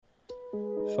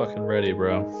Fucking ready,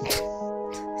 bro.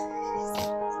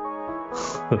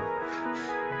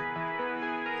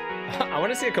 I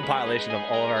want to see a compilation of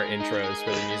all of our intros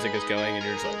where the music is going and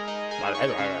you're just like,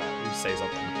 you say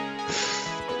something.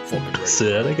 Fucking ready.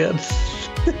 Say that again.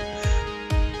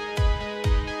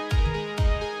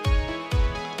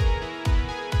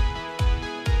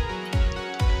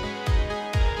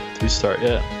 Do we start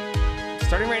yet?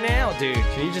 Starting right now, dude.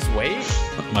 Can you just wait?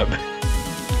 My bad.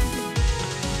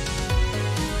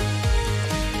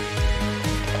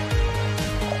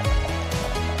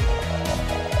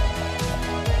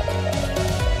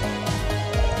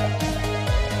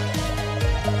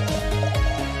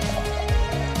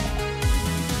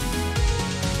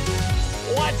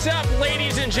 What's up,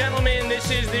 ladies and gentlemen? This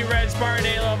is the Red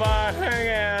Sparnalo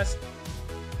Podcast.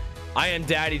 I am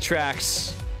Daddy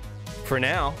Tracks for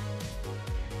now.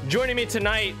 Joining me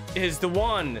tonight is the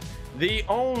one, the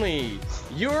only,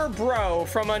 your bro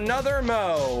from another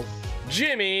Mo,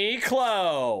 Jimmy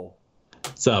Clo.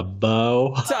 What's up, Bo?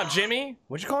 What's up, Jimmy?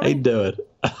 What'd you call How you me? doing?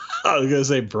 I was gonna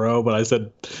say bro, but I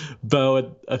said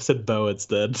Bo. I said Bo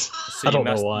instead. So I don't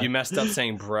know why. You messed up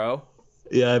saying bro,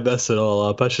 Yeah, I messed it all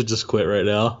up. I should just quit right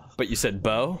now. but you said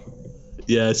bo?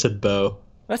 Yeah, I said Bo.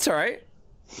 That's all right.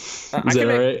 Is that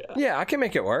all right? Yeah, I can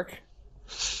make it work.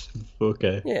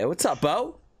 Okay. Yeah, what's up,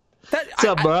 Bo? What's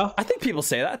up, bro? I think people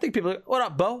say that. I think people, what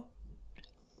up, Bo?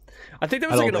 I think that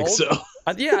I was don't like an think old.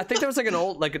 so. Yeah, I think that was like an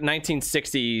old, like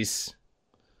 1960s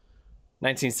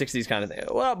kind of thing.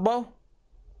 What up, Bo?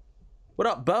 What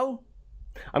up, Bo?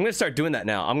 I'm gonna start doing that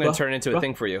now. I'm gonna turn it into a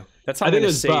thing for you. That's how I'm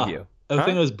gonna save bra. you. I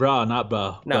think it was bra, not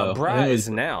Bo. No, Bo. I brah think it is was-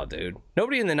 now, dude.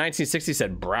 Nobody in the 1960s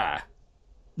said brah.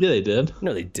 Yeah, they did.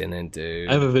 No, they didn't, dude.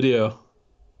 I have a video.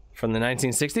 From the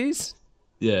 1960s?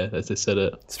 Yeah, that's they said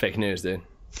it. It's fake news, dude.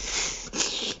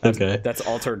 Okay. That's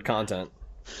altered content.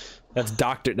 That's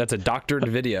doctored. That's a doctored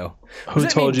video. What Who does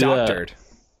that told mean, you that? doctored?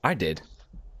 I did.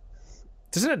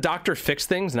 Doesn't a doctor fix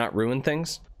things, not ruin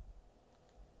things?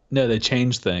 No, they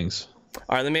changed things.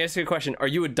 All right, let me ask you a question. Are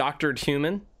you a doctored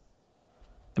human?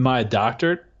 Am I a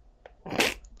doctor?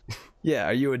 Yeah,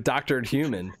 are you a doctored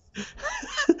human?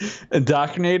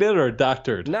 Indoctrinated or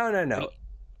doctored? No.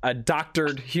 A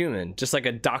doctored human, just like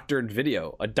a doctored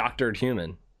video, a doctored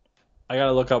human. I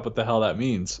gotta look up what the hell that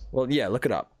means. Well, yeah, look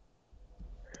it up.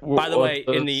 By the way,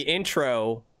 in the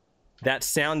intro, that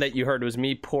sound that you heard was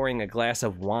me pouring a glass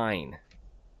of wine.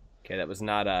 Okay, that was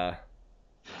not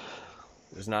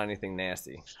it was not anything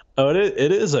nasty. Oh,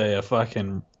 it is a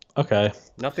fucking okay.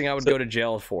 Nothing I would go to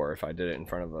jail for if I did it in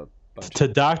front of a bunch of... To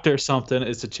doctor something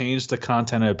is to change the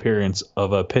content and appearance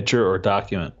of a picture or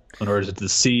document in order to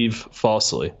deceive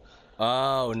falsely.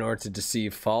 Oh, in order to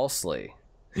deceive falsely.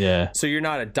 Yeah. So you're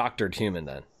not a doctored human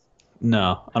then?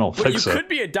 No, I don't Well, think you so. could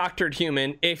be a doctored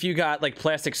human if you got like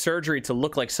plastic surgery to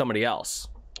look like somebody else.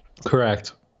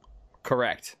 Correct.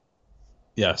 Correct.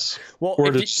 Yes. Well, Or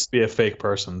if to you- just be a fake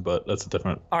person, but that's a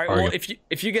different All right. Well, argument.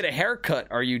 if you get a haircut,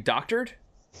 are you doctored?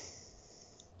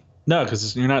 No,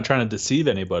 because you're not trying to deceive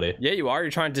anybody. Yeah, you are.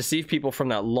 You're trying to deceive people from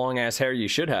that long ass hair you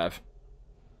should have.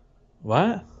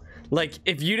 What? Like,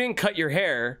 if you didn't cut your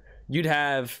hair, you'd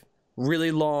have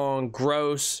really long,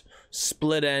 gross,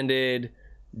 split-ended,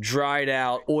 dried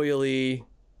out, oily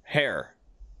hair.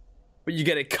 But you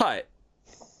get it cut.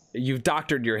 You've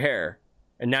doctored your hair,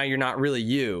 and now you're not really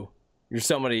you. You're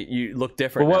somebody. You look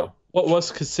different But now. what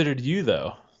was considered you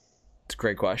though? It's a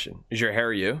great question. Is your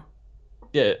hair you?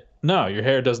 Yeah. No, your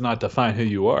hair does not define who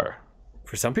you are.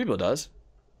 For some people, it does.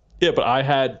 Yeah, but I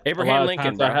had a Abraham lot of Lincoln,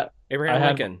 times bro. Abraham I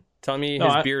had- Lincoln. Tell me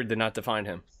No, his beard did not define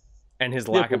him, and his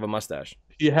lack but- of a mustache.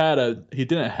 he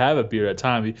didn't have a beard at the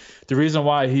time. The reason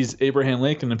why he's Abraham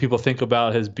Lincoln and people think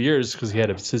about his beard is because he had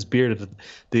his beard at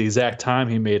the exact time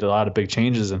he made a lot of big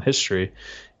changes in history.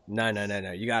 No.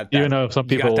 You got that. Even though some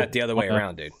you people got that the other way wanna-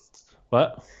 around, dude.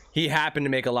 What? He happened to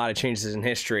make a lot of changes in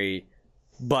history,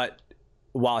 but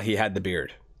while he had the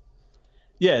beard.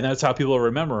 Yeah, and that's how people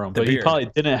remember him. But he beard. probably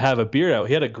didn't have a beard out.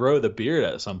 He had to grow the beard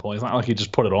at some point. It's not like he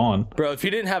just put it on. Bro, if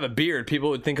he didn't have a beard, people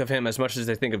would think of him as much as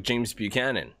they think of James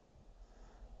Buchanan.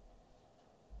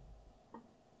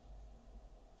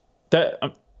 That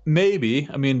maybe.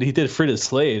 I mean, he did free the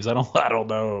slaves. I don't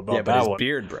know about Yeah, but that his one.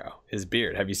 beard, bro. His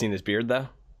beard. Have you seen his beard, though?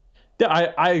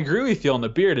 Yeah, I agree with you on the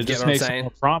beard. It get just what I'm makes saying? him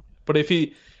more prominent. But if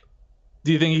he,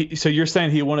 do you think so? You're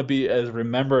saying he wouldn't be as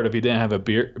remembered if he didn't have a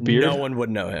beard? No one would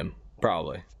know him,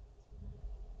 probably.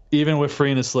 Even with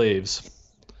freeing the slaves,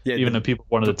 Yeah, even if people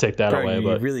wanted to take that bro, away. you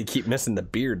But really keep missing the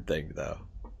beard thing, though.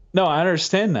 no, I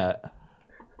understand that.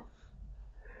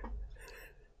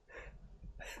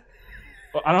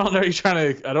 Well, I don't know.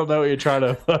 I don't know what you're trying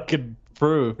to fucking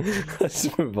prove.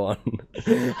 Let's move on.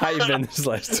 How you been this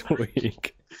last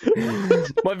week?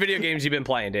 What video games you been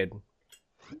playing, dude?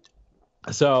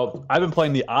 So I've been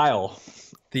playing The Isle.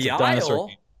 The dinosaur Isle?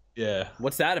 game. Yeah.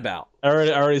 What's that about?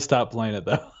 I already stopped playing it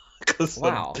though.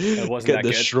 Wow. It wasn't getting that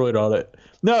good? destroyed on it.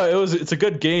 No, it's a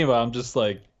good game. I'm just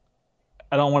like,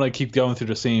 I don't want to keep going through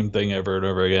the same thing over and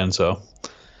over again. So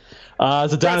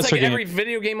it's a dinosaur like game. every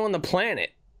video game on the planet.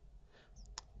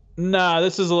 Nah,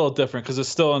 this is a little different because it's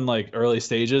still in like early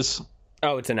stages.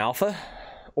 Oh, it's an alpha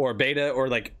or beta or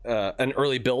like an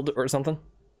early build or something?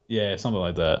 Yeah, something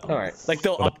like that. All right. Like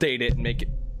they'll update it and make it.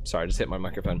 Sorry, I just hit my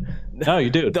microphone. No, you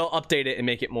do. They'll update it and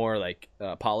make it more like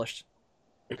polished.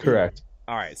 Correct.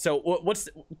 All right. So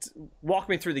walk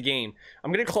me through the game.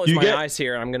 I'm going to close my eyes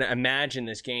here and I'm going to imagine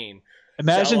this game.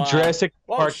 Imagine So, Jurassic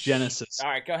Park Genesis. All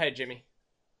right. Go ahead, Jimmy.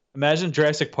 Imagine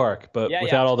Jurassic Park, but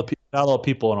without all the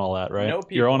people and all that, right? No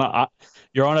people.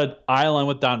 You're on an island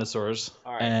with dinosaurs.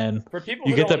 All right. And for people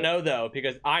who don't know though,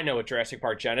 because I know what Jurassic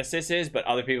Park Genesis is, but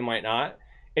other people might not.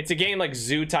 It's a game like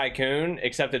Zoo Tycoon,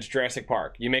 except it's Jurassic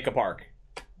Park. You make a park.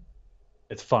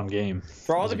 It's a fun game.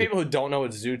 For all the people who don't know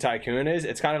what Zoo Tycoon is,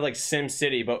 it's kind of like Sim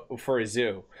City, but for a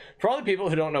zoo. For all the people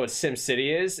who don't know what Sim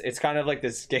City is, it's kind of like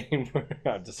this game.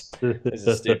 This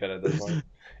is stupid at this point.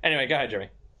 Anyway, go ahead, Jimmy.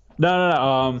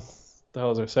 No. The hell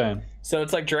was I saying? So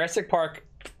it's like Jurassic Park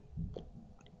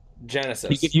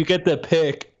Genesis. You get the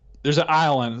pick. There's an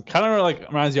island. Kind of like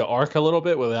reminds you of Ark a little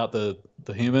bit without the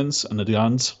humans and the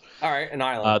guns. All right, an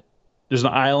island. There's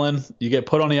an island. You get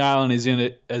put on the island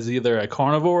as either a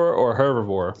carnivore or a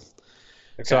herbivore.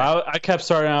 Okay. So I kept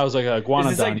starting out as like a iguanodon.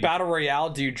 Is this like Battle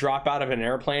Royale? Do you drop out of an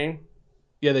airplane?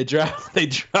 Yeah, they dropped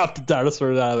the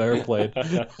dinosaurs out of the airplane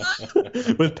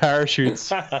with parachutes.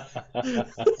 Bro,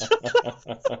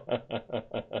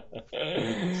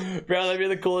 that'd be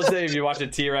the coolest thing if you watch a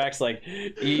T-Rex like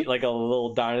eat like a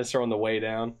little dinosaur on the way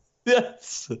down.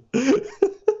 Yes.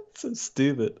 So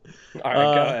stupid. All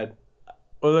right, go ahead.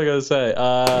 What was I gonna say?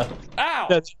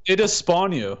 Ow! They just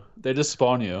spawn you. They just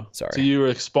spawn you. Sorry. So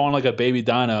you spawn like a baby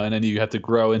dino, and then you have to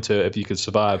grow into it if you can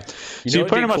survive. So you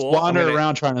pretty much wander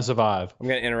around trying to survive. I'm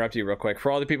gonna interrupt you real quick.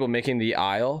 For all the people making The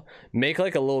Isle, make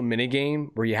like a little mini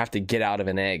game where you have to get out of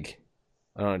an egg.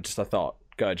 I don't know, just a thought.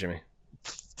 Go ahead, Jimmy.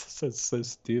 That's so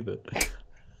stupid.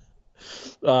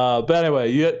 But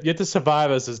anyway, you have to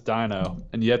survive as this dino,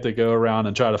 and you have to go around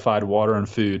and try to find water and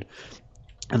food.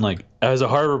 And like as a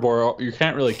herbivore, you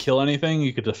can't really kill anything.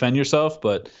 You could defend yourself,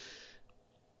 but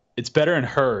it's better in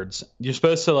herds. You're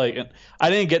supposed to like. I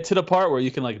didn't get to the part where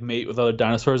you can like mate with other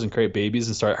dinosaurs and create babies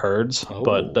and start herds,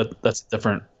 but that's a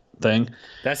different thing.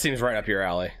 That seems right up your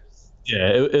alley.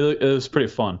 Yeah, it was pretty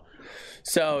fun.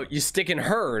 So you stick in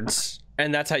herds,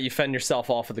 and that's how you fend yourself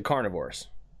off of the carnivores.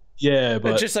 Yeah,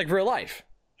 but it's just like real life.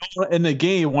 In the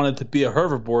game, you want it to be a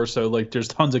herbivore, so like there's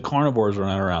tons of carnivores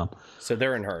running around. So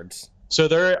they're in herds. So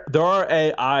there are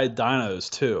AI dinos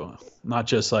too, not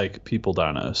just like people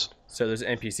dinos. So there's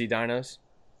NPC dinos.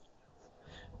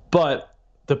 But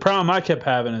the problem I kept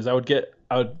having is I would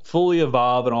fully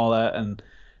evolve and all that, and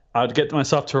I would get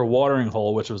myself to a watering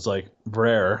hole, which was like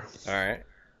rare. All right.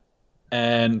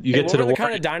 And you get to the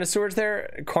kind of dinosaurs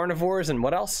there? Carnivores and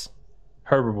what else?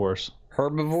 Herbivores.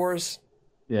 Herbivores?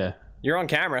 Yeah. You're on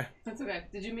camera. That's okay.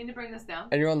 Did you mean to bring this down?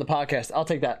 And you're on the podcast. I'll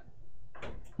take that.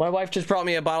 My wife just brought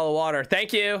me a bottle of water.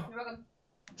 Thank you. You're welcome.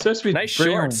 It's supposed to be nice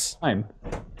shorts. Fine.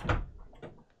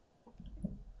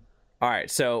 All right.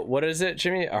 So what is it,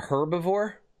 Jimmy? A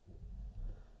herbivore?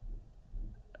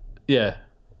 Yeah.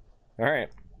 All right.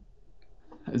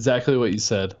 Exactly what you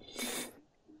said.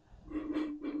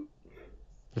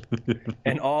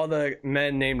 And all the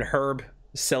men named Herb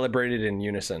celebrated in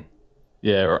unison.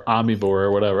 Yeah, or omnivore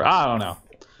or whatever. I don't know.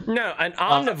 No, an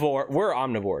omnivore. We're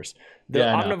omnivores. The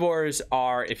omnivores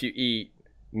are if you eat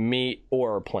meat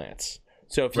or plants.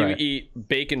 So if you eat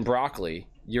bacon broccoli,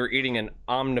 you're eating an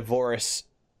omnivorous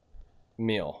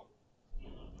meal.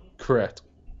 Correct.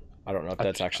 I don't know if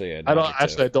that's actually an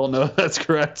adjective. I don't know if that's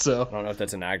correct. So I don't know if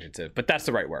that's an adjective, but that's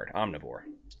the right word, omnivore.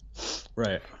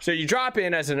 Right. So you drop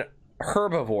in as an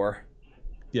herbivore.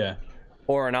 Yeah.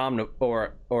 Or an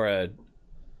or a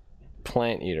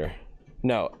plant eater.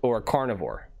 No, or a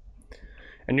carnivore.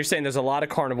 And you're saying there's a lot of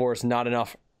carnivores, not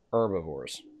enough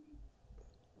herbivores.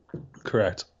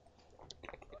 Correct.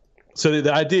 So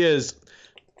the idea is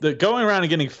that going around and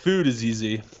getting food is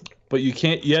easy, but you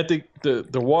can't. You have to.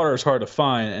 The water is hard to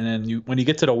find, and then when you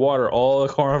get to the water, all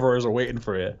the carnivores are waiting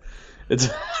for you.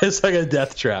 It's like a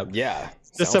death trap. Yeah.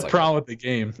 Just a problem with the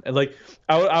game. And like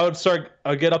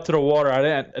I'd get up to the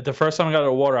water. The first time I got to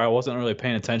the water, I wasn't really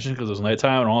paying attention because it was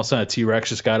nighttime, and all of a sudden a T-Rex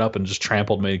just got up and just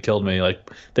trampled me, killed me.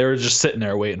 Like they were just sitting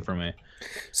there waiting for me.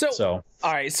 So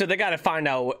All right, so they got to find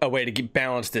out a way to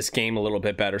balance this game a little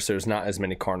bit better, so there's not as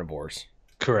many carnivores.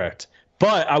 Correct.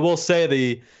 But I will say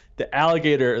the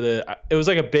alligator, it was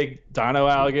like a big dino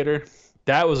alligator.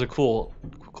 That was a cool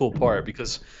part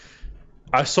because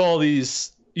I saw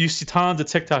these. You see tons of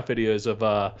TikTok videos of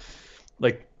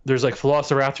like there's like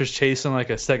velociraptors chasing like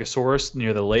a stegosaurus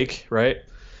near the lake, right?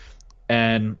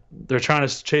 And they're trying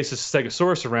to chase this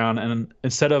stegosaurus around, and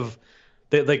instead of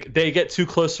they get too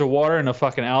close to water, and a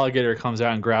fucking alligator comes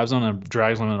out and grabs them and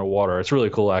drags them into the water. It's really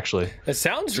cool, actually. It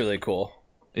sounds really cool.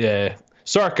 Yeah,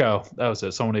 Sarco. That was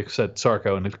it. Somebody said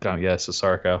Sarco, and yes, it's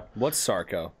Sarco. What's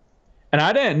Sarco? And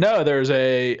I didn't know there's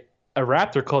a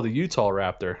raptor called the Utah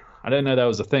raptor. I didn't know that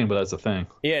was a thing, but that's a thing.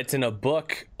 Yeah, it's in a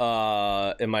book.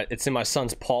 It's in my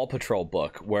son's Paw Patrol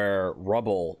book where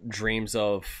Rubble dreams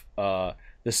of.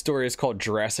 The story is called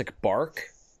Jurassic Bark,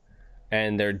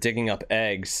 and they're digging up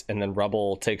eggs, and then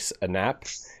Rubble takes a nap,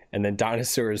 and then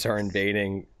dinosaurs are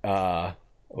invading.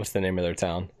 What's the name of their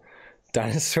town?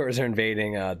 Dinosaurs are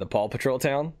invading the Paw Patrol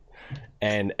town,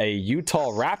 and a Utah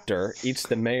raptor eats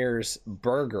the mayor's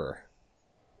burger.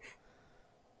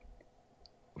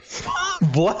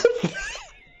 What?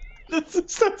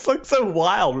 That's like so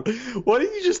wild. What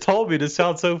did you just told me to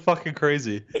sound so fucking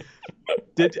crazy?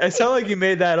 I sound like you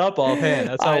made that up offhand.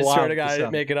 That's how I wild swear to God, I didn't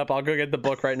sound. make it up. I'll go get the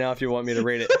book right now if you want me to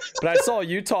read it. But I saw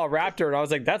Utah Raptor, and I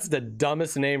was like, that's the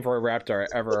dumbest name for a raptor I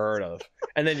ever heard of.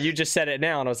 And then you just said it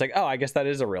now, and I was like, oh, I guess that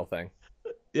is a real thing.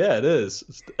 Yeah, it is.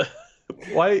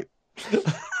 Why?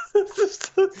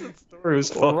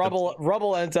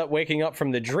 Rubble ends up waking up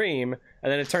from the dream,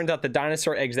 and then it turns out the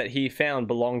dinosaur eggs that he found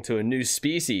belong to a new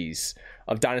species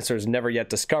of dinosaurs never yet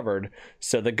discovered.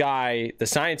 So the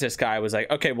scientist guy was like,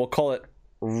 okay, we'll call it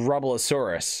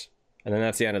Rubbleosaurus. And then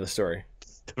that's the end of the story.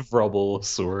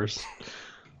 Rubbleosaurus.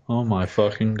 Oh my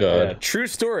fucking god. Yeah, true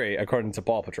story, according to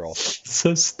Paw Patrol.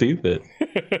 So stupid.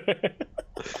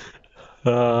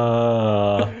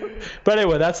 But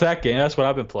anyway, that's that game. That's what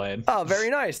I've been playing. Oh, very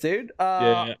nice, dude.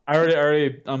 Yeah,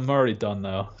 I'm already done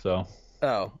though. So.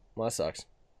 Oh, well, that sucks.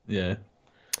 Yeah.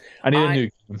 I need a new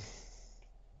game.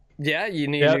 Yeah, you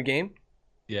need a new game?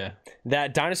 Yeah.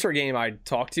 That dinosaur game I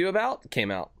talked to you about came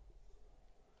out.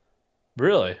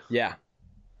 Really? Yeah.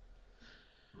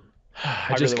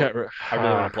 I really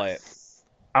want to play it.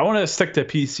 I want to stick to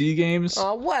PC games.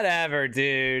 Oh, whatever,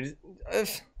 dude.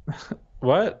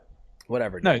 What?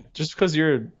 Whatever, dude. No, just because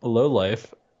you're a low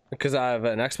life. Because I have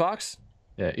an Xbox?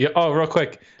 Yeah. Oh, real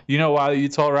quick. You know why the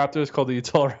Utah Raptor is called the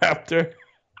Utah Raptor?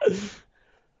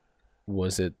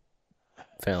 Was it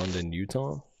found in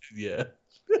Utah? Yeah.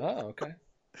 Oh, okay.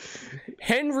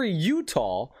 Henry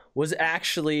Utah was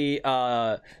actually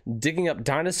digging up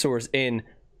dinosaurs in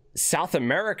South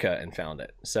America and found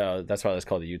it. So that's why it's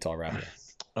called the Utah Raptor.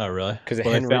 Oh, really? Because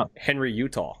of Henry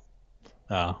Utah.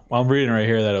 Oh, well, I'm reading right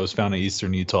here that it was found in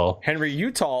eastern Utah. Henry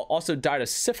Utah also died of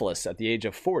syphilis at the age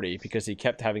of 40 because he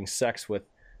kept having sex with...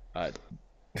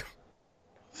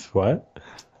 What?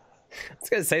 I was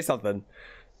going to say something.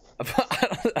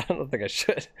 I don't think I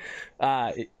should.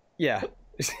 Yeah.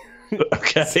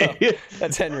 Okay. So,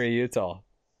 that's Henry Utah.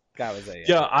 Guy was a,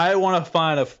 yeah, I want to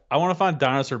find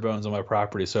dinosaur bones on my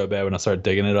property so bad when I start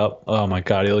digging it up. Oh my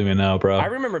god, you don't even know, bro. I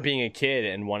remember being a kid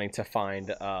and wanting to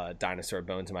find dinosaur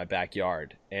bones in my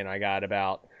backyard, and I got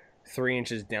about 3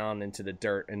 inches down into the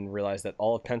dirt and realized that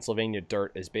all of Pennsylvania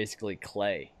dirt is basically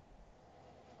clay.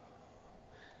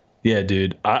 Yeah,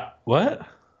 dude. What?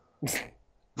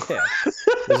 Yeah,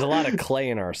 there's a lot of clay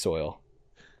in our soil.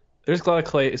 There's a lot of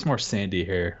clay. It's more sandy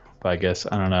here, but I guess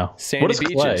I don't know. Sandy what is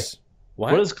beaches. Clay?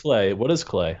 What is clay? What is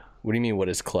clay? What do you mean? What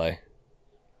is clay?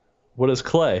 What is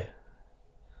clay?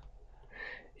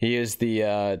 He is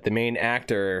the main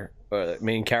actor,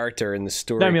 main character in the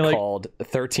story called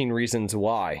 13 Reasons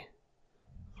Why.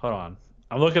 Hold on,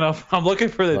 I'm looking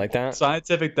for the like that?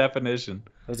 Scientific definition.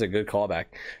 That was a good callback,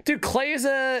 dude. Clay is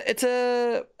it's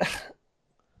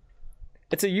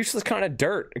a useless kind of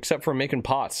dirt, except for making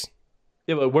pots.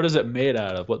 Yeah, but what is it made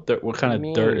out of? What kind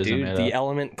of dirt is it made out of? The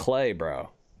element clay, bro.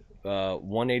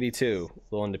 182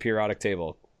 on the periodic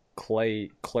table.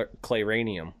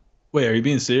 Clayranium. Wait, are you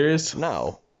being serious?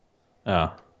 No.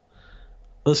 Oh.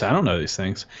 Listen, I don't know these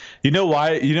things. You know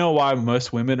why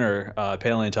most women are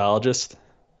paleontologists?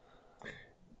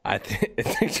 I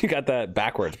think you got that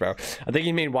backwards, bro. I think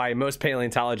you mean why most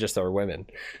paleontologists are women.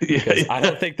 Yeah. I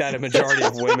don't think that a majority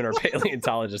of women are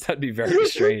paleontologists. That'd be very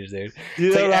strange, dude.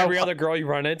 It's like every other girl you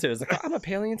run into is like, I'm a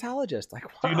paleontologist. Like,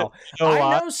 wow.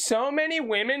 I know so many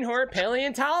women who are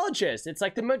paleontologists. It's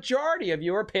like the majority of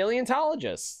you are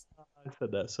paleontologists. I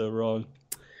said that so wrong.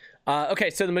 Okay,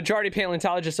 so the majority of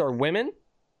paleontologists are women?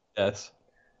 Yes.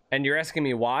 And you're asking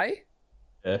me why?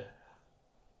 Yeah.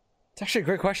 It's actually a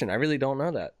great question. I really don't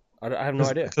know that. I have no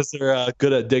idea. Because they're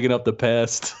good at digging up the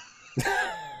past.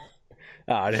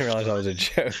 Oh, I didn't realize that was a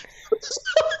joke.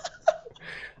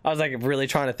 I was like really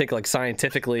trying to think like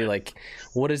scientifically, like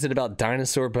what is it about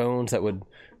dinosaur bones that would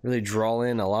really draw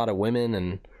in a lot of women?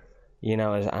 And you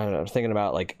know, I was thinking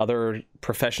about like other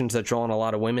professions that draw in a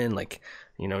lot of women, like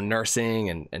you know,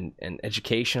 nursing and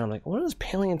education. I'm like, what is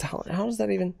paleontology? How does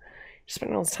that even? You're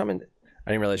spending all this time in.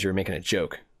 I didn't realize you were making a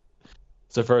joke.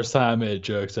 It's the first time I made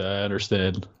jokes. I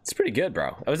understand. It's pretty good,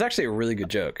 bro. It was actually a really good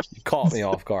joke. You caught me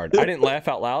off guard. I didn't laugh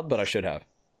out loud, but I should have.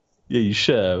 Yeah, you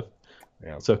should have.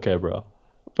 Yeah. It's okay, bro.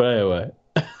 But anyway.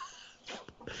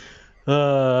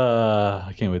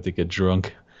 I can't wait to get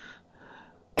drunk.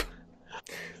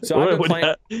 So I've been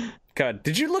playing. God,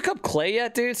 did you look up clay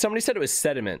yet, dude? Somebody said it was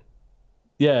sediment.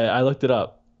 Yeah, I looked it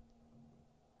up.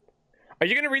 Are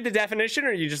you going to read the definition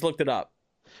or you just looked it up?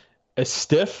 A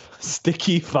stiff,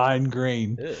 sticky, fine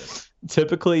grain. Ew.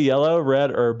 Typically yellow,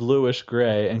 red, or bluish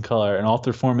gray in color, and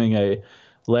often forming a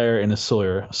layer in the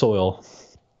soil.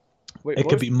 Wait, It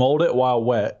could be molded while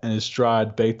wet and is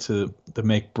dried, baked to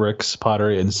make bricks,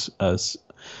 pottery, and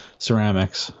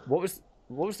ceramics. What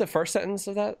was the first sentence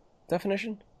of that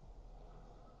definition?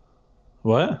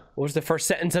 What? What was the first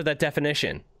sentence of that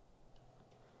definition?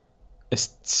 A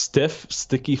stiff,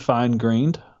 sticky, fine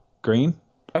grained. Green?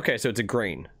 Okay, so it's a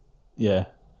grain. Yeah.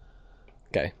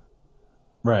 Okay.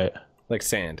 Right. Like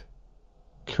sand.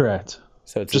 Correct.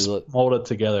 So it's Just mold it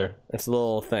together. it's a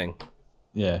little thing.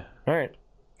 Yeah. All right.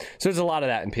 So there's a lot of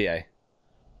that in PA.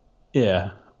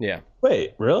 Yeah. Yeah.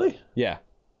 Wait, really? Yeah.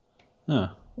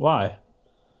 Huh. Why?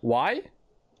 Why?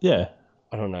 Yeah.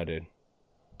 I don't know, dude.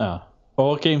 Oh. Well,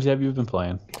 what games have you been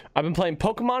playing? I've been playing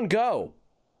Pokemon Go.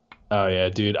 Oh, yeah,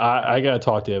 dude. I got to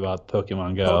talk to you about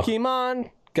Pokemon Go. Pokemon,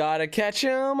 gotta catch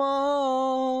 'em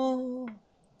all.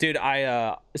 Dude,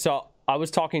 so I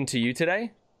was talking to you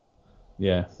today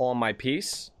Yeah. on my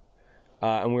piece,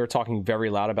 and we were talking very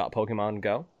loud about Pokemon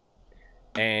Go.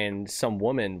 And some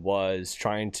woman was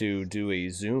trying to do a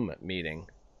Zoom meeting.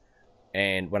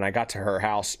 And when I got to her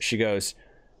house, she goes,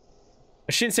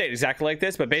 she didn't say it exactly like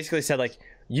this, but basically said like,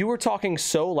 you were talking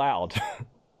so loud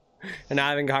and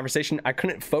having a conversation, I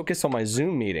couldn't focus on my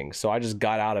Zoom meeting. So I just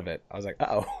got out of it. I was like,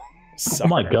 oh, sorry. Oh,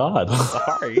 my God.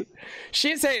 Sorry. She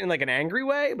didn't say it in like an angry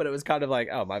way, but it was kind of like,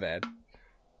 oh, my bad.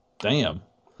 Damn.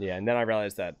 Yeah. And then I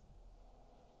realized that,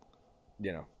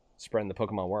 you know, spreading the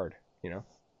Pokemon word, you know?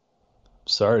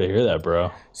 Sorry to hear that,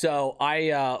 bro. So I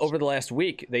over the last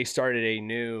week they started a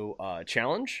new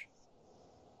challenge,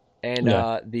 and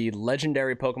the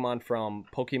legendary Pokemon from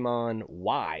Pokemon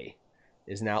Y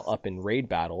is now up in raid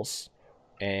battles,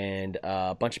 and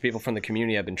a bunch of people from the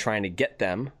community have been trying to get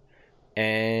them,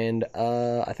 and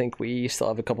I think we still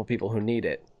have a couple people who need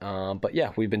it. But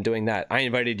yeah, we've been doing that. I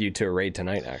invited you to a raid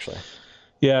tonight, actually.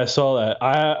 Yeah, I saw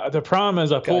that. The problem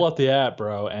is I pulled up the app,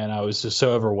 bro, and I was just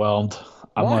so overwhelmed.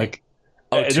 I'm Why? like,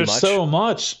 Oh, too there's much? so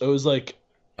much. It was like,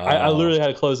 I literally had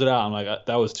to close it out. I'm like,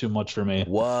 that was too much for me.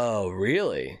 Whoa,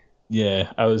 really?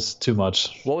 Yeah, I was too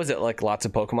much. What was it like? Lots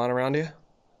of Pokemon around you?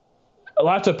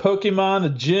 Lots of Pokemon, the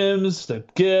gyms, the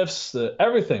gifts, the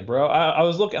everything, bro. I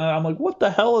was looking, and I'm like, what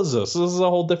the hell is this? This is a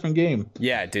whole different game.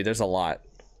 Yeah, dude, there's a lot.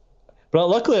 But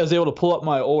luckily, I was able to pull up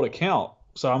my old account,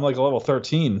 so I'm like a level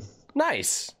 13.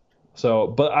 Nice. So,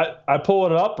 but I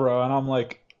pulled it up, bro, and I'm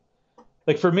like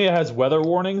for me, it has weather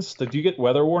warnings. Did you get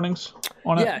weather warnings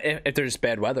on it? Yeah, if there's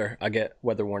bad weather, I get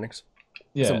weather warnings.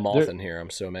 Yeah, There's a moth in here. I'm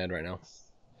so mad right now.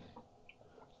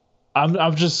 I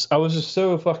was just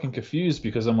so fucking confused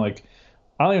because I'm like,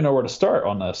 I don't even know where to start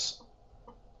on this.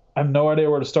 I have no idea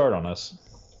where to start on this.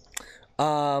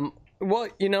 Well,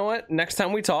 you know what? Next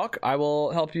time we talk, I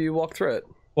will help you walk through it.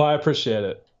 Well, I appreciate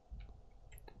it.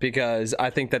 Because I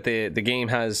think that the game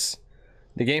has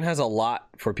a lot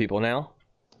for people now.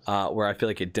 Where I feel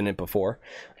like it didn't before.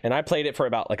 And I played it for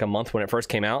about like a month when it first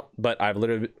came out, but I've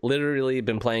literally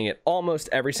been playing it almost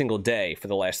every single day for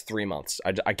the last 3 months.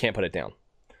 I can't put it down.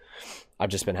 I've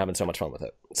just been having so much fun with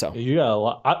it. So You got a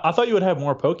lot. I thought you would have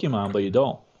more Pokemon, but you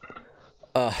don't.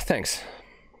 Thanks.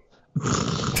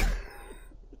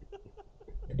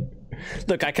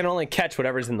 Look, I can only catch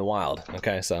whatever's in the wild.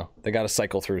 Okay, so they got to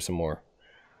cycle through some more.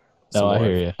 I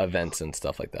hear you. Events and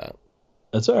stuff like that.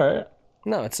 That's all right.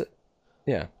 No, it's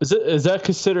yeah. Is that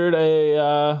considered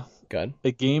a Good.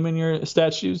 a game in your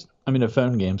statues? I mean, a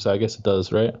phone game, so I guess it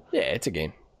does, right? Yeah, it's a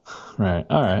game. Right.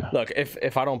 All right. Look,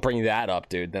 if I don't bring that up,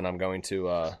 dude, then I'm going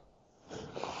to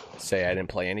say I didn't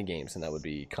play any games, and that would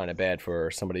be kind of bad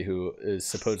for somebody who is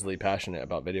supposedly passionate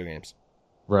about video games.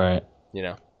 Right. You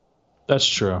know. That's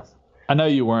true. I know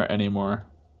you weren't anymore.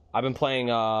 I've been playing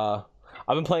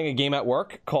I've been playing a game at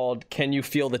work called Can You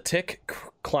Feel the Tick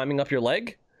Climbing Up Your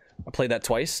Leg? I played that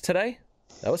twice today.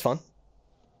 That was fun.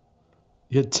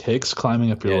 You had ticks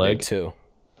climbing up your leg? Dude, too.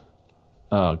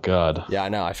 Oh, God. Yeah, I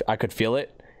know. I could feel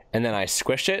it. And then I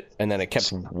squished it, and then it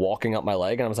kept walking up my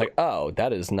leg, and I was like, "Oh,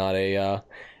 that is not a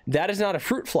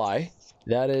fruit fly.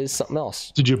 That is something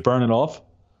else." Did you burn it off?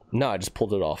 No, I just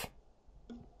pulled it off.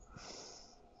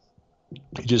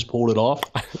 You just pulled it off?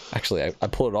 Actually, I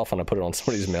pulled it off and I put it on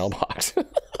somebody's mailbox.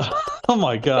 Oh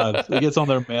my God! It gets on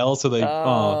their mail, so they.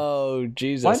 Oh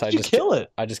Jesus! Why did you kill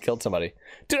it? I just killed somebody,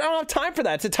 dude. I don't have time for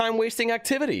that. It's a time wasting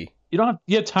activity. You don't have.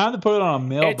 You have time to put it on a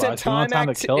mailbox. It's a time. You don't have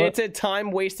time to kill it? It's a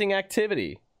time wasting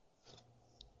activity.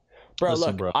 Bro, Listen,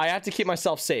 look, bro. I have to keep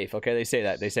myself safe. Okay, they say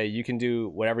that. They say you can do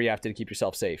whatever you have to keep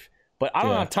yourself safe. But I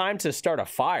don't have time to start a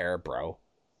fire, bro,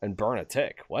 and burn a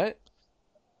tick. What?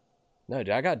 No,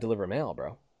 dude, I gotta deliver mail,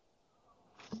 bro.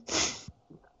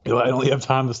 I only have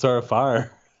time to start a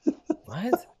fire.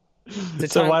 What?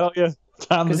 So why don't you have time to start a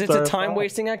fire? Because it's a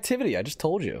time-wasting activity. I just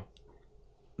told you.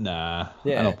 Nah,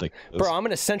 Yeah. I don't think it is. Bro, I'm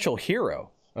an essential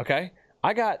hero, okay?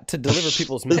 I got to deliver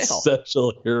people's mail.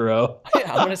 Essential hero.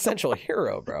 Yeah, I'm an essential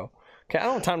hero, bro. Okay, I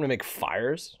don't have time to make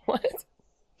fires. What?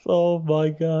 Oh my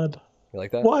God. You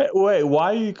like that? Why? Wait,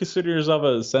 why do you consider yourself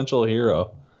an essential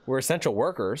hero? We're essential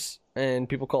workers, and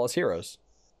people call us heroes.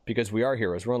 Because we are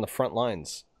heroes. We're on the front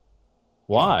lines.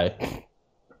 Why?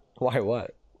 Why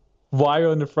what? Why are you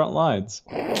on the front lines?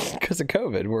 Because of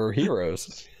COVID, we're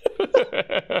heroes.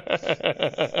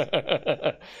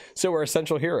 So we're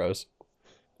essential heroes.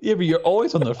 Yeah, but you're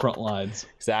always on the front lines.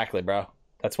 Exactly, bro.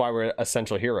 That's why we're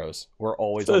essential heroes. We're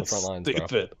always on the front lines,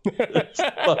 stupid. bro. That's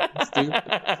fucking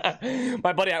stupid.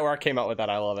 My buddy at work came out with that.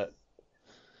 I love it.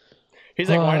 He's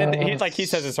like, why didn't he's like, he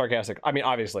says it's sarcastic. I mean,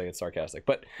 obviously it's sarcastic,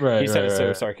 but he said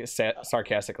it so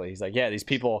sarcastically. He's like, yeah, these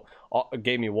people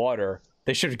gave me water.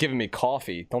 They should have given me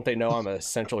coffee. Don't they know I'm an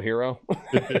essential hero?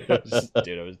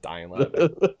 Dude, I was dying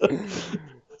laughing.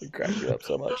 It cracked me up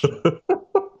so much.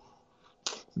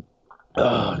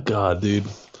 Oh God, dude.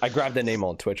 I grabbed the name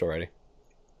on Twitch already.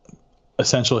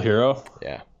 Essential hero.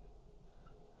 Yeah,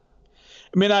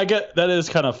 I mean, I get that is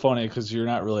kind of funny because you're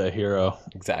not really a hero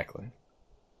exactly.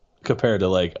 compared to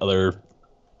like other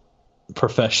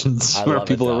professions I where love it,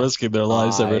 people are though. risking their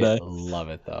lives every day. I love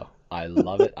it though. I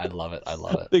love it. I love it. I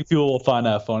love I it. think people will find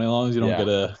that funny as long as you don't Yeah. get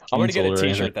a. I'm gonna get a canceled or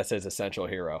T-shirt anything. that says "Essential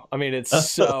Hero." I mean, it's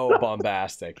so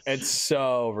bombastic. It's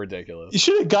so ridiculous. You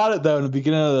should have got it though in the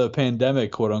beginning of the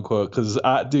pandemic, quote unquote. Because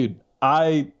I don't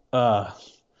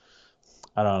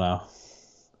know.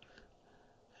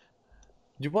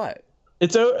 You what?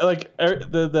 It's like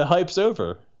the hype's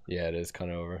over. Yeah, it is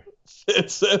kind of over.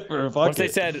 It's over. Fuck Once they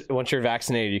it. said once you're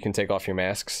vaccinated, you can take off your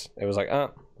masks. It was like, oh,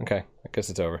 okay, I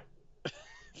guess it's over.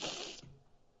 It's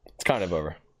kind of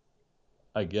over.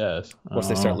 I guess. Once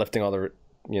they start lifting all the,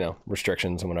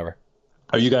 restrictions and whatever.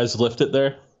 Are you guys lifted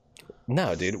there?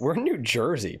 No, dude, we're in New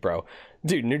Jersey, bro.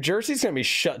 Dude, New Jersey's gonna be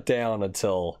shut down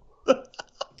until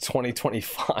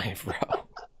 2025, bro.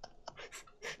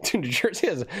 Dude, New Jersey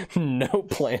has no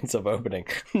plans of opening.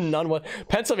 None.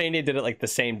 Pennsylvania did it like the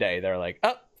same day. They're like,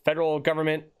 oh, federal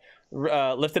government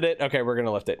lifted it. Okay, we're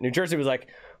gonna lift it. New Jersey was like,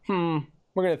 we're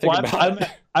gonna think about it.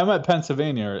 I'm at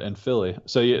Pennsylvania and Philly,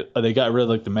 so they got rid of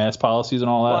like the mask policies and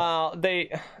all that. Well,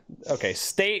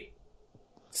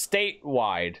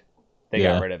 statewide, they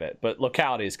got rid of it, but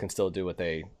localities can still do what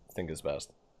they think is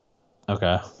best.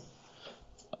 Okay.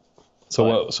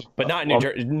 So But not in New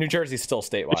Jersey. New Jersey's still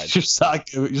statewide.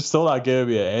 You're still not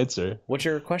giving me an answer. What's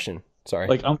your question? Sorry.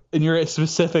 Like, in your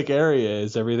specific area,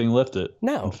 is everything lifted?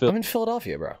 No, I'm in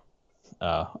Philadelphia, bro.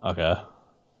 Oh, okay.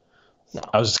 No.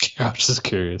 I was just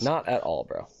curious. Not at all,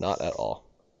 bro. Not at all.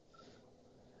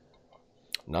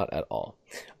 Not at all.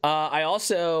 I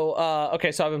also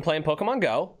okay, so I've been playing Pokemon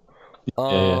Go.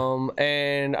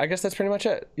 And I guess that's pretty much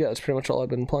it. Yeah, that's pretty much all I've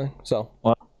been playing. So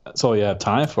Well, that's all you have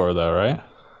time for, though, right?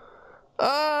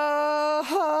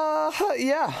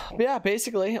 Yeah,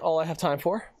 basically all I have time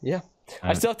for. Yeah.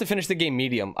 I still have to finish the game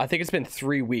medium. I think it's been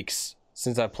 3 weeks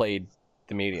since I played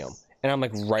the medium, and I'm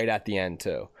like right at the end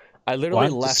too. I literally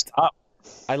left.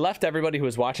 I left everybody who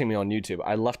was watching me on YouTube.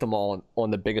 I left them all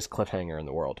on the biggest cliffhanger in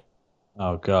the world.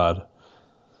 Oh God.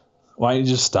 Why didn't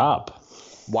you just stop?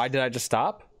 Why did I just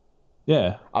stop?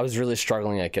 Yeah. I was really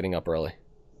struggling at getting up early.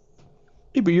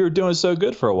 Yeah, but you were doing so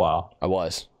good for a while. I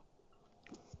was.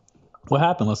 What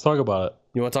happened? Let's talk about it.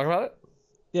 You want to talk about it?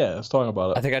 Yeah, let's talk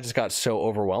about it. I think I just got so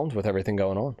overwhelmed with everything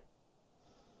going on.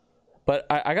 But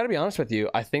I got to be honest with you.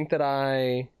 I think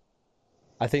that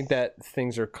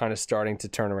things are kind of starting to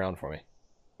turn around for me.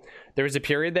 There was a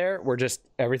period there where just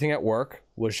everything at work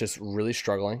was just really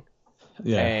struggling.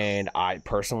 Yeah. And I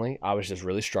was just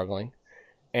really struggling,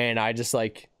 and I just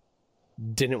like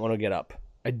didn't want to get up.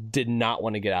 I did not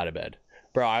want to get out of bed,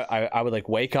 bro. I would like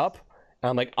wake up and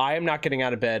I'm like, I am not getting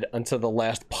out of bed until the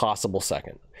last possible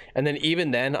second, and then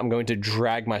even then I'm going to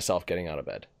drag myself getting out of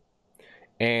bed.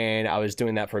 And I was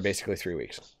doing that for basically 3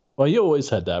 weeks. Well, you always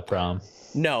had that problem.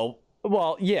 No,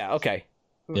 well, yeah, okay.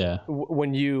 Yeah.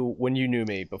 When you knew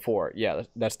me before, yeah,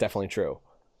 that's definitely true.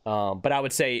 But I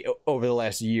would say over the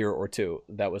last year or two,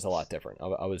 that was a lot different.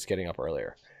 I was getting up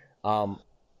earlier.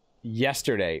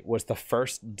 Yesterday was the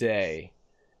first day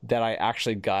that I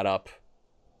actually got up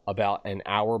about an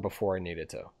hour before I needed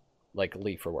to, like,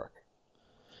 leave for work.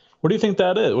 What do you think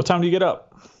that is? What time do you get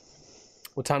up?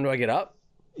 What time do I get up?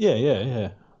 Yeah. Yeah.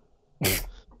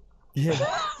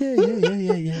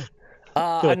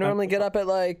 I normally get up at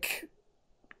like,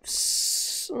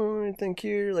 I think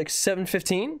here, like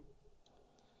 7:15.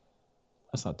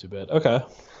 That's not too bad. Okay.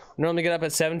 Normally get up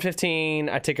at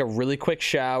 7:15. I take a really quick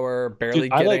shower, barely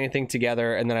get anything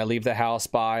together, and then I leave the house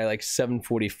by like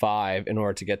 7:45 in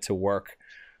order to get to work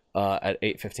at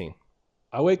 8:15.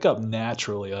 I wake up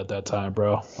naturally at that time,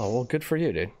 bro. Oh, well, good for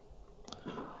you, dude.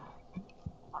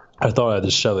 I thought I'd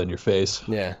just shove it in your face.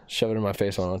 Yeah, shove it in my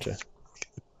face, why don't you?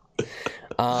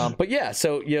 But yeah,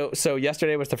 so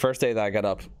yesterday was the first day that I got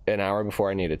up an hour before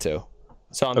I needed to.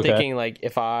 So I'm thinking, like,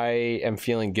 if I am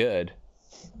feeling good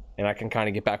and I can kind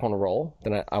of get back on the roll,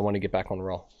 then I want to get back on the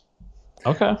roll.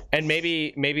 Okay. And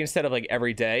maybe instead of like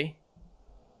every day,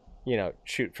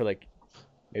 shoot for like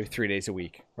maybe 3 days a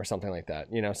week or something like that.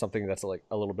 Something that's like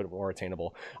a little bit more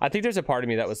attainable. I think there's a part of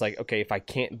me that was like, okay, if I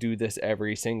can't do this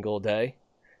every single day,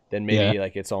 then maybe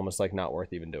like it's almost like not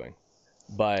worth even doing.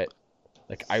 But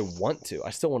like I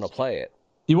still want to play it.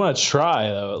 You want to try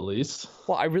though, at least.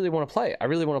 Well, I really want to play it. I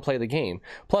really want to play the game.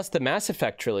 Plus the Mass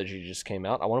Effect trilogy just came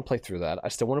out. I want to play through that. I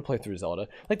still want to play through Zelda.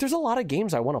 Like there's a lot of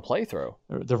games I want to play through.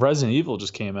 The Resident Evil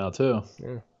just came out too.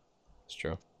 Yeah, it's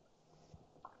true.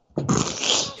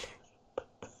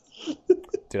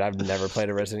 Dude, I've never played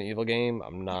a Resident Evil game.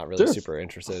 I'm not really super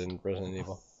interested in Resident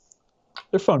Evil.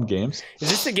 They're fun games. Is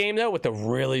this the game, though, with the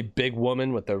really big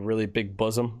woman with the really big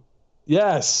bosom?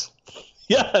 Yes.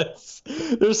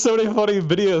 There's so many funny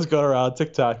videos going around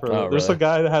TikTok. There's really? some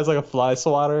guy that has like a fly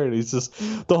swatter, and he's just,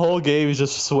 the whole game, he's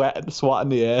just swatting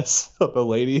the ass of the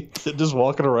lady, just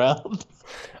walking around.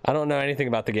 I don't know anything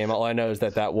about the game. All I know is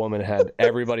that woman had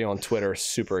everybody on Twitter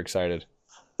super excited.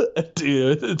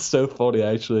 Dude, it's so funny,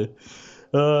 actually.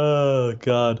 Oh,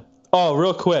 God. Oh,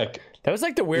 real quick. That was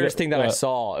like the weirdest thing that I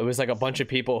saw. It was like a bunch of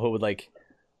people who would like,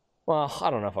 well,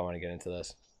 I don't know if I want to get into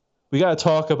this. We got to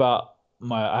talk about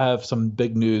I have some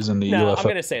big news in the UFO. I'm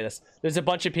going to say this. There's a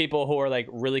bunch of people who are like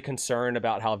really concerned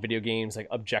about how video games like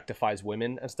objectifies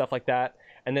women and stuff like that.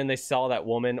 And then they saw that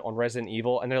woman on Resident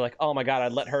Evil and they're like, oh my God,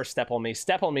 I'd let her step on me.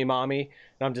 Step on me, mommy.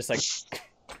 And I'm just like,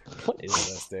 what is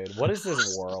this, dude? What is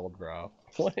this world, bro?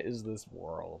 What is this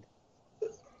world?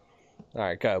 All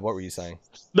right, go ahead. What were you saying?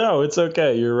 No, it's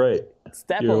okay. You're right.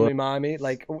 Step on me, mommy.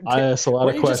 Like, I asked a lot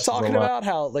of questions. Were you just talking about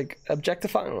how, like,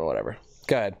 objectifying or whatever?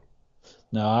 Go ahead.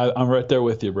 No, I'm right there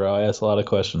with you, bro. I asked a lot of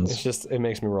questions. It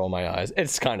makes me roll my eyes.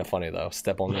 It's kind of funny though.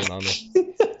 Step on me, mommy.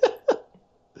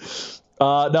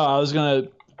 No, I was gonna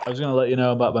let you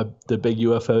know about the big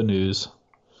UFO news.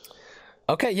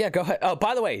 Okay, yeah, go ahead. Oh,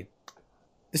 by the way,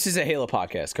 this is a Halo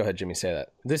podcast. Go ahead, Jimmy. Say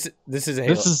that. This is a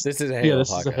Halo. This is a Halo. Yeah,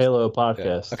 this podcast. is a Halo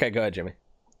podcast. Okay, go ahead, Jimmy.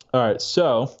 All right,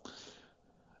 so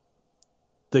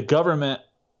the government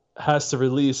has to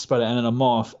release by the end of the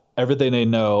month everything they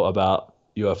know about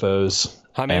UFOs.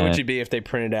 How many would you be if they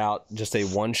printed out just a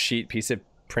one-sheet piece of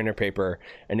printer paper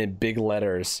and in big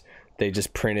letters they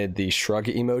just printed the shrug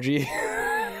emoji?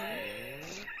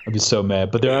 I'd be so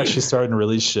mad. But they're actually starting to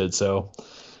release shit, so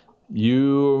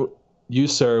you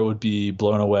sir would be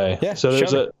blown away. Yeah, so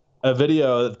there's a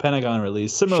video that the Pentagon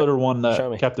released, similar to one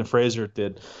that Captain Fraser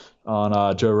did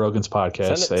on Joe Rogan's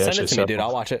podcast. Send it to me, dude.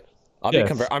 I'll watch it.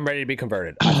 I'm ready to be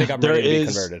converted. I think I'm ready to be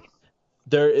converted.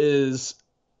 There is.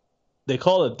 They're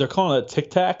calling it Tic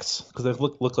Tacs because they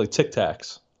look like Tic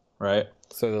Tacs, right?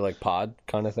 So they're like pod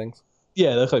kind of things?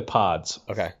 Yeah, they look like pods.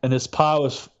 Okay. And this pod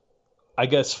was, I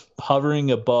guess,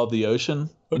 hovering above the ocean.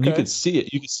 Okay. And you could see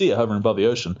it. You could see it hovering above the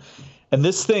ocean. And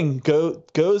this thing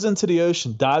goes into the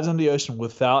ocean, dives into the ocean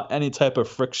without any type of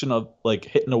friction of like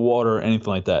hitting the water or anything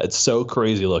like that. It's so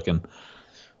crazy looking.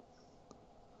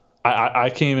 I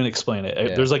can't even explain it.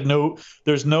 Yeah.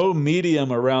 There's no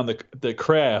medium around the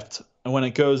craft. And when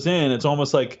it goes in, it's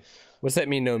almost like. What's that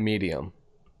mean? No medium.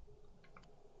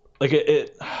 Like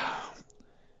it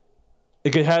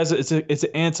has it's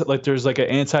an anti, like there's like an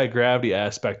anti-gravity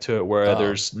aspect to it where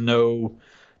there's no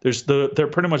they're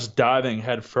pretty much diving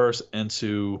headfirst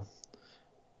into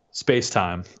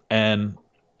space-time, and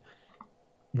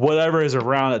whatever is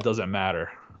around it doesn't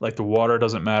matter. Like the water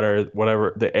doesn't matter,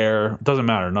 whatever the air doesn't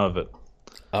matter, none of it.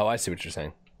 Oh, I see what you're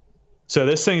saying. So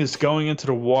this thing is going into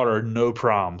the water, no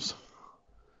problems.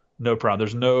 No problem.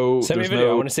 There's no. Send me a there's video.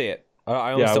 no, I want to see it.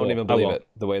 I almost don't even believe will. it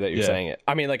the way that you're saying it.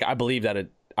 I mean, like I believe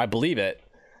it,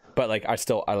 but like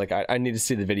I need to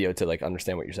see the video to like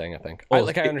understand what you're saying. I think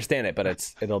I understand it,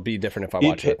 but it'll be different if I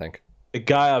watch it. I think a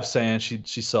guy I'm saying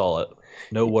she saw it.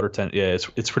 No water tension. Yeah,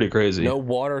 it's pretty crazy. No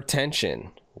water tension.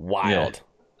 Wild.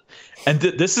 Yeah. And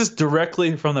this is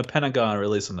directly from the Pentagon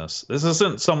releasing this. This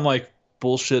isn't some like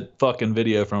bullshit fucking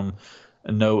video from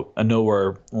a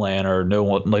nowhere land or no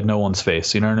one's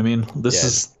face. You know what I mean? This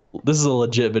is a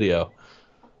legit video.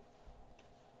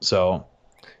 So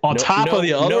on top of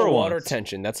the other ones, water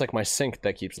tension. That's like my sink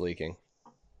that keeps leaking.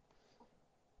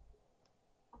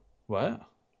 What?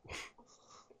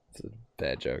 It's a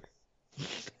bad joke.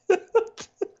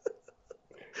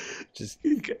 Just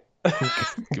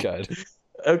God.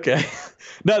 Okay.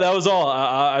 No, that was all.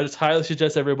 I just highly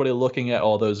suggest everybody looking at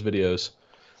all those videos.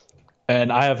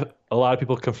 And I have a lot of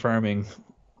people confirming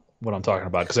what I'm talking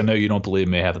about because I know you don't believe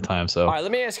me half the time. So, all right,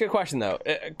 let me ask you a question though.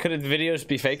 Could the videos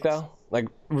be fake though? Like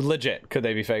legit? Could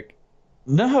they be fake?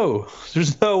 No,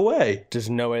 there's no way. There's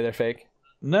no way they're fake.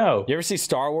 No. You ever see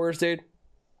Star Wars, dude?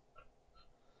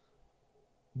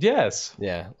 Yes.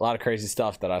 Yeah, a lot of crazy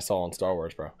stuff that I saw on Star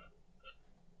Wars, bro.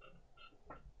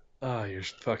 Oh,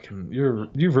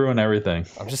 you've ruined everything.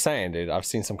 I'm just saying, dude. I've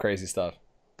seen some crazy stuff.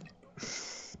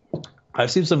 I've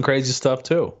seen some crazy stuff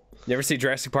too. You ever see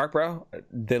Jurassic Park, bro?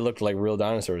 They looked like real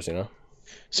dinosaurs, you know.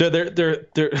 So they're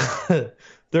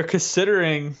they're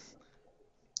considering.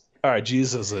 All right,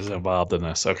 Jesus is involved in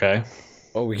this. Okay.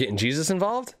 Oh, we're getting Jesus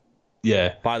involved?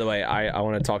 Yeah. By the way, I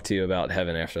want to talk to you about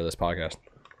heaven after this podcast.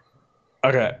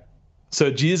 Okay.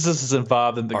 So Jesus is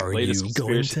involved in the Are latest you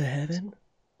going conspiracy. to heaven?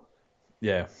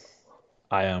 Yeah,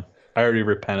 I am. I already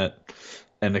repented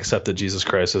and accepted Jesus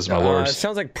Christ as my Lord. It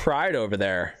sounds like pride over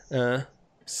there.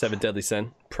 7 deadly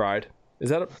sin. Pride. Is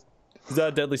that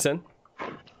a deadly sin?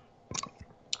 I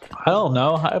don't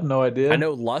know. I have no idea. I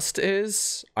know lust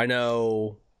is. I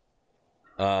know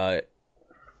the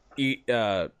eating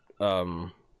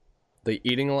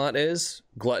a lot is.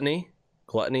 Gluttony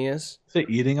is. Is it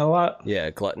eating a lot?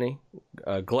 Yeah, gluttony.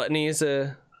 Gluttony is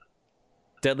a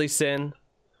deadly sin.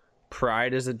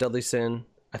 Pride is a deadly sin,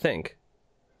 I think.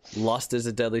 Lust is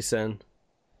a deadly sin.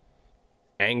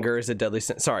 Anger is a deadly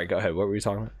sin. Sorry, go ahead. What were you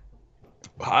talking about?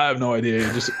 I have no idea.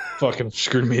 You just fucking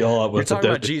screwed me all up with You're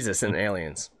talking about Jesus and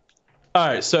aliens. All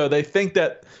right, so they think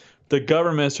that the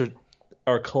governments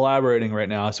are collaborating right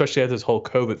now, especially after this whole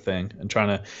COVID thing, and trying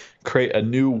to create a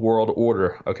new world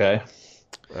order. Okay.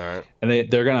 All right. And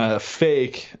they're gonna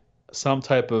fake some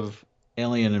type of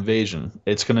alien invasion.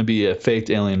 It's gonna be a faked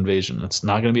alien invasion. It's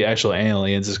not gonna be actual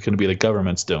aliens. It's gonna be the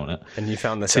government's doing it. And you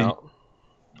found this out?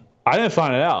 I didn't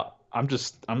find it out. I'm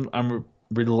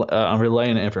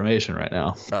relaying the information right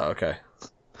now. Oh, okay.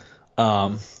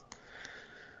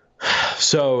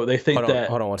 So they think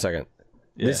hold on 1 second.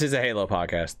 Yeah. This is a Halo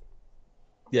podcast.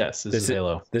 Yes, this is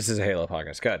Halo. This is a Halo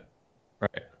podcast. Good. Right.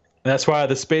 And that's why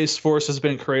the Space Force has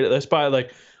been created. That's why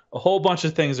like a whole bunch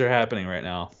of things are happening right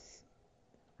now.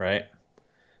 Right?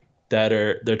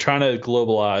 They're trying to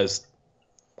globalize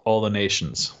all the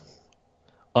nations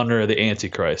under the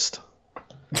Antichrist.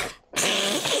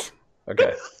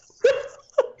 Okay.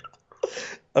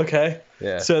 Okay.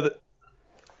 Yeah. So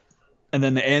and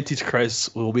then the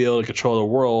Antichrist will be able to control the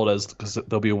world because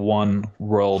there'll be one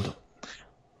world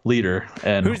leader.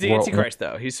 And who's the Antichrist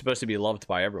though? He's supposed to be loved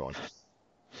by everyone.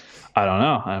 I don't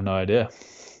know. I have no idea.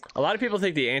 A lot of people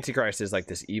think the Antichrist is like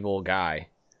this evil guy.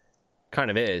 Kind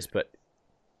of is, but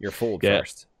you're fooled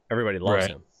first. Everybody loves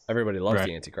him. Everybody loves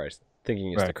the Antichrist,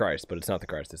 thinking it's the Christ, but it's not the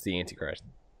Christ. It's the Antichrist.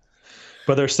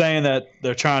 But they're saying that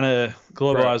they're trying to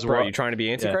globalize the world. Are you trying to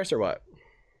be Antichrist or what?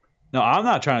 No, I'm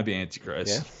not trying to be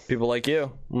Antichrist. Yeah, people like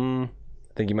you. I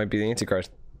think you might be the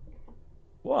Antichrist.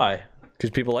 Why? Because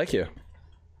people like you.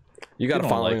 You got a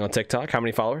following on TikTok. How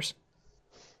many followers?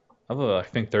 I have, I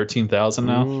think 13,000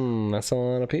 now. That's a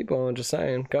lot of people. I'm just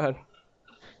saying. Go ahead.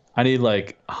 I need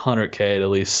like 100K at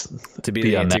least to be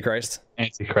the Antichrist.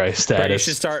 Antichrist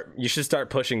status. But you should start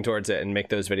pushing towards it and make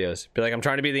those videos. Be like, I'm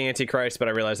trying to be the Antichrist, but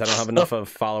I realize I don't have enough of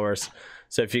followers.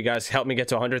 So if you guys help me get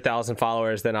to 100,000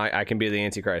 followers, then I can be the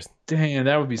Antichrist. Dang,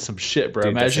 that would be some shit, bro.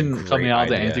 Dude, imagine coming out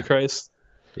the Antichrist.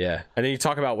 Yeah, and then you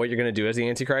talk about what you're gonna do as the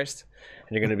Antichrist,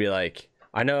 and you're gonna be like,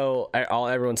 I know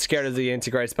everyone's scared of the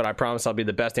Antichrist, but I promise I'll be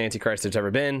the best Antichrist there's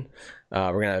ever been.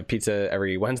 We're gonna have pizza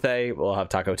every Wednesday. We'll have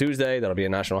Taco Tuesday. That'll be a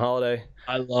national holiday.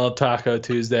 I love Taco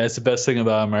Tuesday. It's the best thing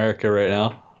about America right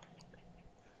now.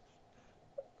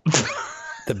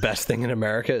 The best thing in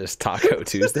America is Taco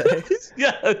Tuesday.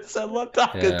 Yes, I love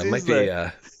Taco Tuesday. It might be,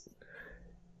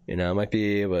 it might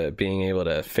be being able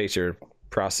to face your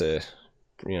prosecutor.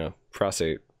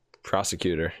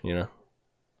 It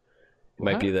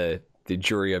might be the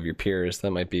jury of your peers.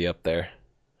 That might be up there.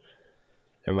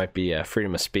 There might be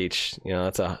freedom of speech.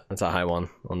 That's a high one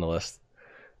on the list.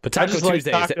 But Taco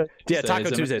Tuesday, Taco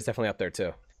Tuesday is definitely up there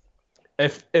too.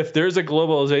 If there's a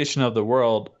globalization of the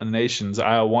world and nations,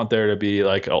 I want there to be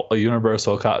like a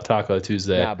universal Taco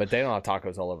Tuesday. Yeah, but they don't have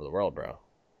tacos all over the world, bro.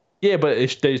 Yeah, but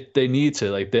they need to,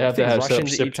 like, they have to have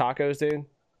Russians eat tacos, dude.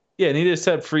 Yeah, they need to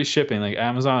set free shipping, like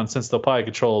Amazon, since they'll probably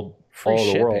control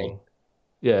all the world.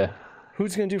 Yeah.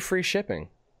 Who's gonna do free shipping?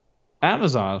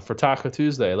 Amazon for Taco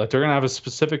Tuesday. Like, they're gonna have a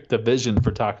specific division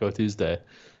for Taco Tuesday.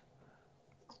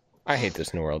 I hate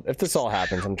this new world. If this all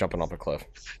happens, I'm jumping off a cliff.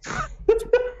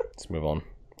 Let's move on.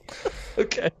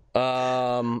 Okay.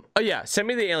 Oh yeah, send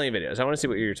me the alien videos. I want to see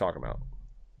what you're talking about.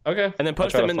 Okay. And then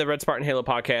post them in the Red Spartan Halo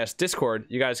Podcast Discord.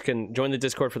 You guys can join the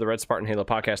Discord for the Red Spartan Halo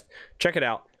Podcast. Check it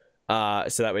out.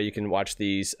 So that way you can watch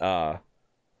these videos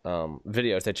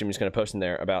that Jimmy's going to post in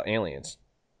there about aliens.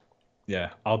 Yeah,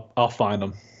 I'll find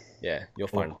them. Yeah, you'll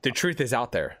find them. The truth is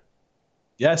out there.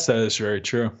 Yes, that is very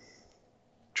true.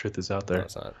 Truth is out there. No,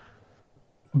 it's not.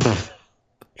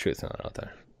 Truth's not out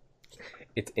there.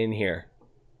 It's in here.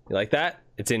 You like that?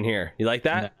 It's in here. You like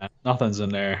that? Nah, nothing's in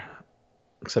there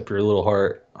except your little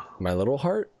heart. My little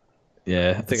heart?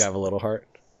 Yeah. I think I have a little heart.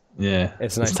 Yeah.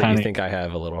 It's nice that you think I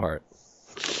have a little heart.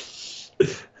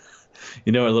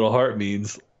 You know what little heart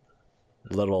means?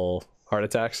 Little heart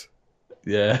attacks?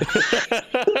 Yeah.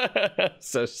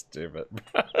 So stupid.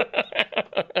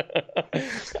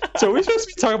 So are we supposed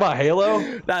to be talking about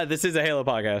Halo? Nah, this is a Halo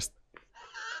podcast.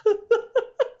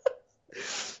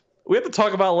 We have to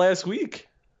talk about last week.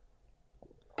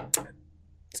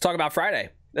 Let's talk about Friday.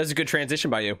 That's a good transition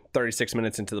by you. 36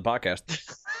 minutes into the podcast.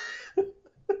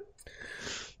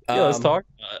 Yeah, let's talk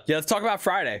about it. Yeah, let's talk about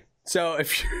Friday. So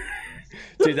if you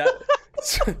dude, that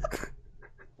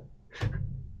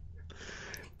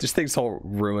this thing's all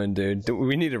ruined, dude.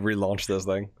 We need to relaunch this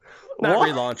thing. Not What?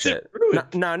 relaunch it.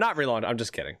 No, not relaunch. I'm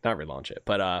just kidding. Not relaunch it.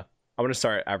 But I want to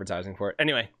start advertising for it.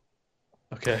 Anyway.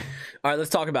 Okay. All right, let's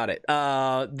talk about it.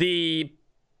 The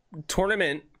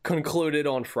tournament concluded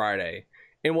on Friday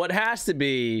in what has to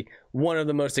be one of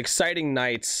the most exciting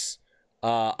nights,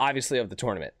 obviously, of the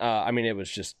tournament. I mean, it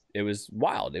was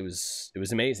wild. It was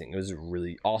amazing. It was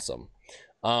really awesome.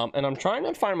 And I'm trying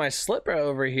to find my slipper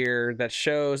over here that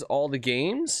shows all the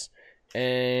games,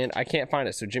 and I can't find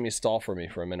it. So Jimmy, stall for me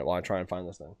for a minute while I try and find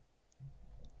this thing.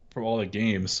 From all the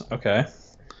games. Okay.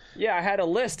 Yeah, I had a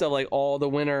list of like all the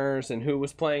winners and who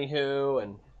was playing who,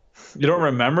 and You don't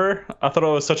remember? I thought it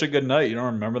was such a good night. You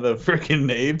don't remember the freaking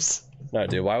names? no,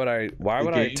 dude. Why would I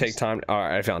take time? All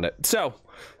right, I found it. So,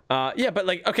 yeah, but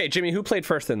like, okay, Jimmy, who played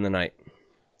first in the night?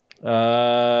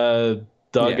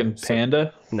 Doug and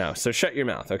Panda. No, so shut your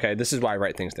mouth, okay? This is why I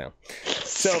write things down.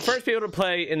 So first people to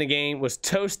play in the game was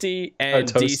Toasty and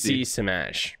DC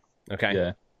Samaj. Okay.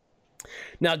 Yeah.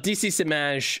 Now DC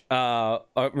Samaj,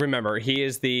 remember, he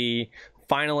is the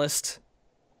finalist,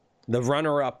 the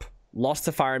runner-up, lost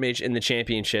to Fire Mage in the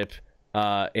championship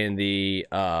in the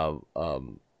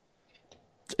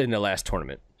last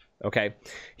tournament. Okay,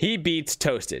 he beats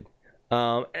Toasted,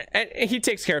 and he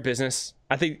takes care of business.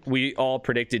 I think we all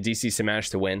predicted DC Samaj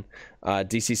to win.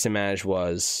 DC Samaj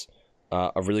was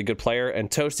a really good player, and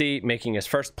Toasty making his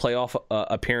first playoff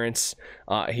appearance.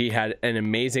 He had an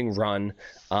amazing run,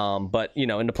 but in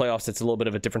the playoffs it's a little bit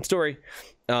of a different story.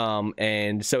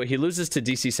 And so he loses to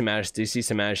DC Samaj. DC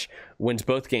Samaj wins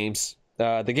both games.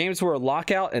 The games were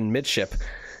Lockout and Midship.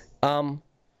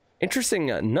 Interesting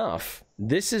enough,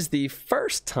 this is the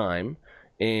first time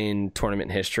in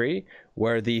tournament history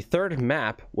where the third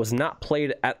map was not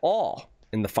played at all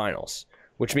in the finals,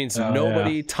 which means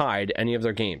nobody tied any of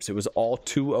their games. It was all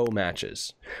 2-0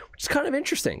 matches, which is kind of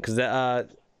interesting because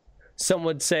some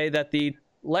would say that the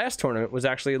last tournament was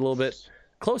actually a little bit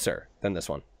closer than this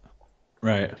one.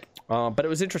 Right. But it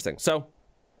was interesting. So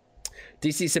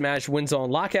DC Samaj wins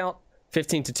on Lockout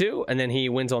 15-2, and then he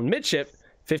wins on Midship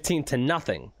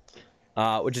 15-0,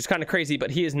 which is kind of crazy,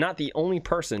 but he is not the only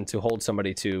person to hold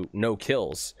somebody to no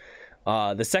kills.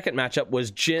 The second matchup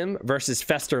was Jim versus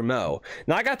Fester Mo.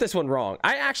 Now I got this one wrong.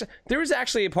 There was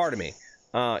actually a part of me.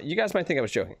 You guys might think I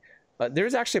was joking, but there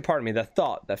was actually a part of me that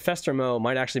thought that Fester Mo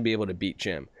might actually be able to beat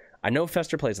Jim. I know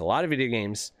Fester plays a lot of video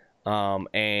games,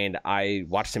 and I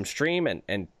watched him stream,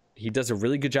 and he does a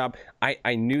really good job.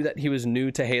 I knew that he was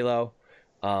new to Halo,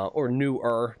 or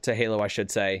newer to Halo, I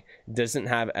should say. Doesn't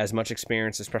have as much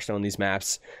experience, especially on these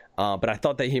maps. But I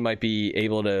thought that he might be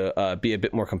able to be a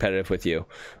bit more competitive with you.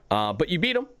 But you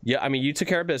beat him. Yeah, I mean, you took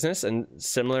care of business, and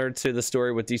similar to the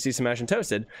story with DC Smash and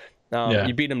Toasted,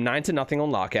 you beat him 9-0 on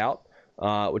Lockout,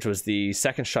 which was the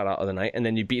second shutout of the night, and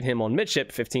then you beat him on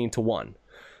Midship 15-1.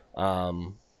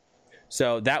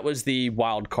 So that was the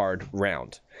wild card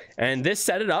round, and this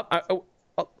set it up.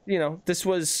 This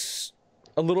was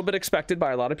a little bit expected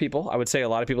by a lot of people. I would say a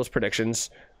lot of people's predictions.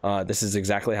 This is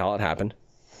exactly how it happened.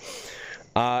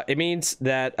 It means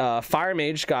that Fire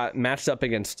Mage got matched up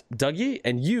against Dougie,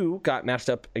 and you got matched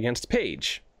up against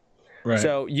Paige. Right.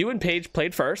 So you and Paige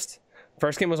played first.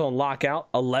 First game was on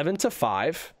Lockout,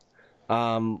 11-5.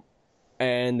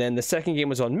 And then the second game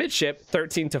was on Midship,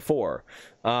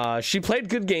 13-4. She played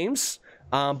good games,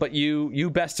 but you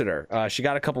bested her. She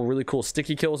got a couple really cool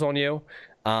sticky kills on you,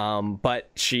 but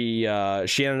she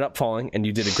ended up falling, and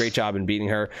you did a great job in beating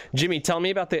her. Jimmy, tell me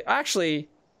about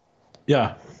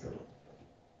Yeah.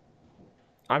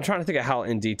 I'm trying to think of how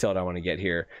in detailed I want to get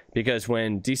here, because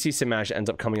when DC Smash ends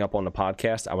up coming up on the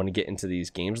podcast, I want to get into these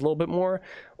games a little bit more.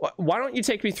 Why don't you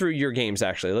take me through your games,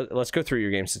 actually? Let's go through your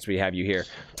games since we have you here.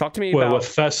 Talk to me about... with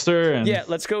Fester? Yeah,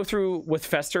 let's go through with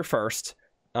Fester first.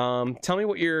 Tell me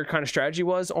what your kind of strategy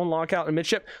was on Lockout and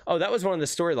Midship. Oh, that was one of the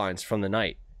storylines from the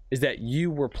night, is that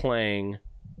you were playing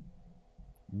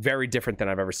very different than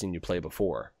I've ever seen you play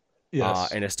before.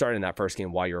 Yes. And it started in that first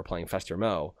game while you were playing Fester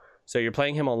Mo. So you're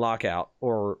playing him on Lockout,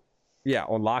 on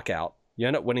Lockout. You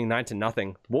end up winning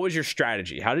 9-0. What was your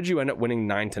strategy? How did you end up winning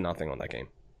 9-0 on that game?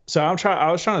 So I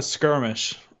was trying to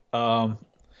skirmish. I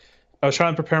was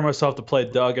trying to prepare myself to play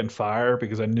Doug and Fire,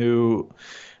 because I knew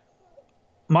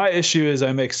my issue is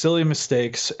I make silly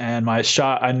mistakes, and my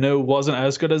shot I knew wasn't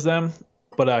as good as them,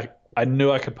 but I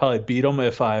knew I could probably beat them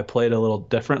if I played a little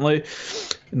differently.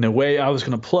 And the way I was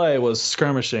going to play was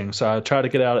skirmishing. So I tried to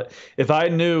get out. If I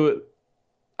knew,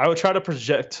 I would try to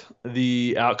project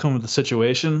the outcome of the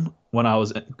situation when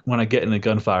I get in a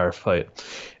gunfire fight.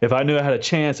 If I knew I had a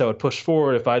chance, I would push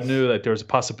forward. If I knew that there was a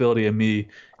possibility of me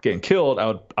getting killed,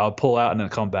 I would pull out and then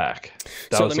come back.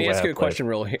 So let me ask you a question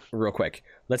real quick.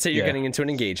 Let's say you're getting into an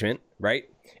engagement, right?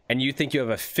 And you think you have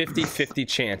a 50-50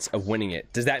 chance of winning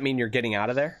it. Does that mean you're getting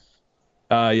out of there?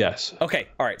 Yes. Okay.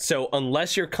 All right. So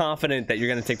unless you're confident that you're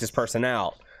going to take this person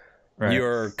out, right,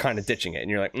 you're kind of ditching it, and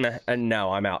you're like, nah,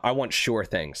 no, I'm out. I want sure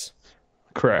things.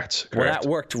 Correct. Well, that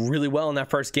worked really well in that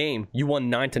first game. You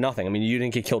won 9-0. I mean, you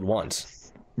didn't get killed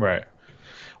once. Right.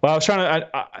 Well, I was trying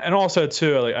to, and also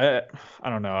too, like I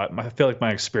don't know. I feel like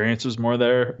my experience was more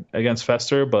there against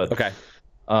Fester, but okay.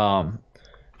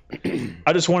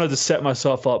 I just wanted to set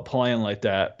myself up playing like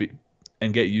that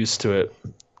and get used to it.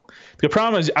 The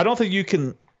problem is I don't think you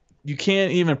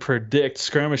can't even predict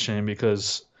skirmishing,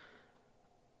 because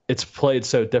it's played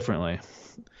so differently.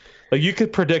 Like, you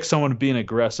could predict someone being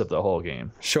aggressive the whole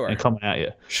game, sure, and coming at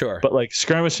you, sure. But like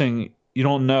skirmishing, you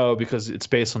don't know, because it's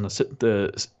based on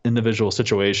the individual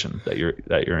situation that you're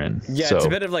in. Yeah, so it's a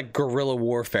bit of like guerrilla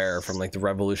warfare from like the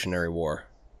Revolutionary War.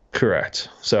 Correct.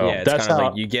 So yeah, it's that's kind of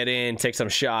like you get in, take some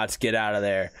shots, get out of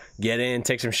there. Get in,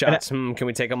 take some shots. Can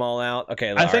we take them all out?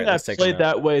 Okay. I think I played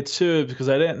that way too, because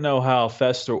I didn't know how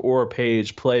Fester or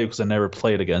Paige played, because I never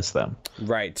played against them.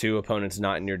 Right, two opponents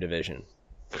not in your division.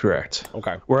 Correct.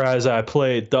 Okay. Whereas I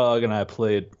played Doug and I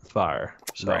played Fire.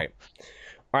 So. Right.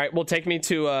 All right. Well, take me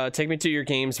to your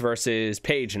games versus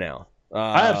Paige now.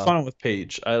 I had fun with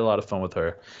Paige. I had a lot of fun with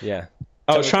her. Yeah.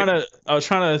 I was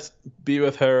trying to be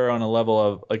with her on a level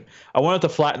of, like, I wanted to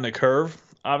flatten the curve,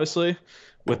 obviously,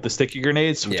 with the sticky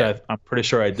grenades, which I'm pretty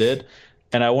sure I did,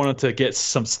 and I wanted to get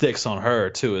some sticks on her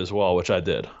too as well, which I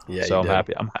did. Yeah. So I'm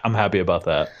happy. I'm happy about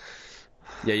that.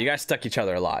 Yeah, you guys stuck each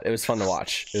other a lot. It was fun to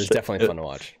watch. It was definitely fun to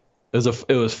watch.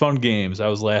 It was fun games. I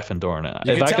was laughing during it.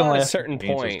 You could tell at a certain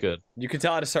point. You could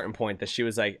tell at a certain point that she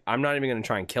was like, "I'm not even going to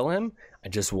try and kill him. I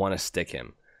just want to stick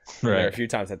him." Right. There were a few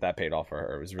times that paid off for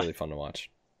her. It was really fun to watch.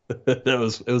 It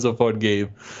was a fun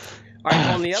game. All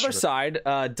right. On the other side,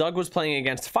 Doug was playing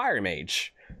against Fire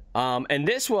Mage, and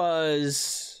this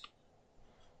was,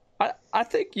 I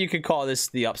think you could call this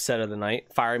the upset of the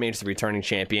night. Fire Mage, the returning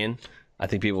champion. I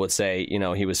think people would say,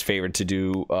 he was favored to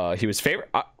do. He was favored.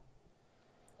 I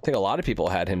think a lot of people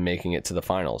had him making it to the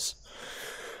finals.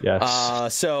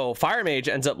 Yes. So Fire Mage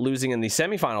ends up losing in the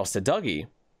semifinals to Dougie.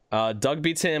 Doug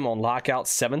beats him on Lockout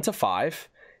 7-5,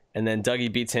 and then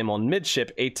Dougie beats him on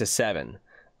Midship 8-7.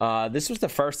 This was the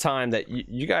first time that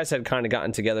you guys had kind of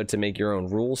gotten together to make your own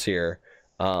rules here.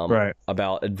 Right.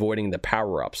 about avoiding the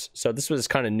power-ups. So this was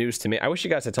kind of news to me. I wish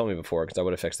you guys had told me before because I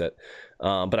would have fixed it.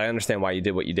 But I understand why you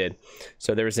did what you did.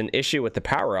 So there was an issue with the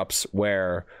power-ups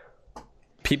where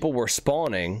people were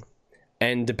spawning,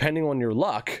 and depending on your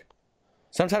luck,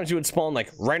 sometimes you would spawn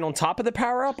like right on top of the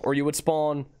power-up, or you would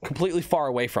spawn completely far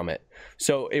away from it.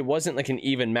 So it wasn't like an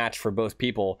even match for both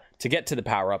people to get to the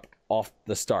power-up off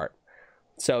the start.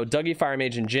 So Dougie, Fire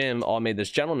Mage, and Jim all made this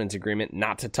gentleman's agreement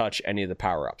not to touch any of the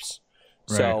power-ups.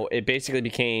 Right. So it basically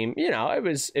became, it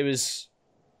was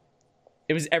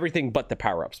everything but the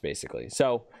power-ups basically.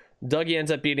 So Dougie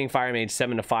ends up beating Fire Mage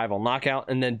 7-5 on knockout,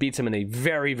 and then beats him in a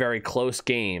very, very close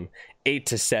game,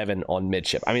 8-7 on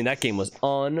midship. I mean, that game was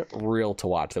unreal to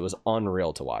watch. That was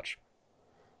unreal to watch.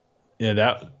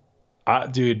 Yeah, I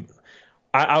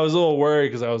was a little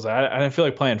worried because I didn't feel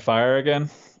like playing Fire again,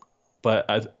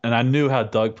 but I knew how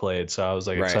Doug played, so I was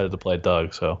like excited to play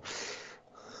Doug. So.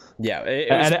 Yeah,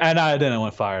 and I didn't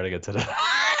want Fire to get to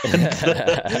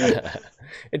that.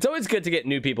 It's always good to get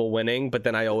new people winning, but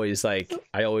then I always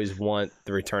want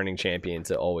the returning champion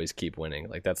to always keep winning.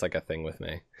 Like that's like a thing with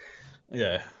me.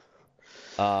 Yeah.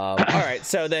 All right,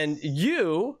 so then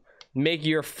you make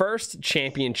your first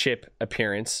championship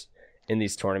appearance in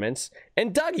these tournaments,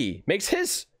 and Dougie makes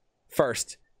his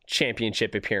first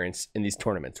championship appearance in these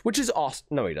tournaments, which is awesome.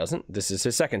 No, he doesn't. This is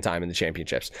his second time in the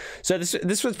championships. So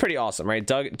this was pretty awesome, right?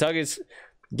 Doug is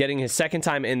getting his second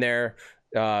time in there,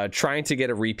 trying to get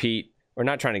a repeat, or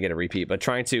not trying to get a repeat, but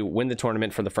trying to win the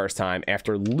tournament for the first time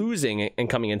after losing and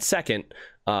coming in second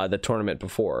the tournament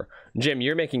before. Jim,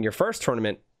 you're making your first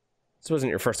tournament. This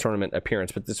wasn't your first tournament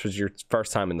appearance, but this was your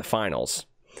first time in the finals.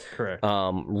 Correct.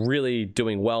 Really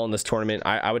doing well in this tournament.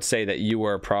 I would say that you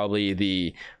were probably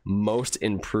the most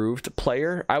improved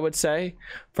player, I would say,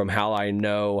 from how I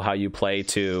know how you play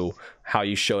to how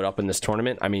you showed up in this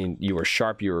tournament. I mean, you were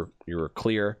sharp, you were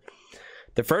clear.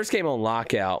 The first game on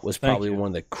Lockout was probably one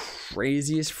of the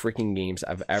craziest freaking games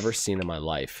I've ever seen in my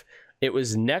life. It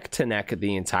was neck to neck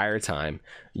the entire time.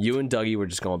 You and Dougie were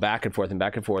just going back and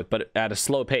forth, but at a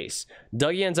slow pace.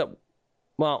 Dougie ends up,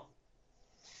 well,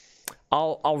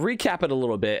 I'll recap it a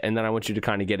little bit, and then I want you to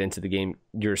kind of get into the game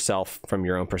yourself from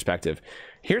your own perspective.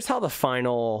 Here's how the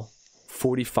final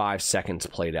 45 seconds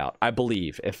played out. I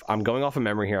believe, if I'm going off of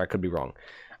memory here, I could be wrong.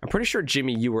 I'm pretty sure,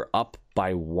 Jimmy, you were up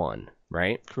by 1,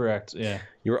 right? Correct, yeah.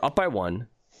 You were up by 1.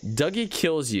 Dougie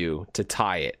kills you to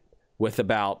tie it with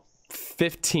about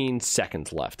 15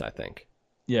 seconds left, I think.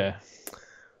 Yeah.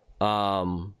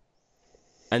 And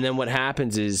then what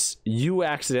happens is you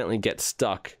accidentally get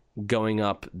stuck going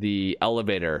up the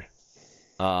elevator.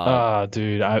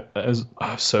 Dude, I was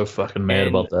so fucking mad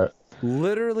about that.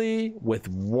 Literally with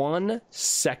 1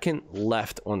 second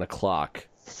left on the clock,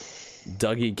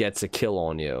 Dougie gets a kill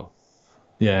on you.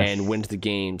 Yeah. And wins the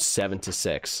game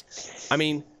 7-6. I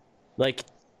mean, like,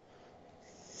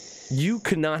 you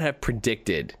could not have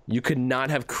predicted, you could not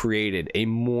have created a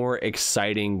more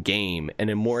exciting game and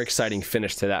a more exciting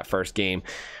finish to that first game.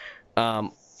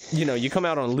 You come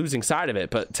out on the losing side of it,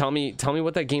 but tell me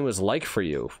what that game was like for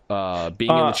you,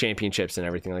 being in the championships and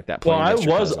everything like that. Well, I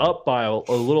was up by a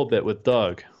little bit with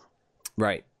Doug.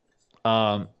 Right.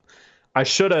 I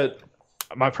should have.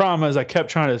 My problem is I kept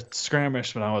trying to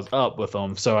skirmish when I was up with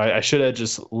them, so I should have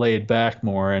just laid back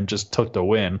more and just took the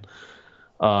win.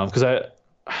 Because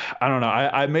I don't know.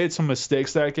 I made some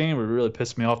mistakes that game. It really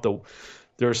pissed me off.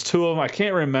 There's 2 of them. I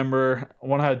can't remember.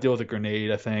 One had to deal with a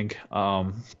grenade, I think.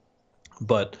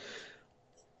 But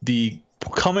the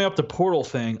coming up the portal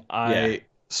thing, I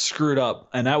screwed up,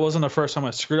 and that wasn't the first time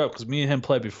I screwed up because me and him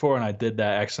played before, and I did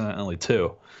that accidentally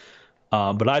too.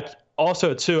 But I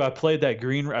also too I played that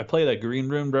green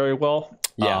room very well.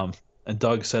 Yeah. And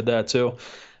Doug said that too,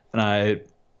 and I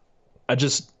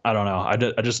don't know.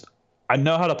 I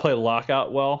know how to play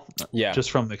Lockout well. Yeah. Just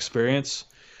from experience.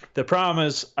 The problem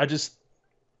is I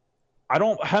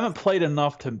haven't played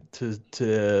enough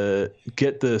to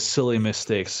get the silly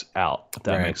mistakes out, if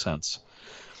that makes sense.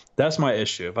 That's my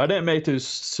issue. If I didn't make those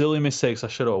silly mistakes, I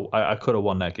could have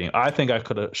won that game. I think I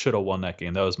should have won that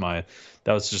game. That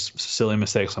was just silly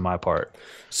mistakes on my part.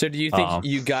 So do you think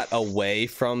you got away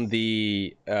from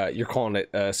the you're calling it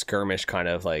a skirmish kind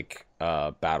of like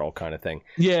battle kind of thing?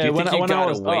 Yeah, do you think you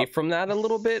got away up from that a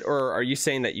little bit, or are you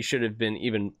saying that you should have been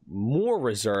even more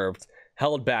reserved,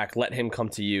 held back, let him come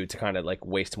to you to kind of like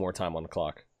waste more time on the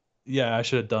clock? Yeah, I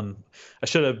should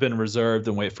have been reserved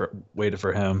and waited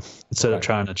for him instead of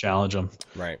trying to challenge him.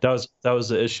 Right. That was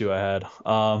the issue I had.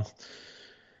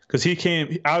 Because he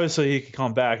could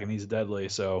come back and he's deadly.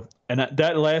 So, and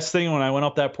that last thing when I went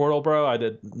up that portal, bro, I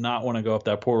did not want to go up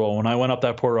that portal. When I went up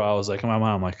that portal, I was like, in my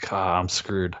mind, I'm like, I'm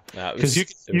screwed. Because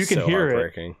you can hear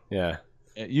it. Yeah.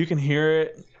 You can hear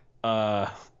it. I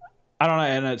don't know,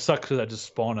 and it sucks because I just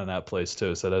spawned in that place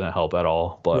too, so that didn't help at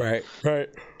all. But right.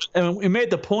 and we made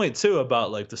the point too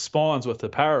about like the spawns with the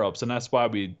power ups, and that's why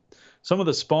some of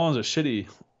the spawns are shitty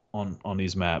on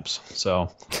these maps.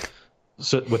 So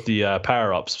with the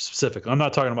power ups specific, I'm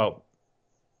not talking about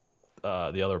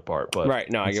the other part, but right.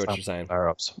 No, I get what you're saying. Power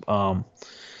ups.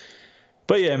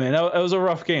 But yeah, man, that was a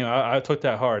rough game. I took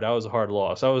that hard. That was a hard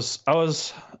loss. I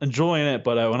was enjoying it,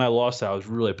 but when I lost, I was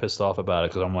really pissed off about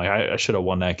it because I'm like, I should have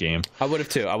won that game. I would have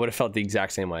too. I would have felt the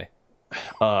exact same way.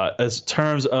 As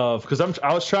terms of because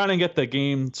I was trying to get the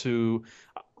game to,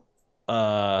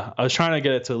 I was trying to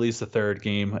get it to at least the third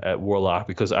game at Warlock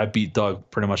because I beat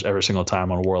Doug pretty much every single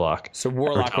time on Warlock. So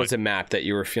Warlock was a map that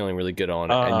you were feeling really good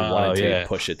on, and you wanted to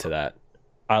push it to that.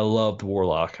 I loved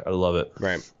Warlock. I love it.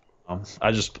 Right.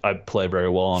 I play very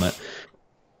well on it.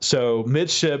 So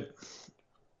midship,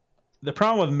 the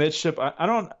problem with midship, I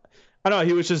don't know.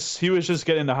 He was just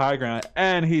getting the high ground,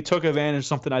 and he took advantage of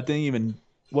something I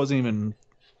wasn't even.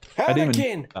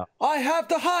 Anakin, I have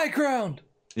the high ground.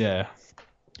 Yeah.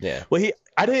 Yeah. Well,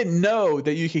 I didn't know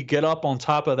that you could get up on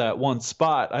top of that one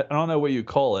spot. I don't know what you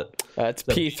call it. It's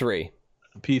P3.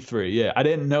 P3. Yeah, I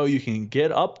didn't know you can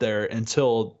get up there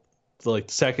until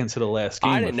like second to the last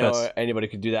game. I didn't know anybody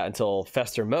could do that until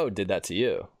Fester Mode did that to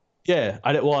you. Yeah,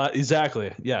 well,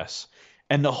 exactly. Yes.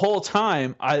 And the whole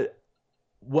time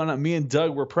when me and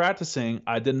Doug were practicing,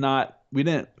 he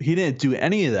didn't do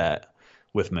any of that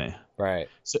with me. Right.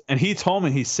 So, and he told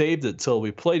me he saved it till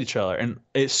we played each other, and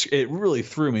it really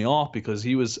threw me off because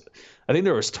I think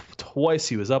there was twice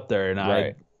he was up there and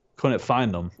I couldn't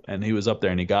find him, and he was up there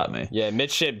and he got me. Yeah,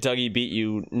 midship Dougie beat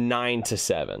you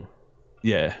 9-7.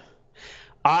 Yeah.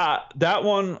 That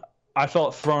one I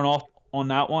felt thrown off on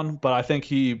that one, but I think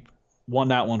he won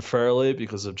that one fairly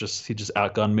because he just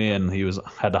outgunned me and he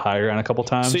had the higher ground a couple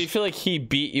times. So you feel like he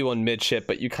beat you on midship,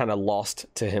 but you kind of lost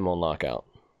to him on lockout.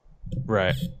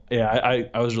 Right. Yeah,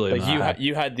 I was really like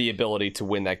you had the ability to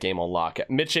win that game on lockout.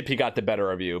 Midship he got the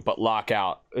better of you, but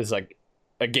lockout is like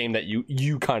a game that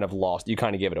you kind of lost. You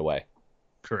kind of gave it away.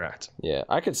 Correct. Yeah,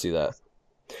 I could see that.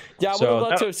 Yeah, I would have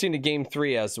loved to have seen a game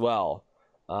 3 as well.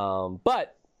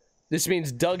 But this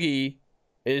means Dougie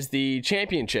is the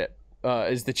champion.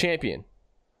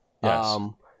 Yes.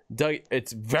 Doug,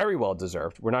 it's very well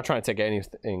deserved. We're not trying to take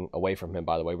anything away from him,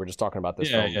 by the way. We're just talking about this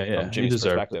from Jimmy's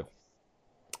perspective.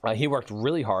 He worked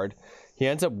really hard. He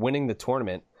ends up winning the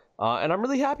tournament, and I'm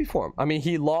really happy for him. I mean,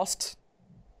 he lost.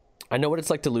 I know what it's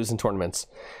like to lose in tournaments.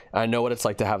 I know what it's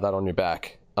like to have that on your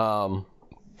back. For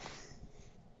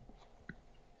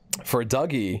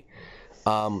Dougie,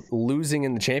 losing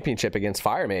in the championship against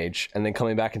Fire Mage and then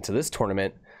coming back into this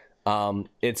tournament,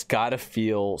 it's got to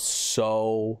feel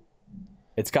so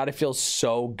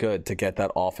good to get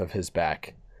that off of his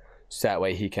back, so that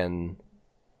way he can,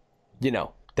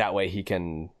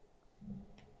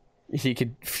 he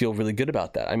could feel really good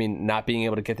about that. I mean, not being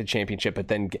able to get the championship, but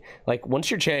then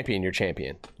once you're champion,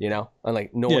 and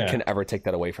no one can ever take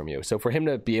that away from you. So for him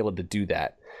to be able to do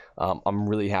that, I'm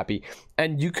really happy.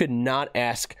 And you could not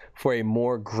ask for a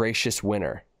more gracious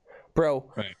winner,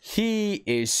 bro. Right. He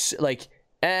is like,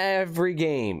 every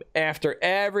game, after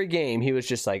every game, he was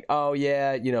just like, oh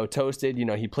yeah, toasted,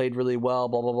 he played really well,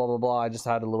 blah, blah, blah, blah, blah. I just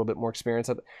had a little bit more experience.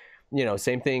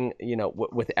 Same thing,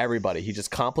 with everybody. He just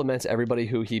compliments everybody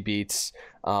who he beats.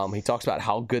 He talks about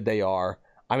how good they are.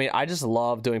 I mean, I just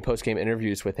love doing post-game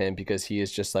interviews with him because he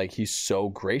is just like, he's so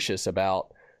gracious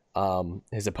about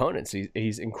his opponents.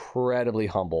 He's incredibly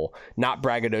humble, not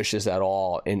braggadocious at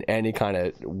all in any kind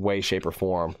of way, shape, or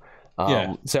form.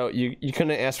 So you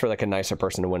couldn't ask for like a nicer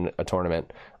person to win a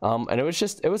tournament. And it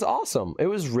was awesome. It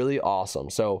was really awesome.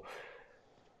 So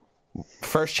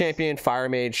first champion, Fire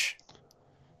Mage.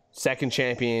 Second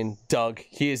champion, Doug.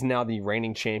 He is now the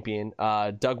reigning champion.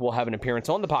 Doug will have an appearance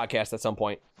on the podcast at some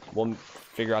point. We'll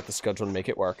figure out the schedule and make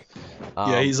it work.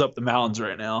 He's up the mountains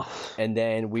right now. And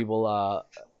then we will,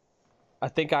 I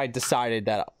think I decided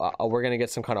that we're going to get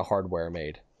some kind of hardware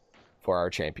made for our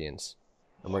champions.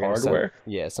 And we're hardware?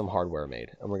 Some hardware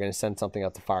made. And we're going to send something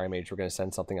out to Fire Mage. We're going to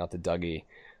send something out to Dougie.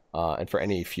 And for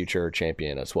any future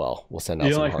champion as well. We'll send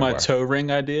out some hardware. You don't like my toe ring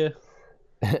idea?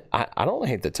 I don't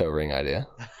hate the toe ring idea.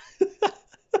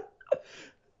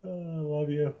 I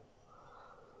love you.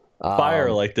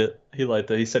 Fire liked it. He liked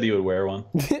it. He said he would wear one.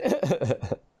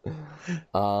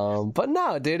 But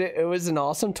no, dude, it was an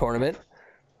awesome tournament.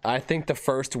 I think the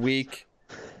first week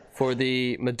for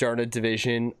the Moderna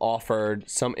division offered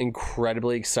some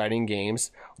incredibly exciting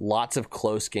games. Lots of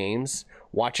close games.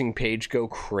 Watching Paige go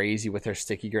crazy with her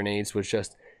sticky grenades was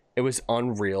just It was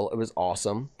unreal. It was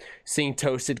awesome. Seeing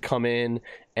Toasted come in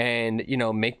and,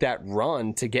 make that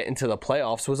run to get into the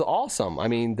playoffs was awesome. I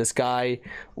mean, this guy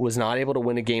was not able to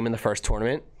win a game in the first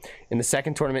tournament. In the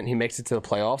second tournament, he makes it to the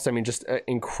playoffs. I mean, just an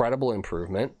incredible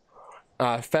improvement.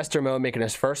 Fester Mo making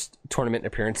his first tournament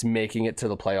appearance, making it to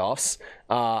the playoffs.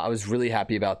 I was really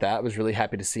happy about that. I was really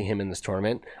happy to see him in this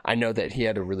tournament. I know that he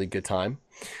had a really good time.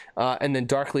 And then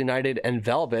Darkly Knighted and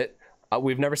Velvet.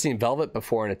 We've never seen Velvet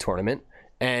before in a tournament.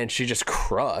 And she just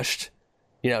crushed.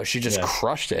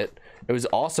 Crushed it. It was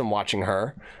awesome watching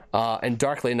her. And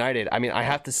Darkly Knighted. I mean, I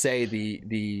have to say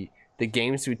the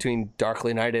games between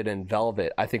Darkly Knighted and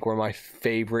Velvet, I think, were my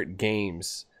favorite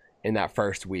games in that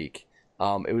first week.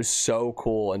 It was so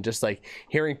cool, and just like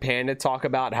hearing Panda talk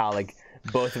about how like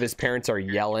both of his parents are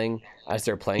yelling as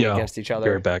they're playing against each other.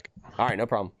 Be right back. All right, no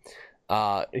problem.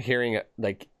 Hearing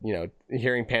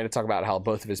Panda talk about how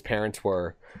both of his parents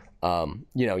were.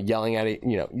 Yelling at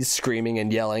it, screaming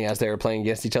and yelling as they were playing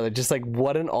against each other. Just like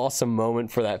what an awesome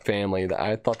moment for that family.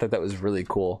 I thought that was really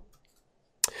cool.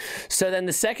 So then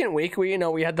the second week, we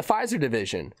had the Pfizer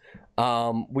division.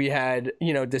 We had,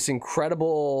 this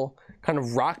incredible kind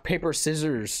of rock, paper,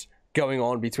 scissors going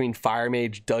on between Fire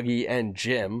Mage, Dougie, and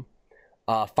Jim.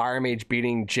 Fire Mage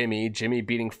beating Jimmy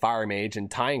beating Fire Mage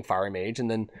and tying Fire Mage, and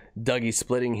then Dougie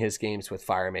splitting his games with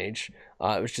Fire Mage.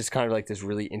 It was just kind of like this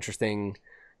really interesting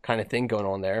kind of thing going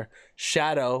on there.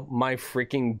 Shadow, my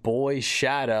freaking boy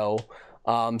Shadow,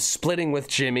 splitting with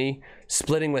Jimmy,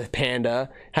 splitting with Panda,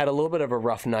 had a little bit of a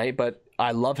rough night, but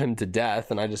I love him to death,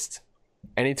 and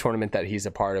any tournament that he's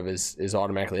a part of is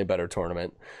automatically a better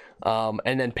tournament.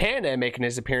 And then Panda making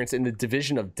his appearance in the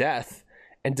Division of Death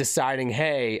and deciding,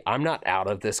 hey, I'm not out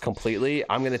of this completely.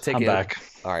 I'm going to take it back.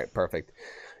 All right, perfect.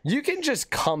 You can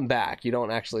just come back. You don't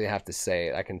actually have to say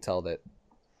it. I can tell that.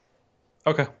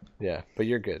 Okay. Yeah, but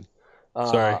you're good.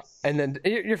 Sorry. And then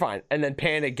you're fine. And then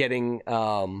Panda getting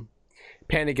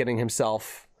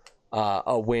himself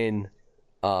a win,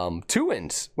 2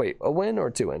 wins. Wait, a win or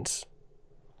 2 wins?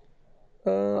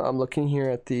 I'm looking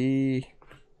here.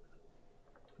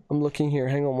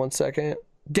 Hang on 1 second.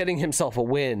 Getting himself a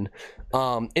win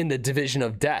in the Division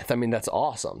of Death. I mean, that's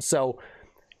awesome. So,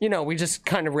 we just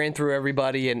kind of ran through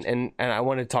everybody, and I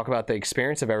want to talk about the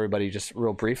experience of everybody just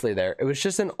real briefly there. It was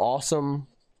just an awesome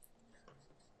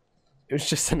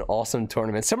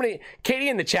tournament. Katie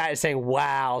in the chat is saying,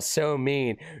 wow, so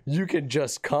mean. You could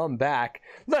just come back.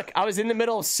 Look, I was in the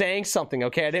middle of saying something,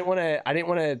 okay? I didn't want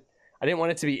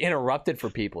it to be interrupted for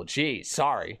people. Geez,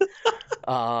 sorry.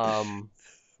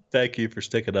 Thank you for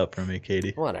sticking up for me,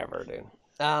 Katie. Whatever, dude.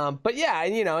 But yeah,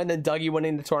 and then Dougie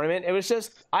winning the tournament. It was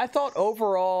just, I thought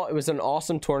overall it was an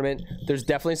awesome tournament. There's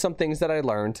definitely some things that I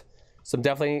learned.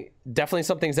 Definitely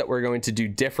some things that we're going to do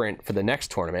different for the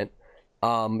next tournament.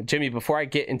 Jimmy, before I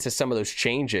get into some of those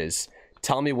changes,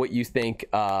 tell me what you think.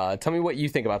 Tell me what you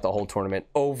think about the whole tournament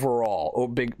overall.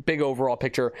 Big overall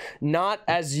picture. Not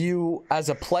as you as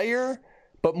a player,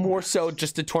 but more so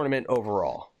just the tournament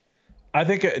overall. I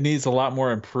think it needs a lot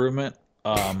more improvement.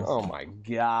 Oh my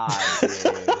god,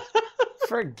 dude.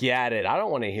 Forget it. I don't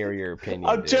want to hear your opinion.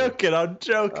 I'm joking.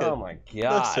 Oh my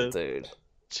god, listen, dude.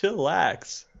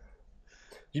 Chillax.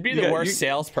 You'd be the worst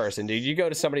salesperson, dude. You go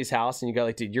to somebody's house and you go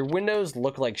like, dude, your windows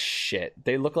look like shit.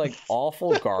 They look like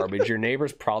awful garbage. Your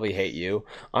neighbors probably hate you.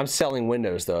 I'm selling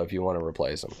windows though if you want to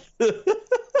replace them.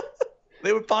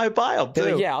 They would probably buy them too.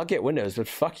 Like, yeah, I'll get windows, but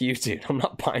fuck you, dude. I'm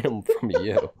not buying them from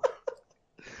you.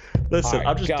 Listen, right,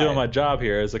 I'm just doing my job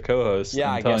here as a co-host.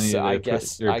 Yeah, I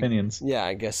guess your opinions. Yeah,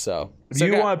 I guess so. If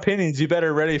you want opinions, you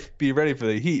better be ready for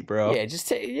the heat, bro. Yeah,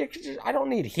 I don't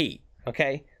need heat.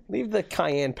 Okay, leave the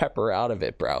cayenne pepper out of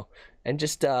it, bro, and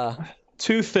just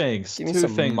 2 things. Give me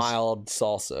some mild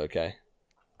salsa, okay?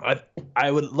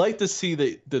 I would like to see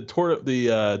the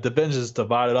divisions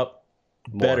divided up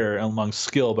better among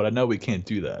skill, but I know we can't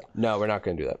do that. No, we're not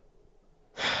going to do that.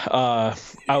 I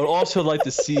would also like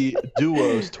to see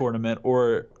duos tournament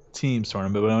or teams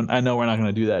tournament, but I know we're not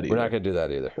going to do that either. We're not going to do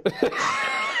that either.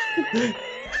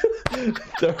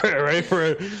 Ready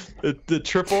for the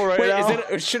triple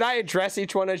now? Should I address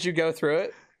each one as you go through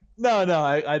it? No,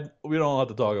 we don't have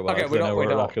to talk about it. We're not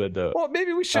going to do it. Well,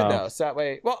 maybe we should know. So that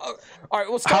way, all right,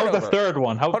 we'll start over. How about the third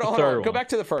one? Hold on. Go back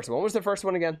to the first one. What was the first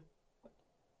one again?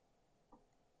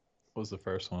 What was the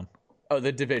first one? Oh,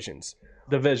 the divisions.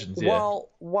 Divisions, yeah.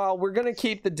 Well, while we're going to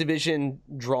keep the division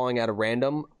drawing at a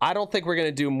random, I don't think we're going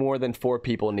to do more than 4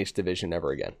 people in each division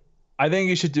ever again. I think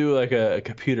you should do like a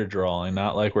computer drawing,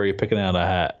 not like where you're picking out a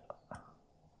hat.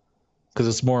 Because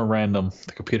it's more random.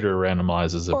 The computer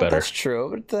randomizes it better. That's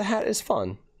true, but the hat is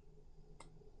fun.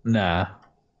 Nah.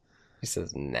 He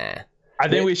says, nah. I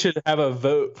think we should have a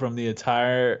vote from the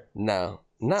entire. No,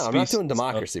 I'm not Species doing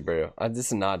democracy, bro. This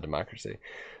is not democracy.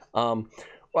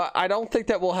 Well, I don't think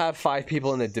that we'll have 5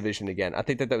 people in a division again. I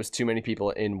think that was too many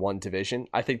people in one division.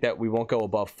 I think that we won't go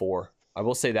above 4. I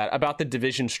will say that about the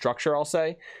division structure. I'll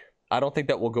say, I don't think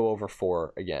that we'll go over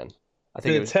 4 again. I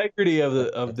think The integrity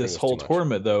of this whole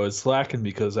tournament though is lacking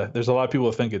because there's a lot of people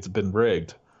who think it's been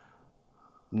rigged.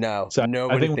 No, So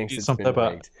nobody thinks it's been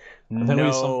rigged.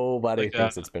 Nobody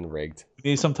thinks it's been rigged. We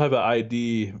need some type of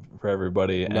ID for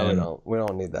everybody. No, we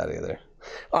don't need that either.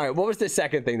 All right, what was the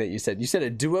second thing that you said? You said a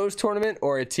duos tournament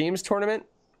or a teams tournament?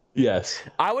 Yes.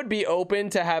 I would be open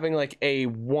to having like a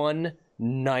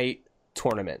one-night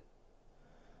tournament.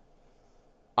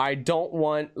 I don't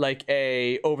want like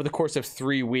over the course of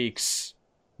 3 weeks,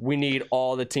 we need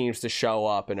all the teams to show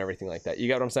up and everything like that. You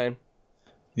get what I'm saying?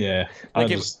 Yeah. Like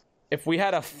if we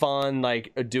had a fun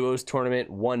like a duos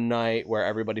tournament one night where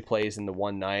everybody plays in the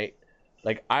one night,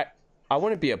 like I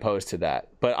wouldn't be opposed to that,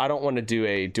 but I don't want to do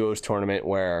a duos tournament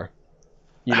where.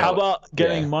 How about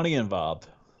getting money involved?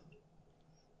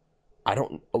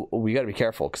 We got to be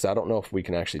careful because I don't know if we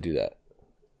can actually do that.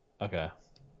 Okay.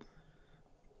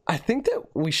 I think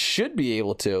that we should be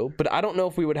able to, but I don't know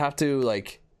if we would have to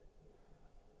like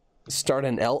start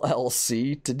an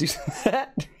LLC to do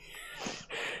that.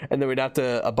 And then we'd have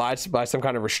to abide by some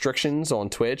kind of restrictions on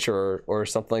Twitch or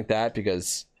something like that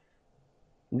because.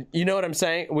 You know what I'm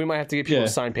saying? We might have to get people to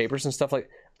sign papers and stuff like.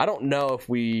 I don't know if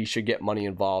we should get money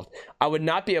involved. I would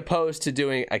not be opposed to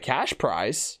doing a cash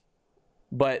prize,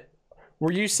 but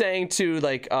were you saying to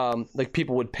like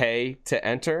people would pay to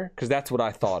enter? Because that's what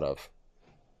I thought of.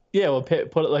 Yeah, we'll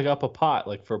put it like up a pot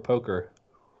like for poker.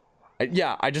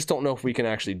 Yeah, I just don't know if we can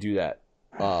actually do that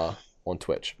on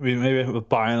Twitch. I mean, maybe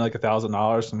buying like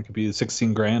 $1,000 and it could be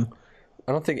 16 grand.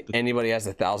 I don't think anybody has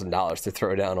 $1,000 to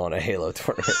throw down on a Halo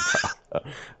tournament.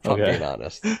 If I'm being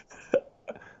honest.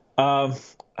 How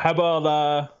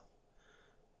about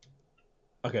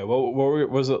okay?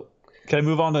 What was it? Can I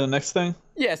move on to the next thing?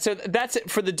 Yeah. So that's it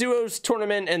for the duos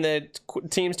tournament and the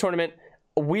teams tournament.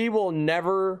 We will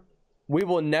never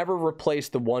replace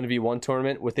the 1v1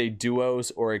 tournament with a duos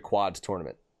or a quads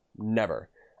tournament. Never.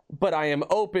 But I am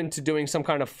open to doing some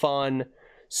kind of fun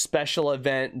special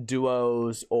event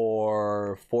duos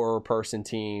or 4-person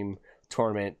team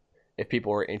tournament if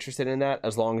people are interested in that,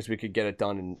 as long as we could get it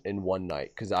done in one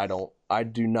night, because I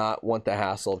do not want the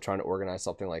hassle of trying to organize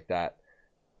something like that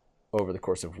over the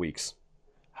course of weeks.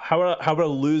 How about a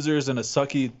losers and a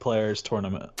sucky players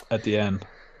tournament at the end?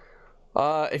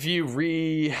 If you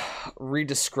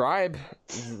re-describe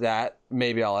that,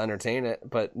 maybe I'll entertain it,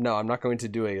 but no, I'm not going to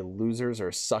do a losers or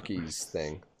suckies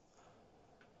thing.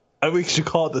 We should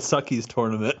call it the Suckies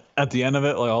tournament at the end of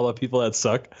it, like all the people that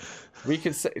suck. We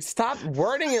could say, stop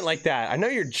wording it like that. I know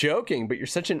you're joking, but you're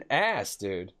such an ass,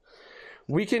 dude.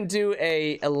 We can do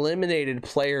a eliminated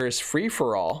players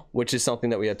free-for-all, which is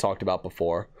something that we had talked about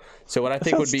before. So what I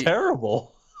think would be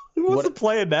terrible. Who wants to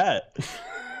play in that?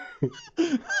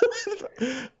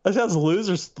 That sounds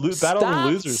losers. Battle of the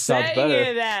losers sounds better. Stop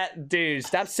saying that, dude.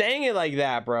 Stop saying it like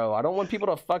that, bro. I don't want people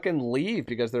to fucking leave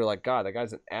because they're like, God, that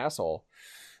guy's an asshole.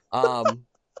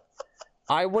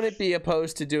 I wouldn't be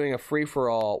opposed to doing a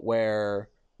free-for-all where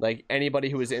like anybody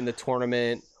who was in the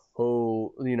tournament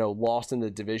who, you know, lost in the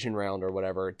division round or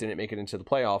whatever, didn't make it into the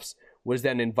playoffs, was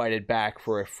then invited back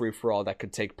for a free-for-all that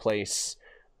could take place,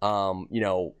 you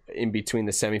know, in between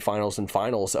the semifinals and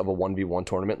finals of a 1v1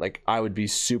 tournament. Like, I would be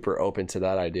super open to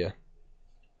that idea.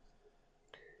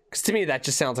 Because to me, that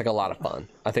just sounds like a lot of fun.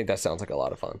 I think that sounds like a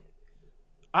lot of fun.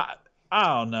 I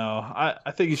don't know.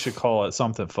 I think you should call it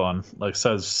something fun. Like,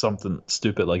 says something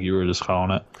stupid like you were just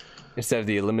calling it. Instead of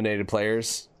the eliminated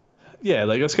players? Yeah,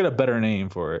 like, let's get a better name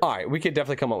for it. All right, we could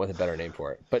definitely come up with a better name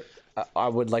for it. But I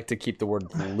would like to keep the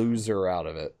word loser out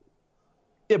of it.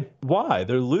 Yeah, why?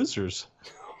 They're losers.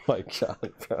 Oh my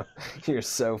God, bro. You're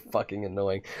so fucking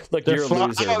annoying. Look, you're a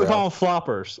loser, bro. We call them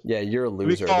floppers. Yeah, you're a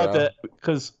loser, we call bro. it that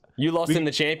because you lost in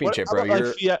the championship, bro.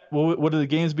 What do the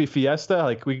games be? Fiesta?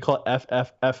 Like, we call it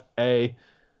FFFAs.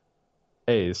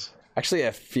 Actually,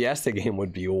 a Fiesta game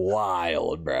would be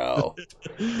wild, bro.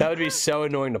 That would be so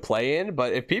annoying to play in.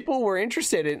 But if people were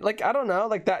interested in, like, I don't know,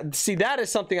 like that. See, that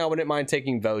is something I wouldn't mind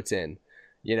taking votes in.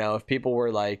 You know, if people were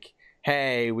like,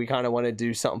 hey, we kind of want to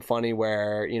do something funny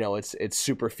where, you know, it's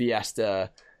super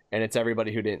Fiesta and it's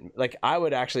everybody who didn't, like, I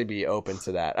would actually be open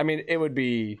to that. I mean, it would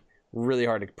be really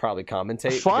hard to probably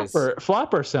commentate.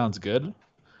 Flopper sounds good.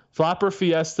 Flopper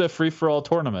Fiesta free-for-all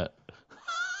tournament.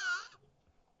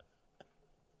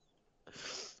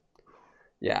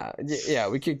 Yeah,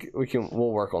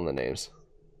 we'll work on the names.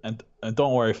 And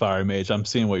don't worry, Fire Mage. I'm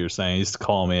seeing what you're saying. He's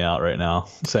calling me out right now,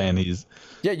 saying he's.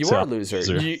 Yeah, you are a loser.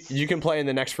 You can play in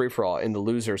the next free for all, in the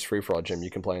losers free for all gym.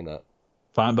 You can play in that.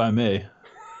 Fine by me.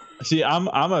 See, I'm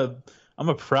a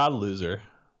proud loser.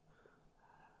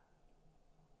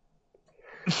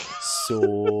 Soy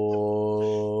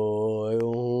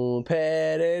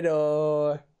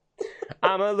perdedor.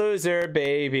 I'm a loser,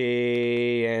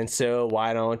 baby, and so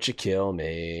why don't you kill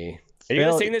me? Are you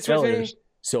gonna sing this with me?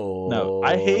 So no,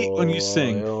 I hate when you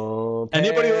sing.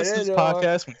 Anybody who listens to this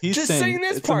podcast, when he just sings, sing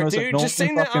this part, dude. Just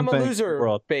sing that I'm a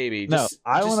loser, baby. No,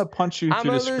 I want to punch you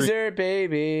through the screen. I'm a loser,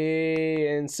 baby,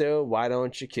 and so why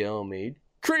don't you kill me?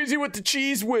 Crazy with the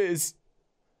cheese whiz.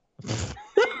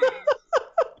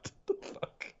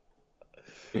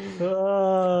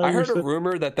 I heard a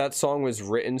rumor that song was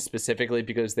written specifically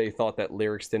because they thought that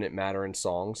lyrics didn't matter in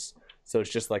songs, so it's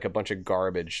just like a bunch of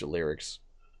garbage lyrics.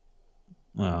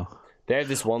 Wow. They have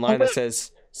this one line that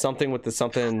says something with the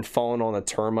something falling on a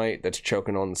termite that's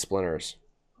choking on the splinters.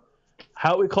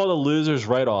 How we call the losers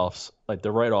write-offs, like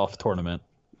the write-off tournament?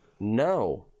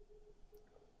 No,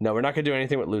 we're not gonna do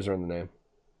anything with loser in the name.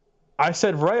 I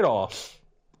said write-offs.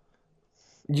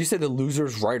 You said the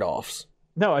losers write-offs.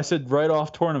 No, I said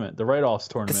write-off tournament. The write-offs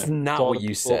tournament. That's not what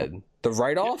you said. The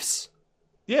write-offs?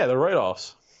 Yeah, the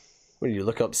write-offs. What do you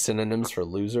look up synonyms for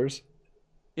losers?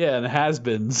 Yeah, and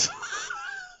has-beens.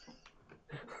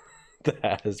 The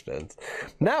has-beens.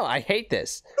 No, I hate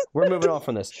this. We're moving on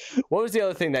from this. What was the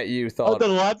other thing that you thought? Oh, the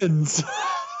lemons.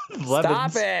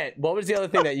 Stop it. What was the other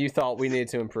thing that you thought we needed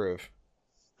to improve?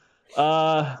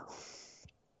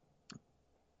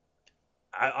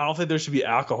 I don't think there should be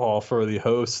alcohol for the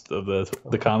host of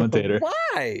the commentator.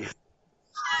 Why?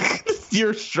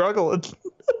 You're struggling.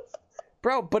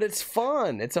 Bro, but it's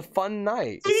fun. It's a fun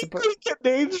night. You couldn't get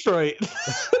names right.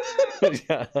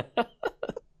 Yeah.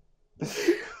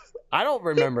 I don't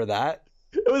remember that.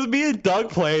 It was me and Doug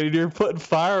playing, and you're putting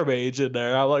Fire Mage in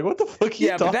there. I'm like, what the fuck are you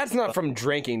talking but that's not from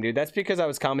drinking, dude. That's because I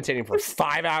was commentating for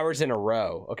 5 hours in a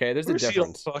row. Okay, there's a difference. You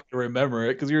don't fucking remember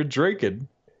it because you're drinking.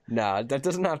 Nah, that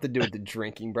doesn't have to do with the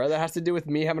drinking, bro. That has to do with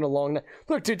me having a long night.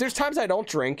 Look, dude, there's times I don't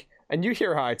drink, and you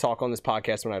hear how I talk on this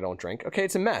podcast when I don't drink. Okay,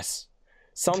 it's a mess.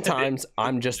 Sometimes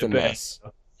I'm just a mess.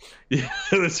 Yeah,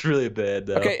 it's really bad,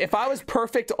 though. Okay, if I was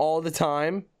perfect all the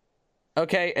time,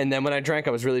 okay, and then when I drank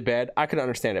I was really bad, I could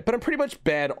understand it. But I'm pretty much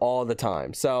bad all the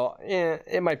time. So, yeah,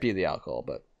 it might be the alcohol,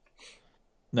 but...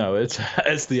 No, it's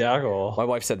the alcohol. My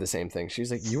wife said the same thing.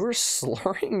 She's like, you were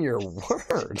slurring your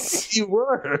words. You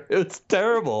were. It's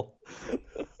terrible.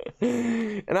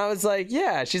 And I was like,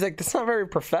 yeah. She's like, that's not very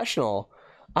professional.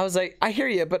 I was like, I hear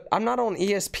you, but I'm not on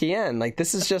ESPN. Like,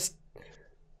 this is just,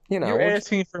 you know. You're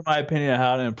asking for my opinion on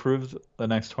how to improve the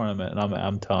next tournament, and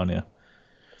I'm telling you.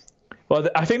 Well,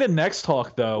 I think the next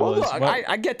talk, though, was... Look,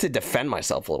 I get to defend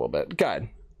myself a little bit. Go ahead.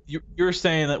 You're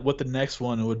saying that what the next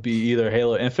one would be either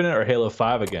Halo Infinite or Halo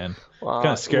 5 again. Kind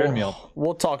of scared me.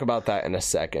 We'll talk about that in a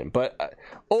second. But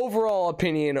overall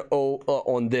opinion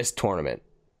on this tournament.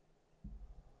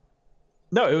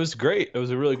 No, it was great. It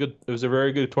was a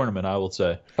very good tournament, I will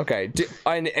say. Okay.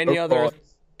 Any other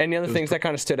things that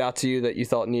kind of stood out to you that you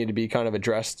thought needed to be kind of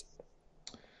addressed?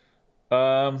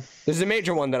 There's a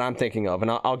major one that I'm thinking of, and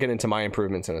I'll get into my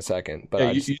improvements in a second.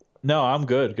 But yeah, no, I'm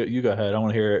good. You go ahead. I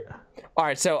want to hear it. All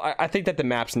right, so I think that the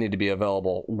maps need to be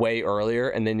available way earlier,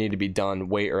 and they need to be done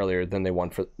way earlier than they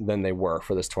were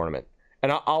for this tournament.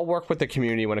 And I'll work with the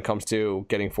community when it comes to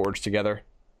getting Forge together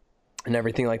and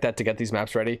everything like that to get these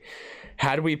maps ready.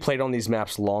 Had we played on these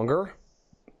maps longer,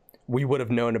 we would have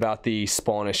known about the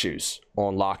spawn issues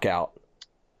on Lockout,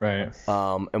 right?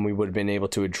 And we would have been able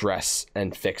to address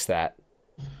and fix that.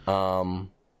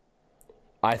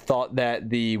 I thought that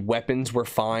the weapons were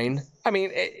fine. I mean,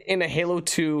 in a Halo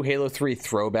 2, Halo 3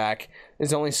 throwback,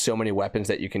 there's only so many weapons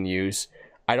that you can use.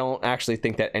 I don't actually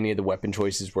think that any of the weapon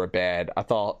choices were bad. I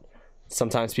thought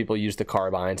sometimes people used the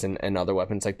carbines and other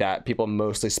weapons like that. People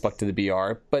mostly stuck to the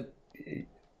BR, but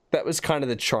that was kind of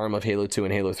the charm of Halo 2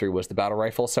 and Halo 3 was the battle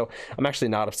rifle. So I'm actually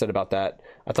not upset about that.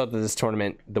 I thought that this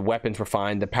tournament, the weapons were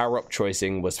fine. The power-up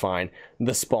choicing was fine.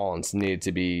 The spawns needed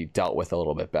to be dealt with a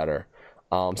little bit better.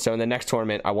 So in the next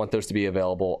tournament, I want those to be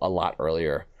available a lot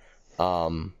earlier. I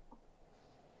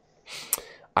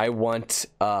want...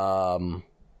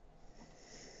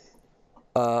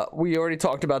 we already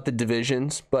talked about the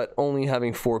divisions, but only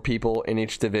having 4 people in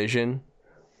each division.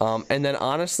 And then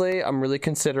honestly, I'm really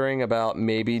considering about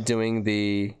maybe doing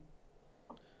the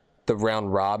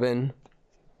round robin,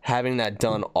 having that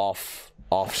done off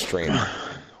stream.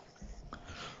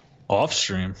 Off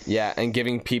stream? Yeah, and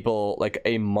giving people like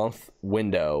a month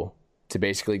window to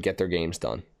basically get their games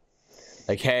done.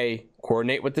 Like, hey,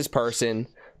 coordinate with this person,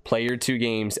 play your 2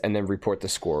 games, and then report the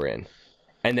score in.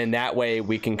 And then that way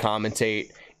we can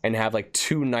commentate and have like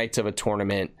 2 nights of a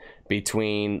tournament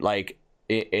between like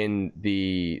in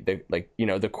the like, you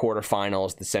know, the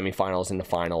quarterfinals, the semifinals, and the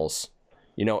finals.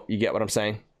 You know, you get what I'm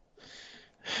saying?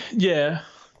 Yeah.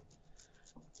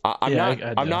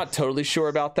 I'm not totally sure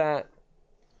about that.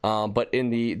 But in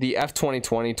the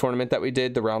F2020 tournament that we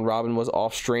did, the round robin was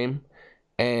off stream.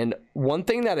 And one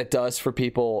thing that it does for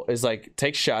people is like,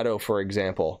 take Shadow, for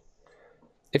example.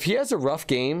 If he has a rough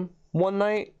game one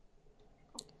night,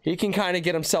 he can kind of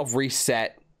get himself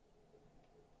reset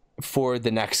for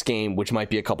the next game, which might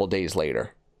be a couple days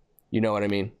later. You know what I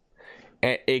mean?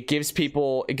 And it gives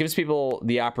people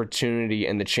the opportunity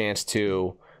and the chance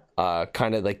to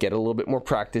kind of like get a little bit more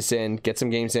practice in, get some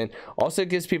games in. Also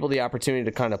gives people the opportunity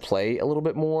to kind of play a little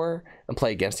bit more and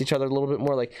play against each other a little bit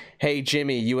more. Like, hey,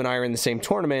 Jimmy, you and I are in the same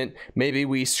tournament. Maybe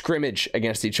we scrimmage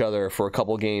against each other for a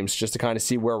couple games just to kind of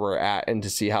see where we're at and to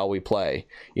see how we play.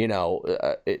 You know,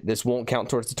 this won't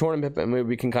count towards the tournament, but maybe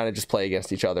we can kind of just play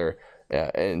against each other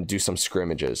and do some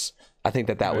scrimmages. I think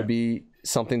that would be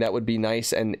something that would be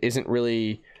nice and isn't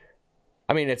really,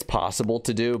 I mean, it's possible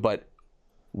to do, but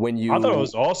when you, I thought it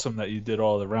was awesome that you did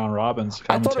all the round robins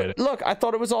commentating. I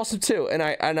thought it was awesome too, and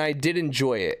I did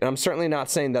enjoy it. And I'm certainly not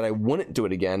saying that I wouldn't do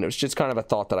it again. It was just kind of a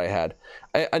thought that I had.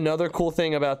 Another cool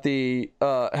thing about the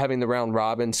having the round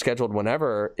robin scheduled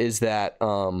whenever is that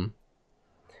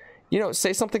you know,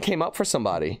 say something came up for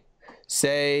somebody,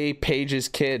 say Paige's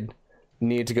kid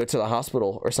needed to go to the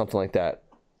hospital or something like that.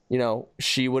 You know,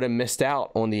 she would have missed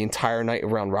out on the entire night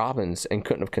of round robins and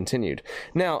couldn't have continued.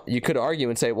 Now, you could argue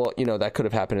and say, well, you know, that could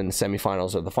have happened in the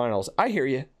semifinals or the finals. I hear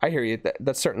you.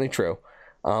 That's certainly true.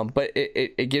 But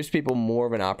it gives people more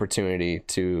of an opportunity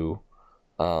to,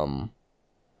 you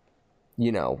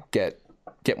know, get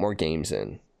get more games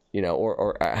in, you know,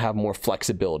 or have more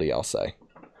flexibility, I'll say.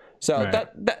 So right.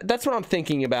 That's what I'm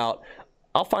thinking about.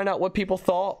 I'll find out what people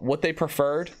thought, what they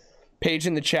preferred. Paige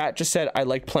in the chat just said, I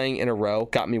like playing in a row.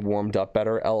 Got me warmed up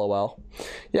better. LOL.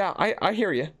 Yeah, I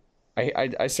hear you.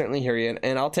 I certainly hear you.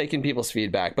 And I'll take in people's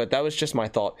feedback. But that was just my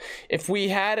thought. If we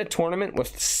had a tournament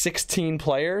with 16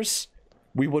 players,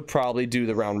 we would probably do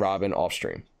the round robin off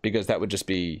stream. Because that would just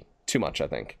be too much, I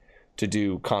think, to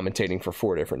do commentating for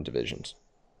 4 different divisions.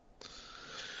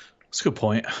 That's a good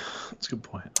point.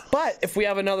 But if we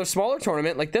have another smaller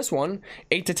tournament like this one,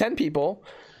 8 to 10 people,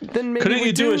 then maybe couldn't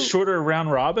you do a shorter round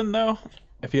robin though?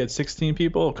 If you had 16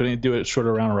 people, couldn't you do a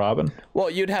shorter round robin? Well,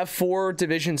 you'd have 4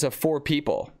 divisions of 4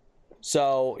 people.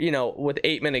 So, you know, with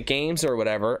 8-minute games or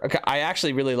whatever. Okay, I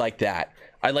actually really like that.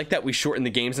 I like that we shorten the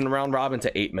games in the round robin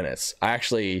to 8 minutes. I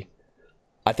think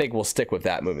we'll stick with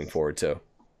that moving forward too.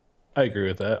 I agree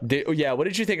with that. Yeah, what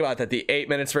did you think about that? The 8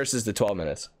 minutes versus the 12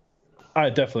 minutes? I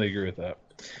definitely agree with that.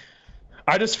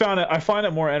 I find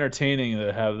it more entertaining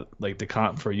to have like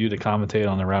for you to commentate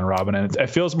on the round robin, and it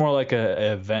feels more like an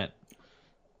event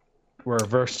where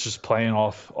versus just playing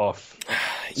off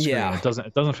screen. Yeah, it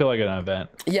doesn't feel like an event.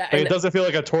 Yeah, like, it doesn't feel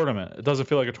like a tournament. It doesn't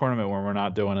feel like a tournament when we're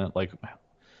not doing it like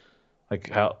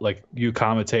you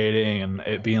commentating and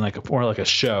it being like more like a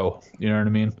show. You know what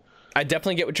I mean? I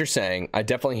definitely get what you're saying. I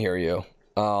definitely hear you.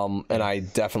 And I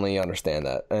definitely understand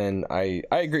that. And I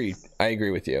agree. I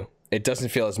agree with you. It doesn't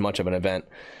feel as much of an event.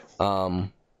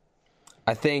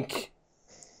 I think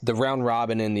the round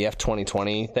robin in the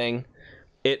F2020 thing,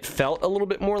 it felt a little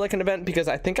bit more like an event because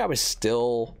I think I was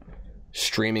still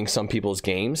streaming some people's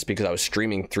games because I was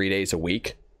streaming 3 days a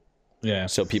week. Yeah.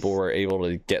 So people were able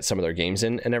to get some of their games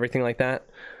in and everything like that.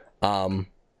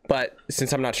 But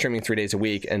since I'm not streaming 3 days a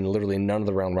week and literally none of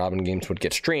the round robin games would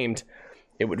get streamed,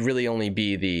 it would really only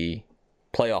be the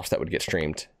playoffs that would get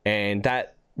streamed, and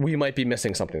that we might be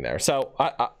missing something there. So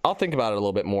I'll think about it a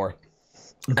little bit more.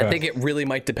 Okay. I think it really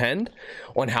might depend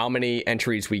on how many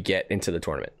entries we get into the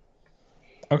tournament.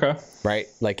 Okay. Right?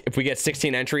 Like if we get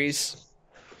 16 entries,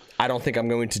 I don't think I'm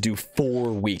going to do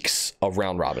 4 weeks of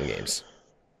round robin games.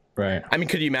 Right. I mean,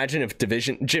 could you imagine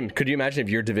if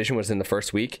your division was in the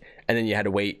first week and then you had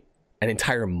to wait an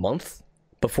entire month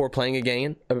before playing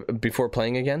again?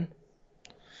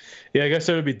 Yeah, I guess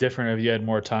it would be different if you had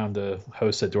more time to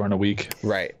host it during the week.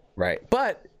 Right.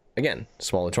 But again,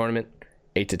 smaller tournament,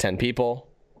 8 to 10 people.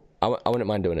 I wouldn't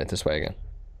mind doing it this way again.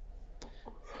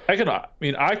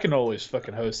 I can always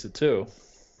fucking host it too.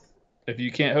 If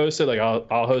you can't host it, like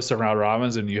I'll host the round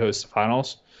robins and you host the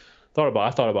finals.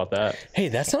 I thought about that. Hey,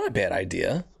 that's not a bad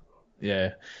idea.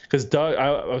 Yeah, because Doug,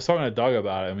 I was talking to Doug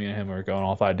about it. Me and him were going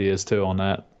off ideas too on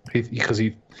that. Does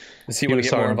he want to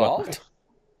get more involved?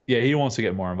 Yeah, he wants to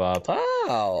get more involved.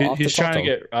 Oh, He's trying to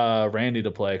get Randy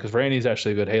to play because Randy's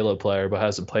actually a good Halo player, but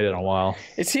hasn't played it in a while.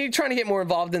 Is he trying to get more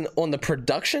involved on the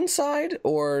production side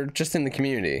or just in the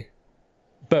community?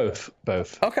 Both.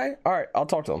 Okay, all right. I'll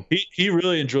talk to him. He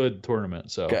really enjoyed the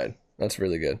tournament, so good. That's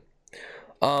really good.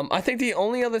 I think the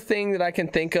only other thing that I can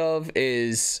think of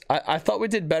is I thought we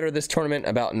did better this tournament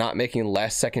about not making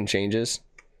last-second changes.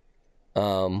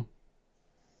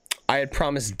 I had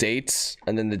promised dates,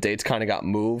 and then the dates kind of got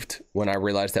moved when I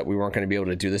realized that we weren't going to be able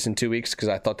to do this in 2 weeks because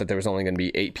I thought that there was only going to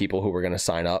be 8 people who were going to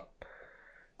sign up.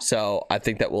 So I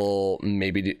think that we'll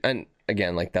maybe do, and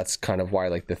again, like that's kind of why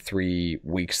like the 3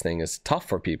 weeks thing is tough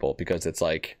for people because it's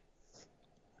like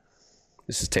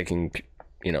this is taking,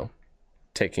 it's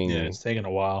taking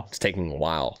a while. It's taking a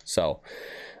while. So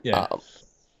yeah.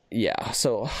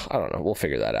 So I don't know. We'll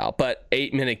figure that out. But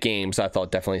 8-minute games, I thought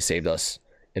definitely saved us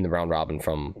in the round robin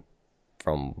from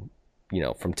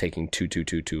taking too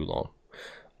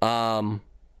long.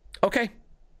 Okay.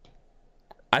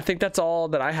 I think that's all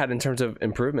that I had in terms of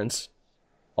improvements.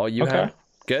 All you had?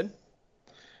 Good?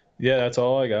 Yeah, that's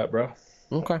all I got, bro.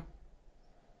 Okay.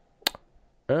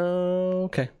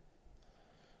 Okay.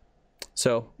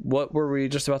 So, what were we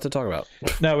just about to talk about?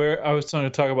 No, I was going to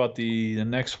talk about the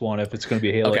next one, if it's going to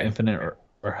be Halo Infinite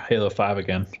or Halo 5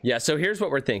 again. Yeah, so here's what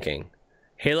we're thinking.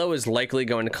 Halo is likely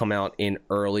going to come out in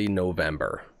early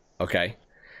November, okay?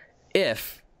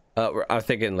 If, I'm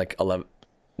thinking like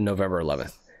November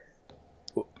 11th.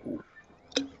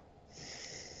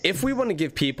 If we want to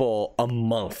give people a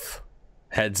month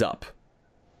heads up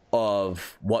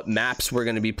of what maps we're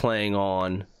going to be playing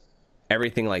on,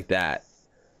 everything like that,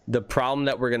 the problem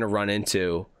that we're going to run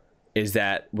into is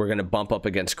that we're going to bump up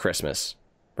against Christmas,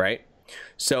 right?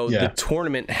 So the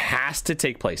tournament has to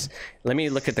take place. Let me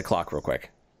look at the clock real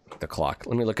quick. Let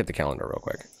me look at the calendar real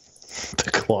quick.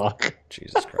 The clock.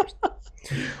 Jesus Christ. All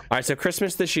right, so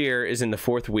Christmas this year is in the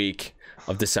 4th week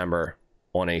of December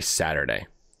on a Saturday.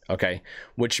 Okay,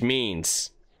 which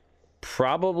means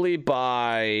probably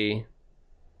by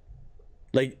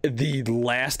like the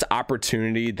last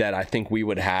opportunity that I think we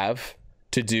would have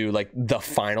to do like the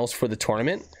finals for the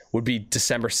tournament would be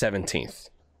December 17th.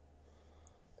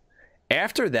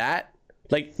 After that,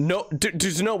 like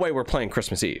there's no way we're playing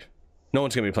Christmas Eve. No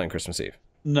one's gonna be playing Christmas Eve.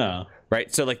 No.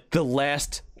 Right? So like the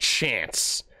last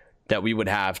chance that we would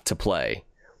have to play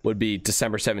would be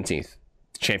December 17th,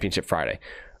 Championship Friday.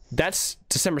 That's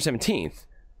December 17th.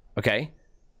 Okay.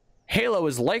 Halo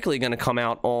is likely going to come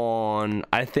out on,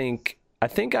 I think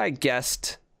I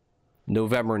guessed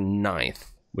November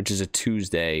 9th, which is a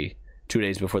Tuesday, 2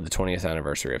 days before the 20th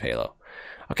anniversary of Halo.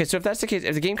 Okay, so if that's the case,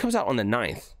 if the game comes out on the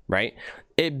 9th, right,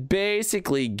 it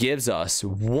basically gives us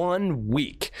 1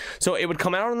 week. So it would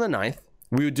come out on the 9th.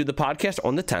 We would do the podcast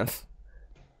on the 10th.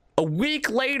 A week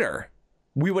later,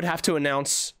 we would have to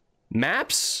announce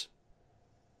maps,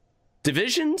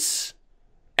 divisions,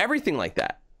 everything like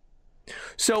that.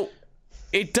 So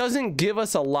it doesn't give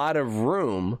us a lot of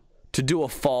room to do a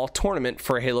fall tournament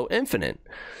for Halo Infinite.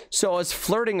 So I was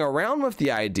flirting around with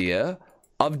the idea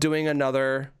of doing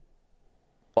another,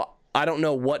 well, I don't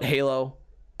know what Halo,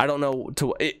 I don't know,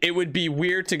 it would be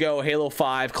weird to go Halo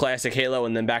 5, Classic Halo,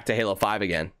 and then back to Halo 5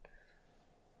 again.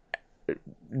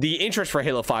 The interest for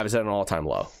Halo 5 is at an all-time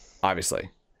low, obviously.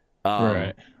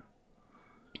 Right.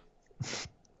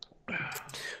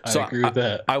 So I agree with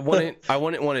that. I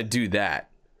wouldn't want to do that.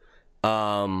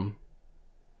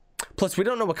 Plus, we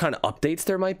don't know what kind of updates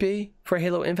there might be for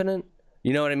Halo Infinite.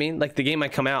 You know what I mean? Like the game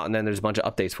might come out and then there's a bunch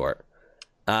of updates for it.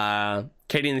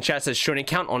 Katie in the chat says shorting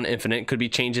count on Infinite could be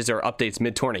changes or updates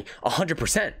mid-tourney.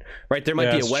 100%, right? There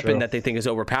might be a weapon that they think is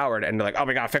overpowered and they're like, oh,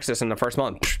 we gotta fix this in the first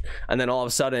month. And then all of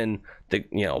a sudden, the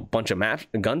bunch of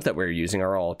guns that we're using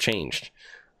are all changed.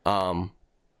 I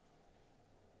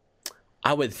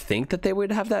would think that they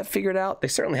would have that figured out. They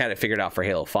certainly had it figured out for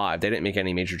Halo 5. They didn't make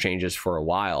any major changes for a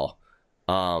while.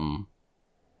 And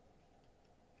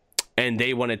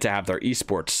they wanted to have their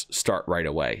esports start right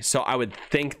away. So I would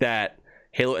think that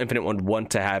Halo Infinite would want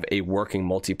to have a working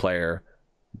multiplayer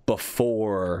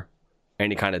before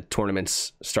any kind of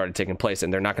tournaments started taking place.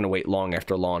 And they're not going to wait long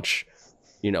after launch,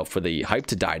 for the hype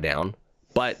to die down.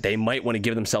 But they might want to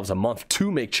give themselves a month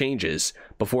to make changes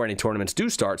before any tournaments do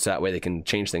start, so that way they can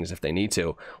change things if they need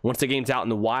to. Once the game's out in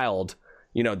the wild,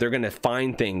 they're going to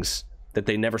find things that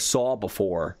they never saw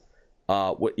before,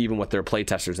 even with their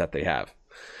playtesters that they have.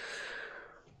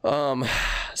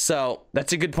 So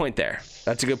that's a good point there.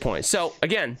 That's a good point. So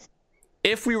again,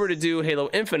 if we were to do Halo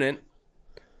Infinite,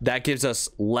 that gives us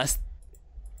less.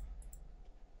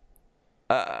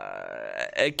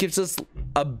 It gives us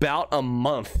about a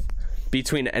month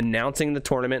between announcing the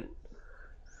tournament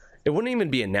It wouldn't even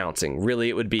be announcing. Really,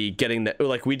 it would be getting the,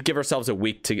 like, we'd give ourselves a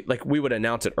week to, like, we would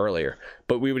announce it earlier,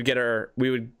 but we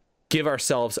would give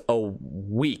ourselves a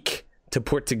week to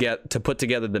put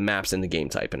together the maps and the game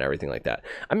type and everything like that.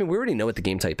 I mean, we already know what the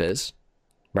game type is,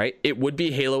 right? It would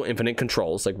be Halo Infinite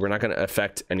controls. Like, we're not going to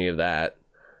affect any of that.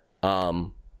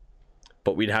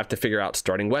 But we'd have to figure out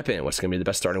starting weapon. What's going to be the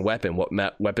best starting weapon?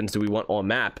 What weapons do we want on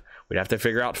map? We'd have to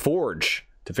figure out Forge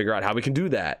to figure out how we can do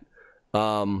that.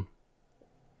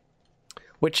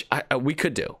 Which we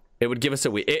could do. It would give us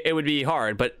a week. It would be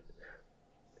hard, but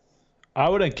I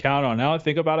wouldn't count on. Now I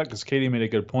think about it, because Katie made a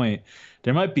good point.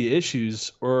 There might be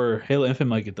issues, or Halo Infinite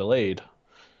might get delayed.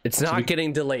 it's not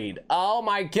getting delayed. Oh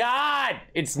my God,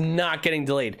 it's not getting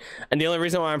delayed. And the only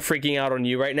reason why I'm freaking out on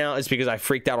you right now is because I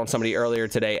freaked out on somebody earlier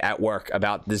today at work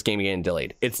about this game getting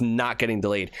delayed. It's not getting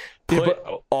delayed. Put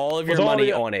all of your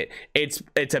money on it. It's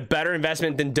a better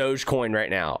investment than Dogecoin right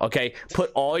now. Okay,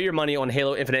 put all your money on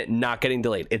Halo Infinite not getting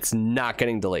delayed. It's not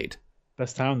getting delayed.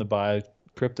 Best time to buy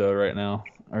crypto right now.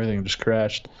 Everything just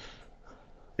crashed.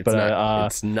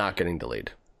 It's not getting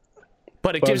delayed.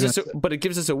 But it gives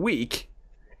us a week.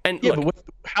 And yeah, look, but with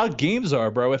how games are,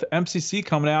 bro, with MCC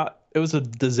coming out, it was a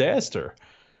disaster.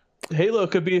 Halo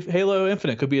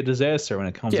Infinite could be a disaster when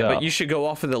it comes out. Yeah, but you should go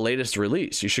off of the latest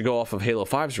release. You should go off of Halo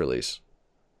 5's release.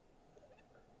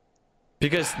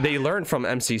 Because they learned from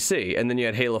MCC, and then you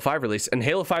had Halo 5 release, and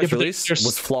Halo 5's release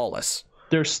was flawless.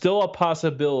 There's still a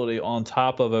possibility on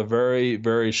top of a very,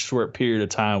 very short period of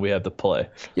time we have to play.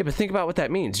 Yeah, but think about what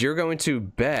that means. You're going to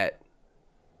bet,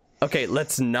 okay,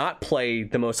 let's not play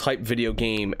the most hyped video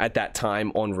game at that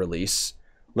time on release.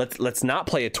 Let's not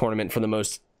play a tournament for the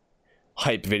most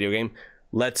hyped video game.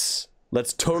 Let's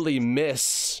totally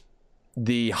miss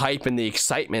the hype and the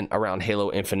excitement around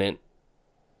Halo Infinite.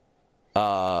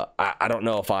 I don't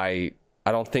know if I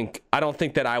don't think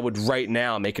that I would right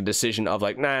now make a decision of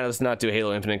like, nah, let's not do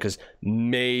Halo Infinite because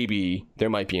maybe there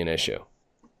might be an issue.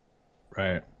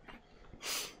 Right.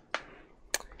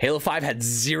 Halo 5 had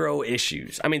 0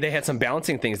 issues. I mean, they had some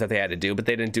balancing things that they had to do, but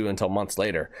they didn't do it until months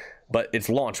later. But its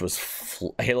launch was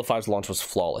Halo 5's launch was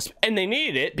flawless, and they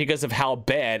needed it because of how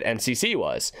bad MCC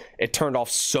was. It turned off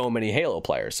so many Halo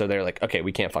players, so they're like, okay,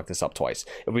 we can't fuck this up twice.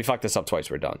 If we fuck this up twice,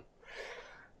 we're done.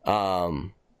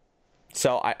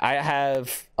 So I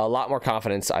have a lot more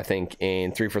confidence, I think,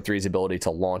 in 343's ability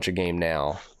to launch a game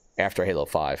now after Halo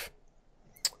 5.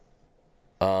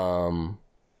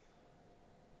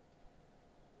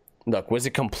 Look, was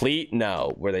it complete?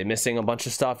 No. Were they missing a bunch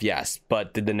of stuff? Yes.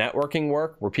 But did the networking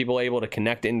work? Were people able to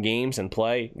connect in games and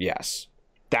play? Yes.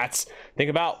 Think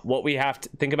about what we have to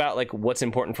think about, like what's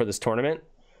important for this tournament.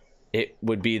 It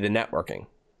would be the networking.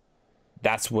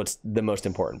 That's what's the most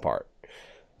important part.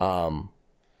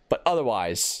 But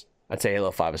otherwise, I'd say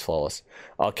Halo 5 is flawless.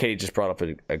 Katie just brought up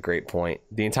a great point.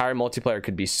 The entire multiplayer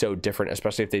could be so different,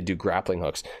 especially if they do grappling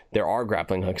hooks. There are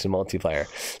grappling hooks in multiplayer.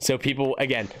 So people,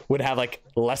 again, would have like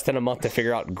less than a month to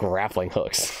figure out grappling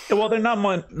hooks. Well, there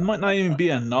might not even be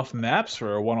enough maps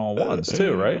for one-on-ones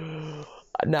too, right?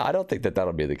 No, I don't think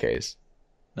that'll be the case.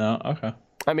 No? Okay.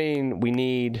 I mean, we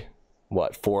need,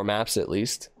 4 maps at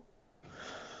least?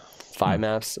 5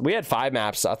 maps? We had 5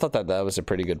 maps. I thought that was a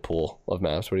pretty good pool of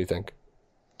maps. What do you think?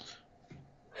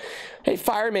 Hey,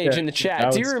 Fire Mage in the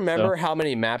chat. Do you remember how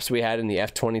many maps we had in the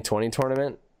F2020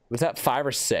 tournament? Was that 5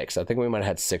 or 6? I think we might have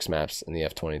had 6 maps in the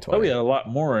F2020. Oh, we had a lot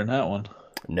more in that one.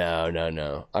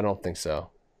 No. I don't think so.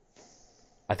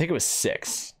 I think it was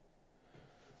 6.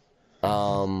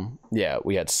 Yeah,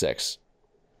 we had 6.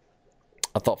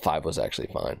 I thought 5 was actually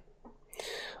fine.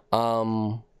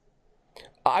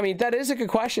 I mean, that is a good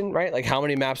question, right? Like, how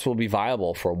many maps will be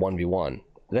viable for a 1v1?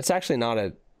 That's actually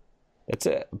that's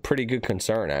a pretty good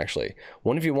concern, actually.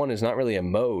 1v1 is not really a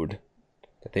mode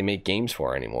that they make games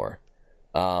for anymore.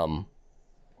 We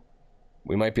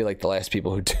might be like the last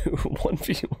people who do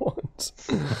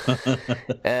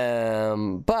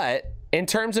 1v1s. But in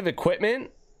terms of equipment,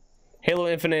 Halo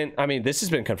Infinite, I mean, this has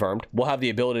been confirmed. We'll have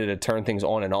the ability to turn things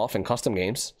on and off in custom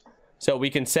games. So we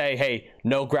can say, hey,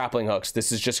 no grappling hooks.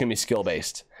 This is just going to be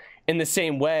skill-based. In the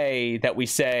same way that we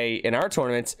say in our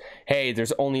tournaments, hey,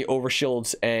 there's only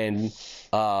overshields and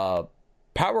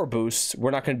power boosts. We're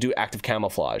not going to do active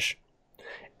camouflage.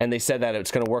 And they said that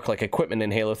it's going to work like equipment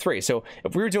in Halo 3. So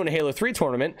if we were doing a Halo 3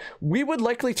 tournament, we would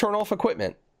likely turn off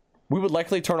equipment. We'd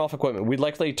likely turn off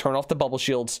the bubble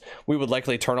shields. We would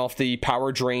likely turn off the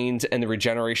power drains and the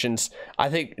regenerations. I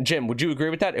think, Jim, would you agree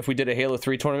with that? If we did a Halo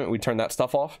 3 tournament, we'd turn that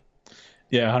stuff off?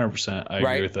 Yeah, 100%. I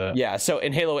agree with that. Yeah, so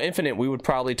in Halo Infinite, we would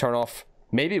probably turn off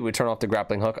the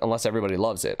grappling hook unless everybody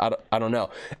loves it. I don't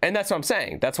know. And that's what I'm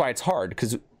saying. That's why it's hard,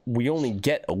 because we only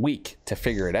get a week to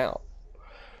figure it out.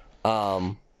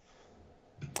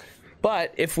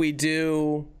 But if we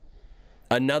do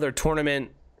another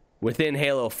tournament within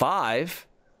Halo 5,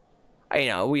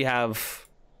 we have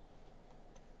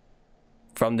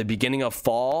from the beginning of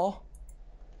fall,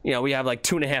 we have like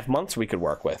 2.5 months we could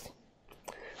work with.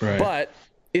 Right. But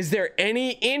is there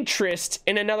any interest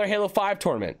in another Halo 5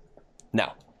 tournament?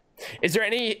 No. Is there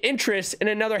any interest in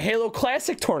another Halo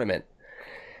Classic tournament?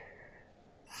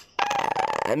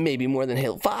 Maybe more than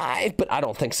Halo 5, but I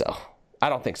don't think so.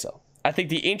 I think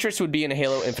the interest would be in a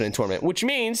Halo Infinite tournament, which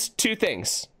means two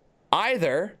things.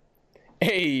 Either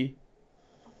a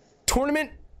tournament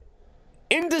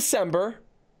in December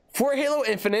for Halo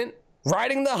Infinite,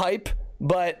 riding the hype,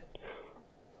 but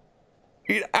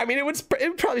it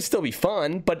would probably still be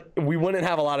fun, but we wouldn't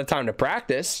have a lot of time to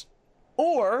practice.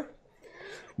 Or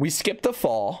we skip the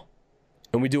fall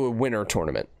and we do a winter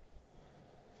tournament.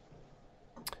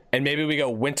 And maybe we go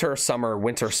winter, summer,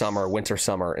 winter, summer, winter,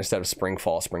 summer instead of spring,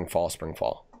 fall, spring, fall, spring,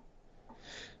 fall.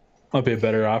 Might be a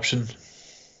better option.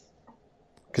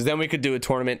 Because then we could do a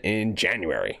tournament in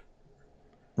January.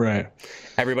 Right.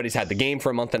 Everybody's had the game for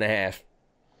a month and a half.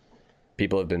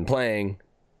 People have been playing.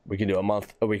 We can do a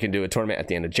month, or we can do a tournament at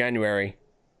the end of January.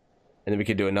 And then we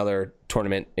could do another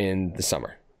tournament in the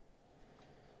summer.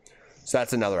 So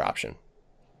that's another option.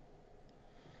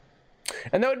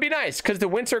 And that would be nice because the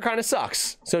winter kind of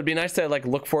sucks. So it'd be nice to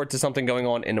look forward to something going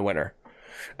on in the winter.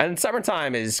 And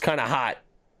summertime is kind of hot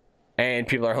and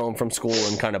people are home from school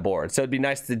and kind of bored. So it'd be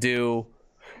nice to do,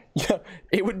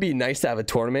 it would be nice to have a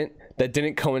tournament that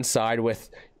didn't coincide with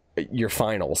your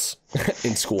finals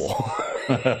in school.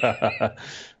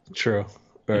 True.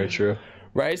 Very true.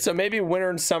 Right? So maybe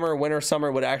winter, summer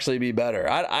would actually be better.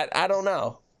 I don't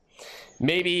know.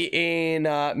 Maybe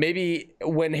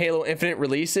when Halo Infinite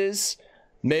releases,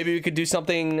 maybe we could do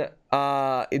something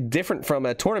different from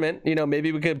a tournament.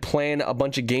 Maybe we could plan a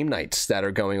bunch of game nights that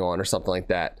are going on or something like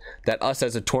that us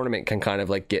as a tournament can kind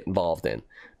of get involved in.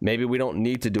 Maybe we don't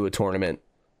need to do a tournament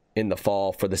in the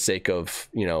fall for the sake of,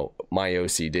 my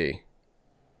OCD.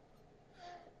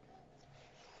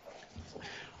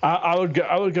 I would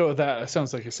go with that. That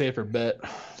sounds like a safer bet.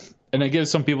 And it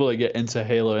gives some people that get into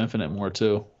Halo Infinite more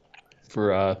too.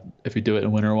 For if you do it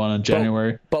in winter one in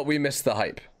January. But we missed the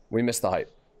hype. What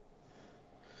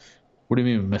do you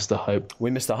mean we missed the hype?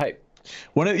 We missed the hype.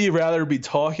 Wouldn't you rather be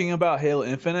talking about Halo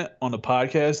Infinite on the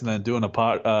podcast than doing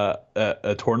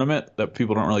a tournament that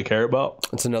people don't really care about?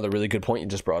 That's another really good point you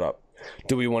just brought up.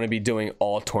 Do we want to be doing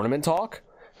all tournament talk?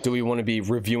 Do we want to be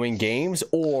reviewing games?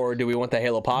 Or do we want the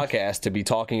Halo podcast to be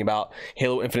talking about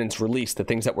Halo Infinite's release, the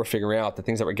things that we're figuring out, the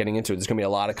things that we're getting into? There's going to be a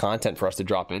lot of content for us to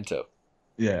drop into.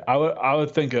 Yeah, I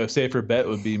would think a safer bet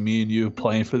would be me and you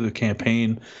playing for the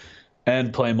campaign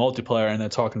and playing multiplayer and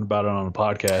then talking about it on a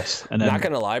podcast. And then, not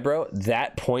gonna lie, bro,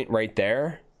 that point right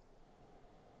there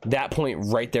that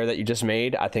you just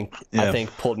made, I think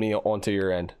pulled me onto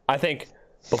your end. I think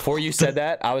before you said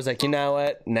that, I was like, you know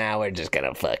what? Now we're just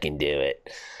gonna fucking do it.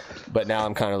 But now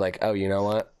I'm kind of like, oh, you know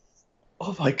what?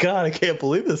 Oh my god, I can't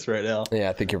believe this right now. Yeah,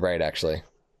 I think you're right, actually.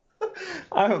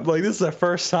 I'm like, this is the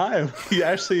first time you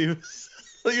actually.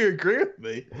 You agree with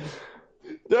me.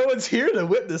 No one's here to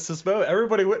witness this moment.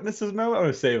 Everybody witness this moment. I'm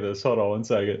going to save this. Hold on 1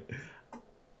 second.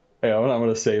 Hey, I'm going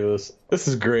to save this. This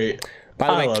is great. By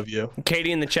the way, I love you.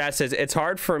 Katie in the chat says, it's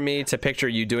hard for me to picture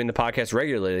you doing the podcast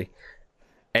regularly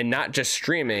and not just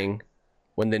streaming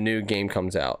when the new game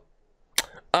comes out.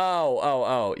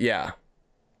 Oh, yeah.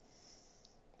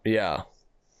 Yeah.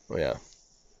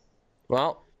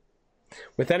 Well,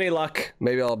 with any luck,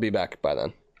 maybe I'll be back by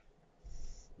then.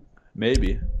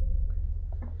 Maybe.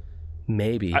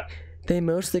 They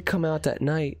mostly come out at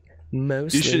night.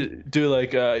 Mostly. You should do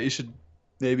you should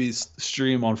maybe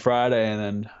stream on Friday and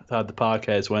then have the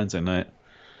podcast Wednesday night.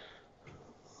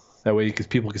 That way, because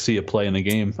people can see you play in the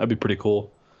game. That'd be pretty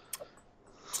cool.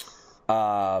 If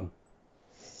I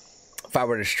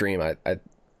were to stream, I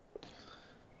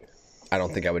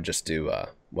don't think I would just do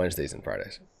Wednesdays and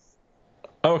Fridays.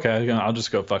 Okay, I'll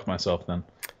just go fuck myself then.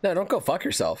 No, don't go fuck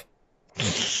yourself.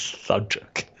 I'm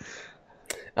joking.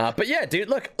 But yeah, dude,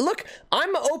 look,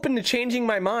 I'm open to changing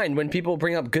my mind when people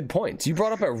bring up good points. You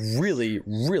brought up a really,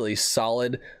 really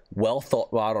solid, I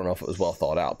don't know if it was well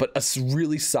thought out, but a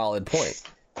really solid point.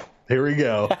 Here we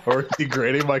go. We're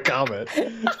degrading my comment. But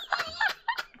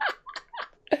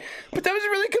that was a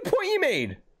really good point you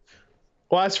made.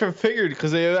 Well, I figured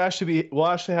because we'll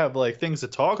actually have things to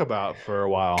talk about for a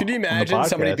while. Could you imagine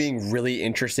somebody being really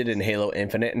interested in Halo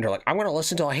Infinite and they're like, I'm going to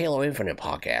listen to a Halo Infinite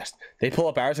podcast. They pull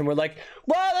up ours and we're like,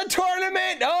 well, the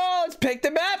tournament. Oh, let's pick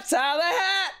the maps out of the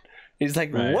hat. He's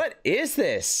like, right. What is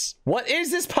this? What is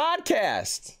this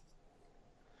podcast?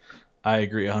 I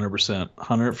agree 100%.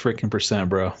 100 freaking %,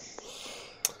 bro.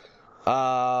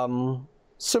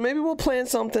 So maybe we'll plan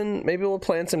something. Maybe we'll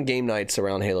plan some game nights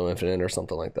around Halo Infinite or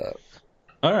something like that.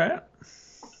 All right.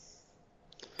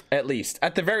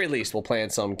 At the very least, we'll plan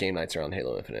some game nights around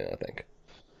Halo Infinite, I think.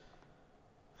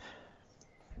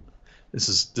 This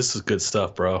is good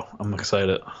stuff, bro. I'm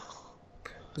excited.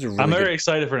 Really I'm very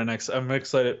excited for the next. I'm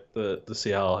excited to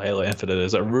see how Halo Infinite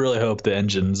is. I really hope the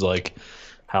engine's like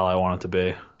how I want it to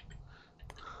be.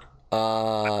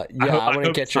 I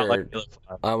wouldn't get your. Like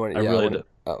I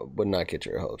would not get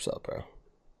your hopes up, bro.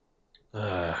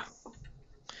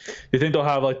 You think they'll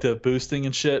have like the boosting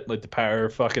and shit, like the power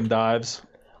fucking dives?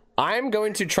 I'm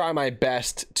going to try my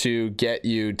best to get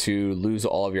you to lose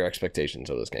all of your expectations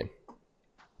of this game,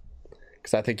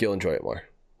 because I think you'll enjoy it more.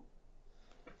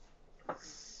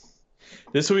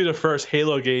 This will be the first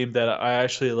Halo game that I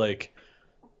actually like,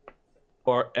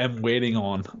 or am waiting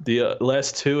on. The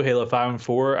last two, Halo 5 and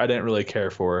 4, I didn't really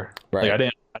care for. Right. Like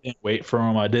I didn't wait for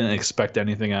them. I didn't expect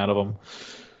anything out of them.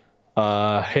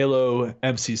 Halo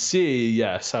MCC,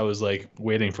 yes, I was like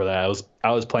waiting for that.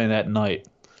 I was playing that night.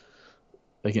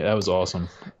 Like that was awesome.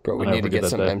 Bro, we need to get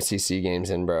some MCC games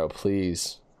in, bro.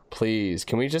 Please.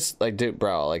 Can we just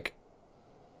bro, like,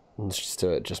 let's just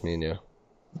do it, just me and you.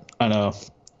 I know.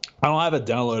 I don't have it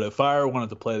downloaded. Fire wanted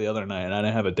to play the other night, and I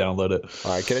didn't have it downloaded.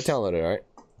 All right, get it downloaded, all right?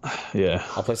 Yeah.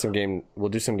 I'll play some game. We'll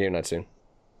do some game night soon.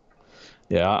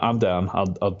 Yeah, I'm down.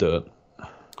 I'll do it.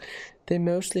 They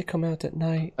mostly come out at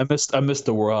night. I missed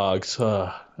the Warhogs.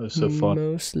 It was so fun.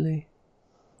 Mostly.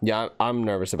 Yeah, I'm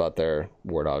nervous about their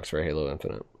War Dogs for Halo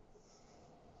Infinite.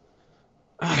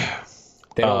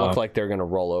 They don't look like they're going to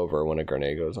roll over when a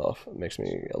grenade goes off. It makes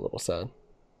me a little sad.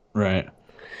 Right.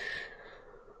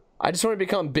 I just want to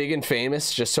become big and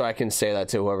famous just so I can say that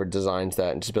to whoever designs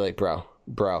that and just be like, bro,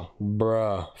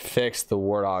 fix the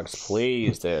War Dogs,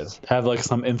 please, dude. Have like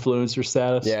some influencer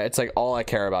status. Yeah, it's like all I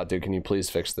care about, dude. Can you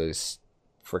please fix these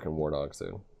freaking War Dogs,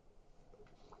 dude?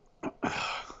 All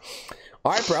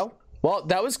right, bro. Well,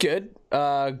 that was good.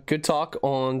 Good talk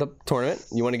on the tournament.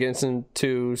 You want to get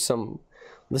into some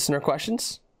listener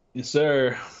questions? Yes,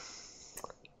 sir.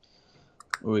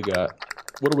 What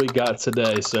do we got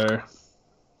today, sir?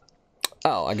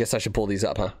 Oh, I guess I should pull these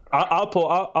up, huh?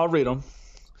 I'll read them.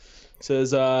 It says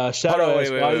Shadow.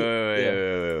 Wait. Well,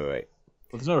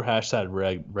 there's no hashtag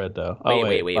red though.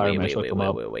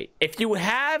 Wait. If you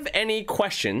have any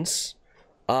questions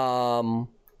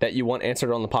that you want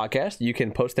answered on the podcast, you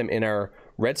can post them in our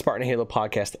Red Spartan Halo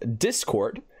podcast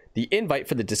Discord. The invite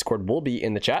for the Discord will be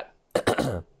in the chat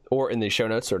or in the show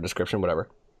notes or description, whatever.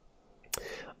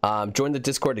 Join the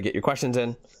Discord to get your questions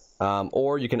in,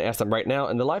 or you can ask them right now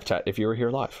in the live chat if you were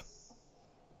here live.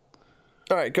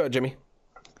 All right, go ahead, Jimmy.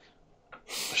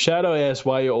 Shadow asks,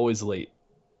 why are you always late?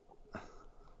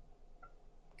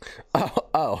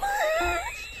 Because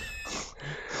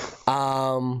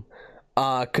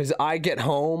I get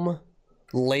home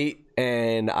late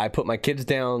and I put my kids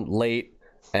down late,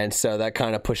 and so that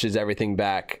kind of pushes everything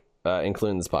back,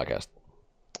 including this podcast.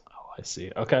 Oh, I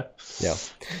see. Okay. Yeah.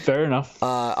 Fair enough.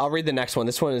 I'll read the next one.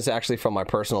 This one is actually from my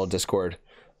personal Discord.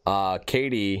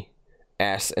 Katie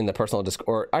asks in the personal Discord,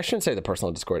 or I shouldn't say the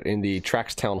personal Discord, in the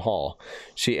Trax Town Hall.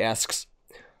 She asks,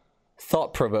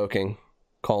 thought-provoking, :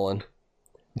 I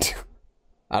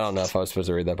don't know if I was supposed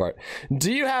to read that part.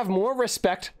 Do you have more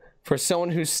respect for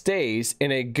someone who stays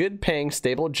in a good-paying,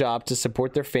 stable job to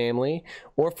support their family,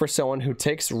 or for someone who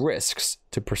takes risks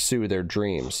to pursue their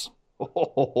dreams?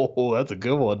 Oh, that's a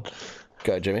good one.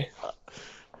 Go ahead, Jimmy.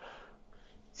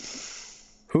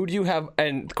 Who do you have,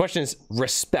 and the question is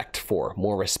respect for,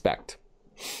 more respect?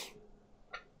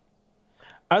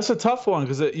 That's a tough one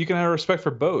because you can have respect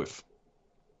for both.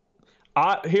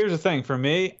 Here's the thing for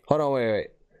me. Hold on,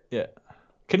 wait. Yeah.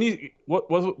 Can you what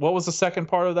was the second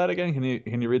part of that again?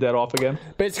 Can you read that off again?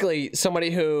 Basically,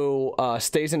 somebody who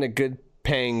stays in a good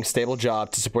paying, stable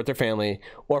job to support their family,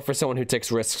 or for someone who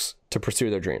takes risks to pursue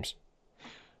their dreams.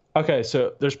 Okay,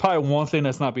 so there's probably one thing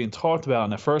that's not being talked about in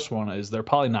the first one is they're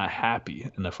probably not happy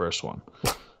in the first one.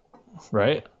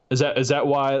 Right? Is that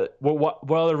why what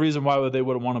other reason why would they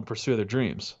want to pursue their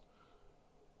dreams?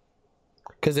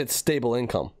 Because it's stable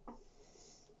income.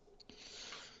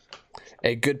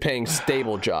 A good paying,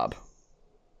 stable job.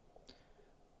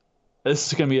 This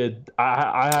is gonna be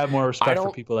I have more respect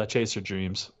for people that chase their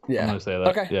dreams. Yeah. I'm gonna say that.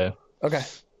 Okay. Yeah. Okay.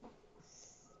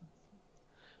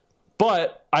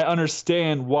 But I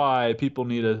understand why people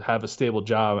need to have a stable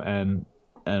job and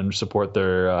support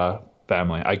their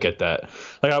family. I get that.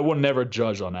 Like I would never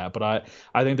judge on that, but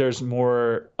I think there's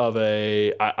more of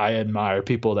I admire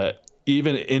people that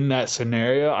even in that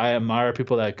scenario, I admire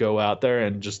people that go out there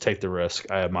and just take the risk.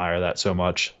 I admire that so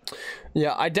much.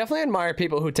 Yeah, I definitely admire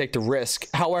people who take the risk.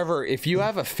 However, if you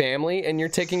have a family and you're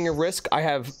taking a risk, I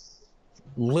have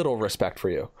little respect for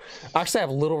you. Actually, I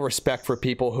have little respect for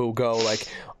people who go like,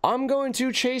 I'm going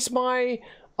to chase my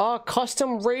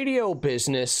custom radio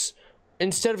business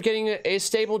instead of getting a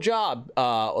stable job,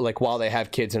 like while they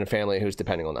have kids and a family who's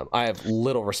depending on them. I have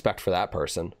little respect for that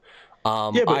person.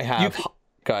 Yeah, but I have.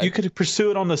 You could pursue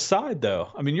it on the side, though.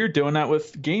 I mean, you're doing that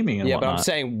with gaming and yeah, whatnot. but I'm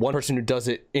saying one person who does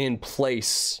it in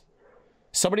place,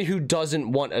 somebody who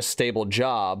doesn't want a stable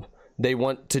job, they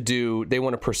want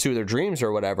to pursue their dreams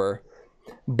or whatever,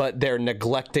 but they're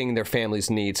neglecting their family's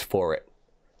needs for it.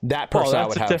 That person I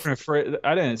would have. Different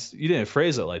phrase. You didn't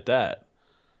phrase it like that.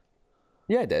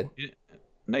 Yeah, I did.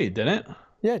 No, you didn't.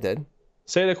 Yeah, I did.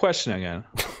 Say the question again.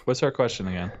 What's her question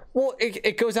again? Well,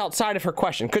 it goes outside of her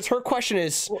question, because her question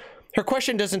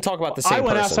doesn't talk about the same person. I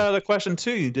went outside of the question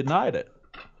too. You denied it.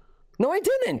 No, I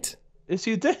didn't. Yes,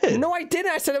 you did. No, I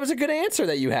didn't. I said it was a good answer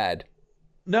that you had.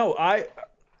 No, I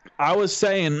was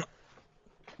saying,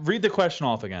 read the question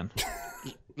off again.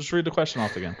 Just read the question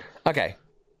off again. Okay.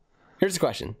 Here's the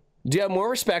question. Do you have more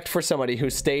respect for somebody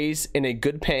who stays in a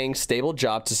good-paying, stable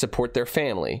job to support their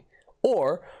family,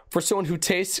 or for someone who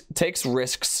takes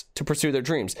risks to pursue their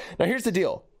dreams? Now, here's the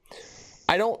deal.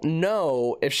 I don't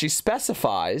know if she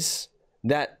specifies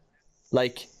that,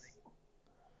 like,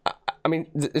 I mean,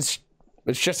 it's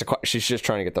just she's just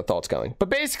trying to get the thoughts going. But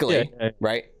basically, yeah.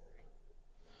 Right?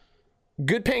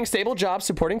 Good-paying, stable job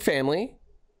supporting family,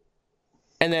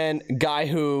 and then guy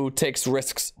who takes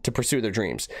risks to pursue their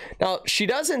dreams. Now, she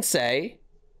doesn't say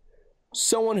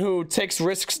someone who takes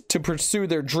risks to pursue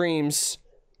their dreams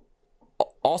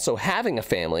also having a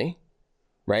family,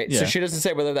 right? Yeah. So she doesn't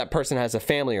say whether that person has a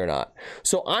family or not.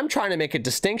 So I'm trying to make a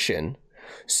distinction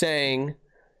saying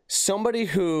somebody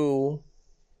who...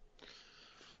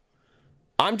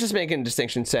 I'm just making a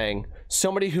distinction saying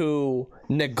somebody who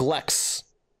neglects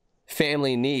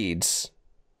family needs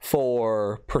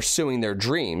for pursuing their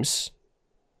dreams,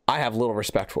 I have little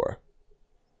respect for.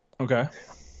 Okay.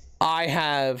 I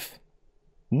have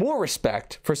more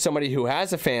respect for somebody who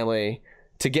has a family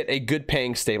to get a good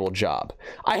paying, stable job.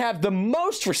 I have the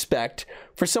most respect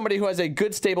for somebody who has a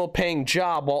good, stable paying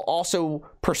job while also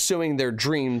pursuing their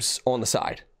dreams on the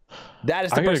side. That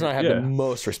is the person I have the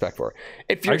most respect for.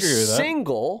 If you're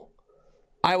single,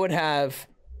 I would have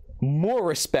more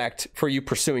respect for you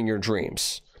pursuing your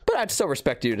dreams. But I'd still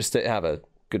respect you to have a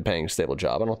good paying, stable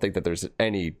job. I don't think that there's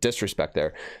any disrespect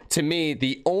there. To me,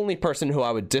 the only person who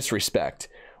I would disrespect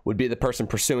would be the person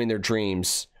pursuing their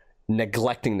dreams,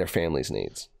 neglecting their family's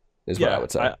needs, is what I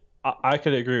would say. I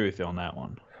could agree with you on that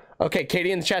one. Okay,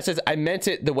 Katie in the chat says, I meant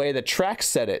it the way the track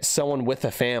said it, someone with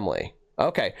a family.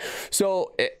 Okay,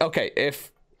 so,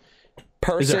 if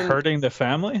person... Is it hurting the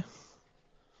family?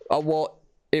 Well...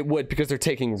 It would, because they're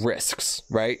taking risks,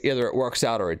 right? Either it works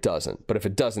out or it doesn't. But if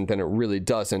it doesn't, then it really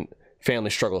doesn't. Family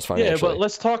struggles financially. Yeah, but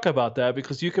let's talk about that,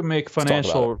 because you can make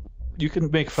financial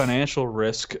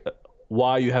risk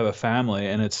while you have a family,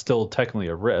 and it's still technically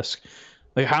a risk.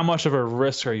 Like, how much of a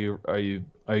risk are you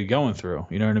going through?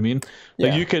 You know what I mean?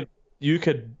 Like, you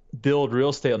could build real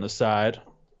estate on the side.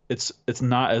 It's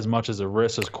not as much as a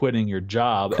risk as quitting your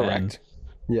job. Correct.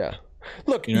 Yeah.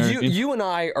 Look, you and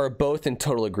I are both in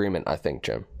total agreement, I think,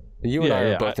 Jim. You and I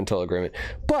are both in total agreement.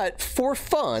 But for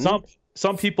fun...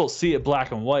 Some people see it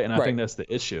black and white, and I think that's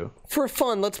the issue. For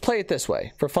fun, let's play it this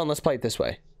way.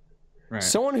 Right.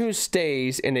 Someone who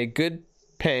stays in a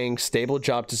good-paying, stable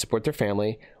job to support their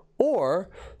family, or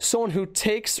someone who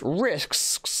takes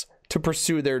risks to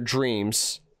pursue their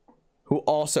dreams, who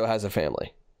also has a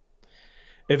family.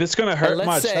 If it's going to hurt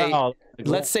my child...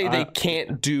 Let's say they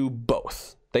can't do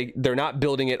both. They're not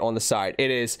building it on the side. It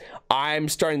is, I'm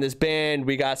starting this band.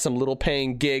 We got some little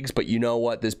paying gigs, but you know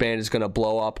what? This band is going to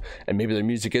blow up, and maybe their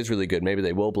music is really good. Maybe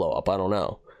they will blow up. I don't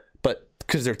know. But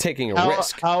because they're taking a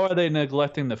risk. How are they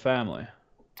neglecting the family?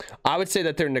 I would say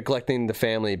that they're neglecting the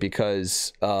family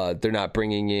because they're not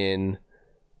bringing in...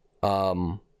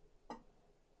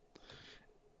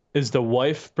 Is the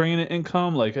wife bringing in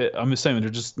income? Like, I'm just saying, they're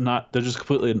just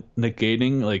completely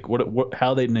negating, like, how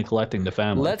are they neglecting the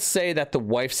family? Let's say that the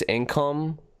wife's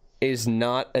income is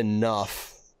not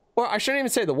enough, or I shouldn't even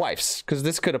say the wife's, because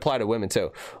this could apply to women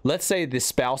too. Let's say the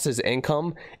spouse's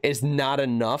income is not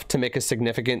enough to make a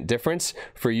significant difference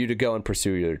for you to go and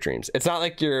pursue your dreams. It's not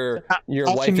like your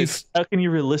wife is... How can you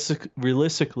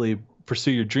realistically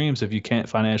pursue your dreams if you can't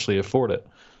financially afford it?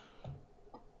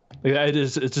 It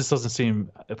just doesn't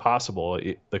seem possible,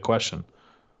 the question.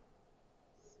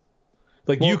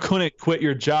 Like, you couldn't quit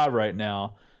your job right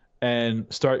now and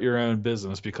start your own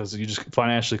business because you just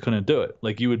financially couldn't do it.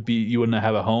 Like you wouldn't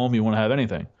have a home, you wouldn't have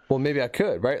anything. Well, maybe I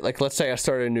could, right? Like, let's say I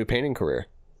started a new painting career.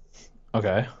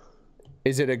 Okay.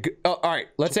 Is it a good? Oh, all right.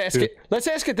 Let's ask it. Let's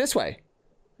ask it this way.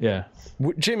 Yeah.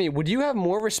 Jimmy, would you have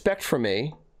more respect for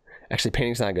me? Actually,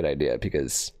 painting's not a good idea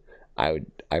because I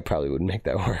probably wouldn't make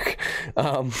that work.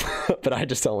 But I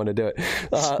just don't want to do it.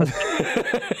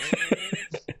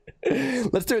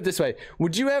 Let's do it this way.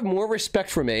 Would you have more respect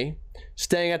for me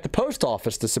staying at the post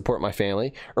office to support my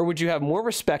family, or would you have more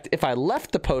respect if I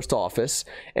left the post office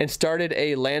and started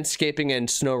a landscaping and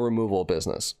snow removal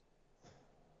business?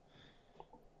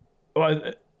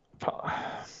 Well,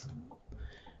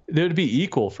 they would be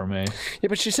equal for me. Yeah,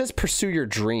 but she says pursue your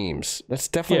dreams. That's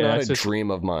definitely not a dream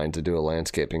of mine to do a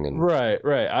landscaping and right.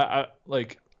 I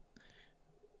like.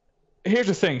 Here's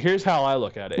the thing. Here's how I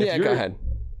look at it. Yeah, go ahead.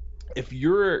 If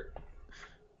you're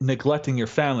neglecting your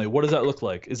family, what does that look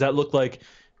like? Does that look like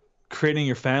creating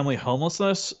your family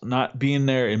homelessness, not being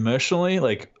there emotionally?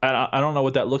 Like I don't know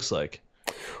what that looks like.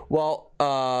 Well,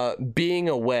 being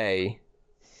away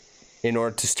in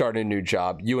order to start a new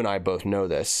job, you and I both know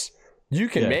this. You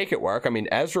can make it work. I mean,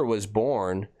 Ezra was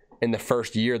born in the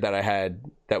first year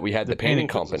that we had the painting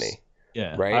company. Business.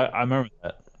 Yeah, right. I remember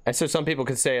that. And so some people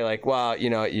could say like, well,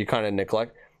 you kind of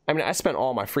neglect. I mean, I spent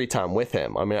all my free time with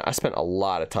him. I mean, I spent a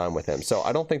lot of time with him. So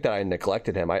I don't think that I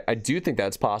neglected him. I do think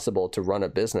that's possible to run a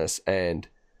business and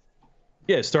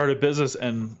start a business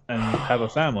and have a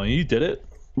family. You did it.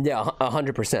 Yeah,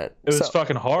 100%. It was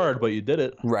fucking hard, but you did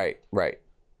it. Right.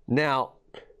 Now,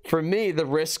 for me,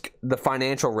 the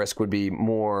financial risk would be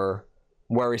more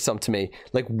worrisome to me.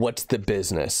 Like, what's the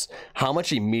business? How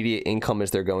much immediate income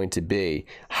is there going to be?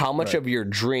 How much of your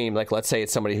dream, like, let's say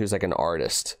it's somebody who's like an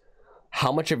artist.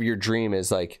 How much of your dream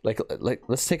is like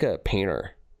let's take a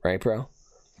painter, right, bro?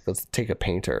 Let's take a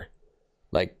painter.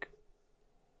 Like,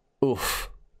 oof.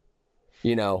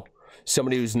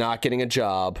 Somebody who's not getting a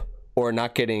job or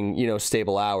not getting,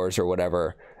 stable hours or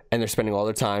whatever, and they're spending all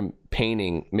their time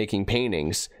making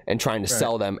paintings and trying to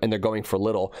sell them, and they're going for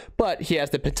little. But he has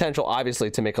the potential,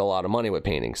 obviously, to make a lot of money with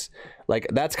paintings. Like,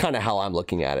 that's kind of how I'm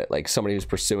looking at it. Like, somebody who's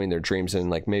pursuing their dreams in,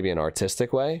 like, maybe an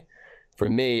artistic way. For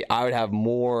me, I would have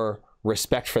more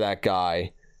respect for that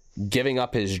guy giving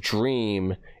up his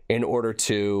dream in order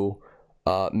to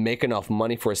make enough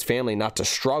money for his family, not to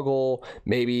struggle,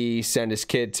 maybe send his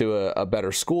kid to a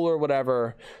better school or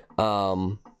whatever,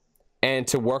 and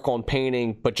to work on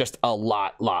painting, but just a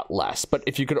lot less. But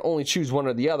if you could only choose one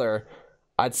or the other,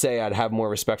 I'd say I'd have more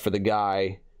respect for the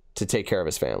guy to take care of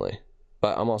his family.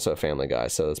 But I'm also a family guy,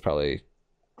 so that's probably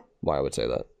why I would say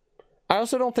that. I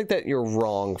also don't think that you're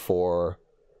wrong for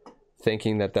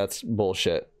thinking that that's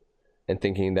bullshit and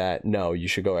thinking that, no, you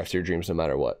should go after your dreams no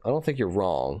matter what. I don't think you're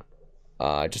wrong.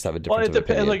 I just have a difference of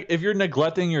opinion. Like, if you're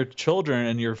neglecting your children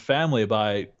and your family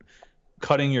by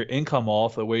cutting your income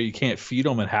off the way you can't feed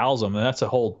them and house them, then that's a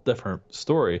whole different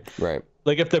story. Right.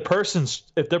 Like, if the person's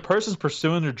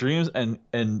pursuing their dreams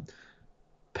and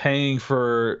paying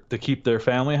to keep their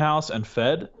family house and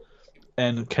fed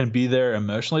and can be there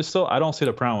emotionally still, I don't see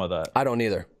the problem with that. I don't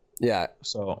either. Yeah.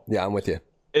 So yeah, I'm with you.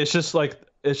 It's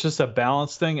just a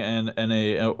balance thing and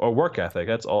a work ethic.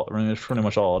 That's all. I mean, that's pretty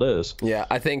much all it is. Yeah,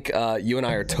 I think you and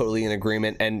I are totally in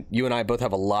agreement, and you and I both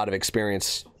have a lot of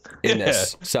experience in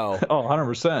this. So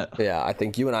 100%. Yeah, I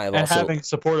think you and I have also having a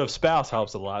supportive spouse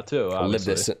helps a lot too.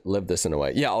 Obviously. Live this in a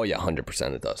way. Yeah. Oh yeah,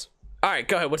 100% it does. All right,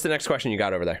 go ahead. What's the next question you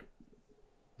got over there?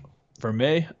 For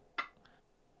me,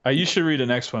 you should read the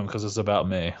next one because it's about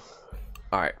me.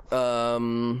 All right.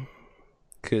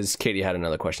 Because Katie had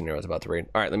another question here I was about to read.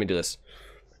 All right, let me do this.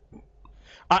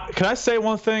 Can I say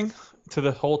one thing to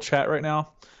the whole chat right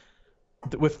now?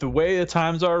 With the way the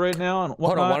times are right now and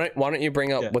whatnot, hold on, why don't you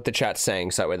bring up what the chat's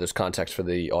saying so that way there's context for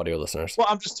the audio listeners. Well,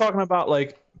 I'm just talking about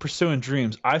like pursuing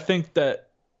dreams. I think that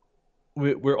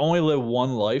we only live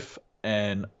one life,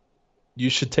 and you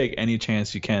should take any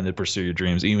chance you can to pursue your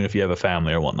dreams, even if you have a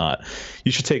family or whatnot.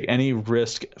 You should take any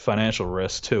financial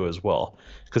risk too, as well,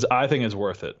 because I think it's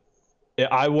worth it.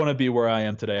 I want to be where I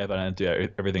am today if I didn't do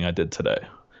everything I did today.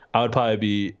 I would probably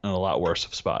be in a lot worse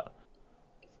of a spot.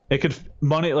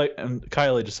 Money, like, and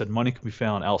Kylie just said, money can be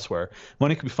found elsewhere.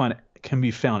 Money can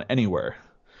be found anywhere.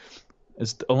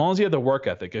 As long as you have the work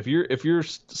ethic. If you're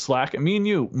slacking, me and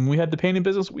you, when we had the painting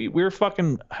business, we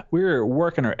were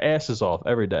working our asses off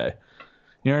every day.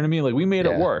 You know what I mean? Like, we made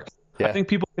it work. Yeah. I think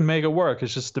people can make it work.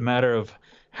 It's just a matter of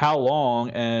how long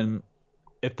and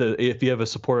if you have a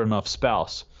supportive enough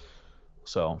spouse.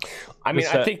 So, I mean,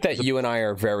 I think that you and I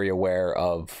are very aware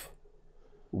of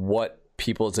what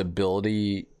people's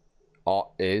ability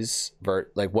is,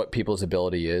 like what people's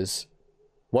ability is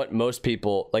what most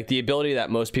people like, the ability that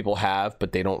most people have,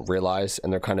 but they don't realize,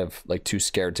 and they're kind of like too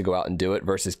scared to go out and do it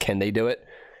versus can they do it?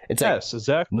 It's Yes,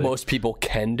 exactly. most people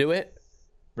can do it,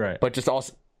 Right. but just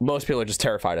also most people are just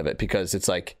terrified of it because it's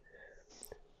like,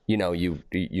 you know,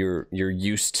 you're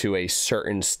used to a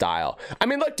certain style. I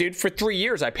mean, look, dude, for 3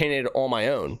 years I painted all my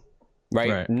own,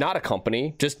 right? Not a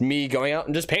company, just me going out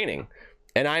and just painting,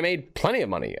 and I made plenty of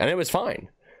money, and it was fine.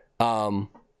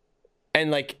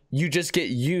 And like, you just get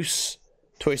used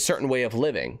to a certain way of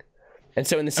living. And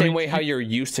so in the same way how you're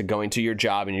used to going to your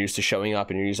job and you're used to showing up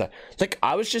and you're used to, like,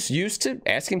 I was just used to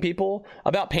asking people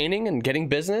about painting and getting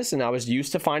business, and I was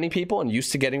used to finding people and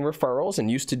used to getting referrals and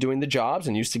used to doing the jobs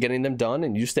and used to getting them done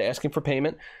and used to asking for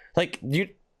payment. Like,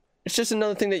 it's just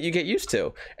another thing that you get used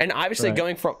to. And obviously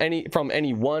going from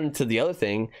any one to the other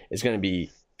thing is going to be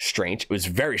strange. It was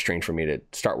very strange for me to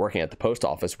start working at the post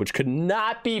office, which could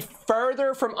not be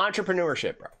further from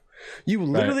entrepreneurship, bro. You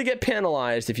literally get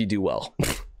penalized if you do well.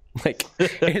 Like,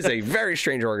 it is a very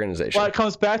strange organization. Well, it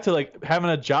comes back to like having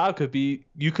a job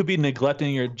you could be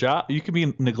neglecting your job. You could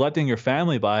be neglecting your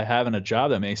family by having a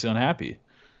job that makes you unhappy.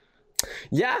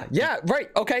 Yeah, right.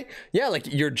 Okay. Yeah,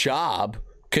 like your job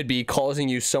could be causing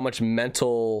you so much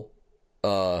mental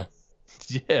so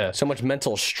much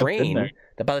mental strain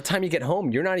that by the time you get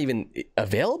home, you're not even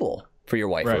available for your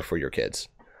wife or for your kids.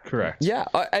 Correct. Yeah,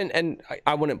 and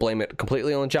I wouldn't blame it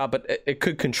completely on the job, but it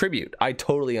could contribute. I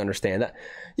totally understand that.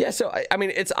 Yeah, so I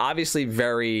mean, it's obviously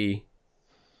very.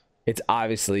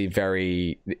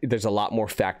 There's a lot more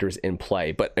factors in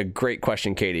play, but a great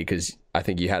question, Katie, because I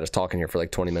think you had us talking here for like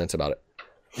 20 minutes about it.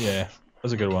 Yeah, that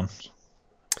was a good one.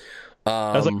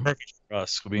 That was like perfect for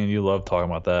us. I mean, you love talking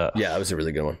about that. Yeah, that was a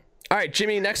really good one. All right,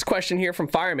 Jimmy. Next question here from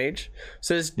Fire Mage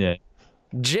says,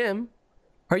 Jim,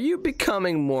 are you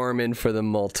becoming Mormon for the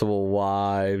multiple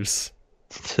wives?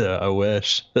 I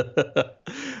wish.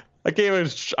 I can't even.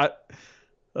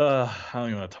 I don't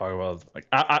even want to talk about it.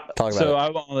 I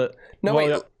want to. No,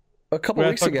 wait. A couple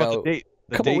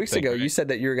weeks ago, you said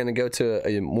that you were going to go to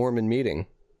a Mormon meeting.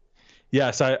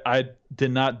 Yes, I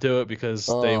did not do it because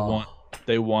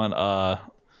they want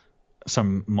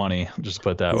some money. Just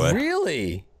put it that way.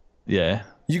 Really? Yeah.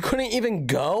 You couldn't even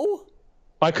go?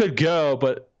 I could go,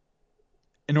 but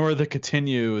in order to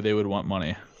continue, they would want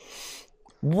money.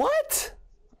 What?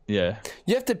 Yeah.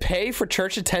 You have to pay for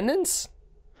church attendance?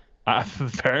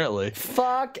 Apparently.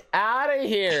 Fuck out of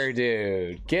here,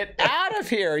 dude. Get out of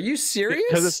here. Are you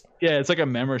serious? It's like a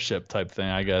membership type thing,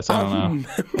 I guess. I don't know.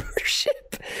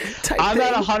 Membership type I'm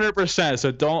thing? not 100%,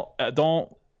 so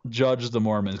don't judge the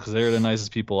Mormons because they're the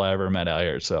nicest people I ever met out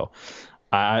here. So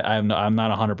I'm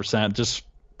not 100%. Just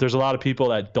there's a lot of people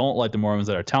that don't like the Mormons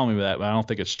that are telling me that, but I don't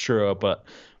think it's true. But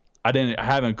I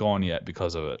haven't gone yet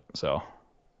because of it. So.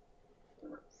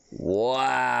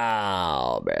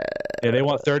 Wow, man. Yeah, they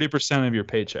want 30% of your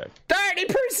paycheck. 30% of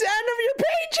your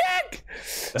paycheck.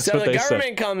 That's so what the they government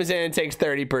said. comes in and takes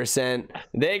 30%.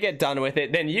 They get done with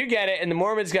it. Then you get it, and the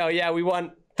Mormons go, "Yeah, we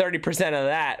want 30% of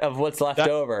that of what's left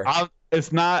over."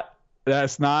 That's not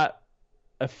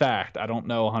a fact. I don't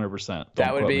know 100%.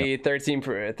 That would be 13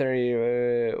 for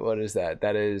 30. What is that?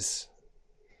 That is,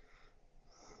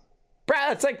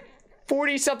 Brad. That's like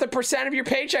 40-something% of your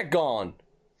paycheck gone.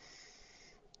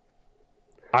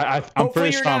 I'm Hopefully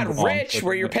pretty you're sure I'm not wrong, rich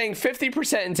where you're paying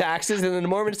 50% in taxes and then the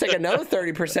Mormons take another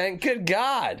 30%. Good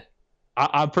God.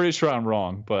 I'm pretty sure I'm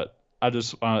wrong, but I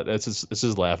just it's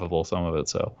just laughable, some of it.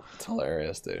 So it's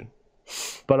hilarious, dude.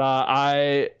 But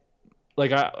I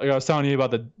was telling you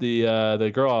about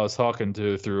the girl I was talking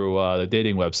to through the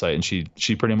dating website, and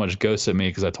she pretty much ghosted me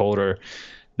because I told her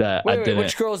that I didn't.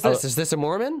 Which girl is this? Is this a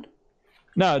Mormon?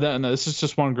 No. This is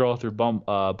just one girl through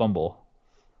Bumble.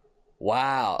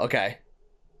 Wow. Okay.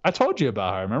 I told you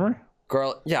about her, remember?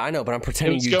 Girl, yeah, I know, but I'm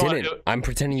pretending you didn't. I'm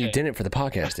pretending you didn't for the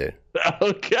podcast, dude.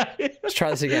 Okay. Let's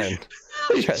try this again.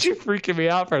 You're freaking me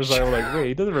out for a second. I'm like, wait,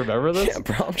 he doesn't remember this? Yeah,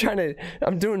 bro,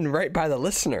 I'm doing right by the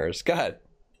listeners. Go ahead.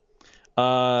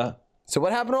 So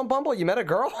what happened on Bumble? You met a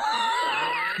girl?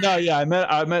 No, yeah,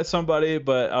 I met somebody,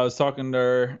 but I was talking to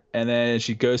her, and then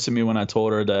she ghosted me when I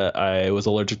told her that I was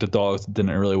allergic to dogs.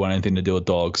 Didn't really want anything to do with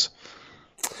dogs.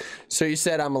 So you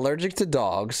said, I'm allergic to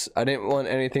dogs. I didn't want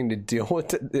anything to deal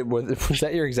with it. Was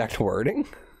that your exact wording?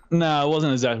 No, it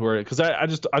wasn't exact wording. Because I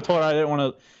told her I didn't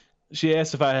want to. She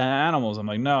asked if I had animals. I'm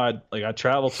like, no, I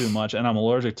travel too much and I'm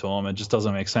allergic to them. It just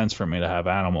doesn't make sense for me to have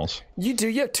animals. You do.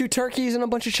 You have 2 turkeys and a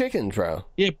bunch of chickens, bro.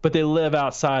 Yeah, but they live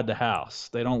outside the house.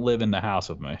 They don't live in the house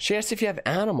with me. She asked if you have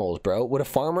animals, bro. Would a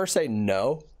farmer say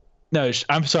no? No,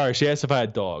 I'm sorry. She asked if I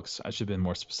had dogs. I should have been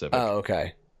more specific. Oh,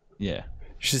 okay. Yeah.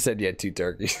 She said you had 2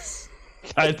 turkeys.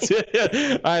 I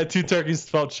had 2 turkeys,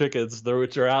 12 chickens,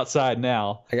 which are outside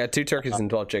now. I got 2 turkeys and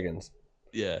 12 chickens.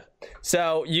 Yeah.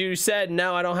 So you said,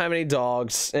 no, I don't have any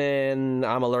dogs, and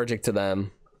I'm allergic to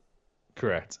them.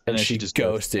 Correct. And then she just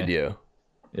ghosted you.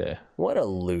 Yeah. What a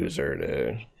loser,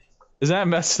 dude. Isn't that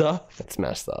messed up? That's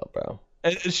messed up, bro.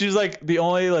 And she's like the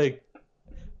only like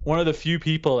one of the few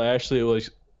people that actually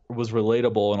was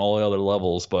relatable on all the other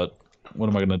levels. But what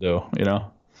am I gonna do? You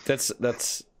know? That's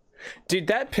dude,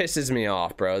 that pisses me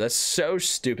off, bro. That's so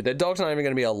stupid. That dog's not even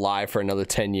gonna be alive for another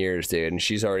 10 years, dude, and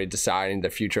she's already deciding the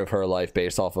future of her life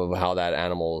based off of how that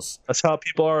animal's. That's how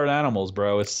people are in animals,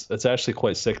 bro. It's actually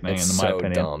quite sickening in my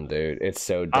opinion. It's so dumb, dude. It's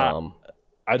so dumb.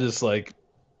 I just like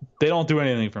they don't do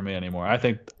anything for me anymore. I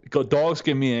think dogs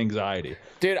give me anxiety.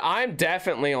 Dude, I'm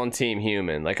definitely on team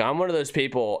human. Like, I'm one of those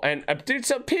people, and dude,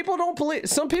 some people don't believe,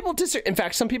 some people disagree. In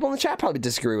fact, some people in the chat probably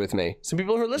disagree with me. Some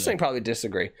people who are listening probably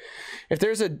disagree.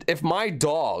 If my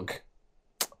dog,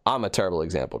 I'm a terrible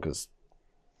example because,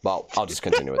 well, I'll just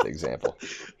continue with the example.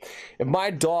 If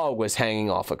my dog was hanging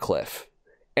off a cliff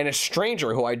and a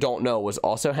stranger who I don't know was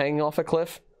also hanging off a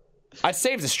cliff, I'd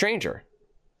save the stranger.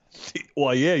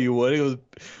 Well, yeah, you would. Wouldn't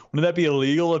that be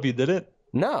illegal if you did it?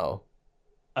 No.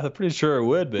 I'm pretty sure it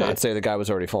would be. No, I'd say the guy was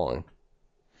already falling.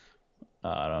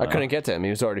 I don't know. I couldn't get to him. He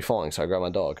was already falling, so I grabbed my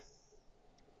dog.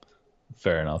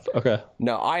 Fair enough. Okay.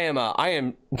 No, I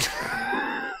am.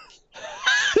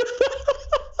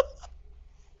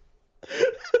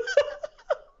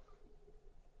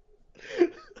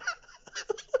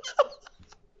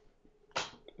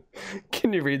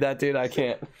 Can you read that, dude? I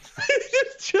can't.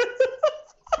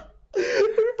 We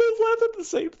both laughed at the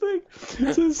same thing.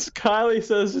 Since Kylie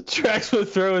says Trax would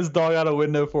throw his dog out a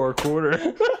window for a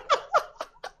quarter.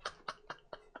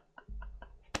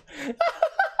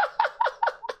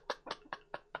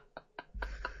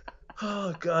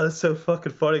 Oh god, it's so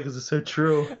fucking funny because it's so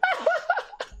true.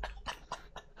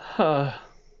 What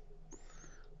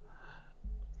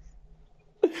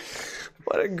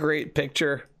a great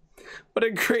picture. What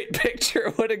a great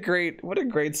picture. What a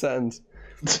great sentence.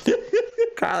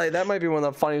 Kylie, that might be one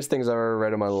of the funniest things I've ever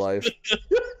read in my life.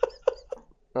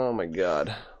 Oh my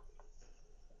god.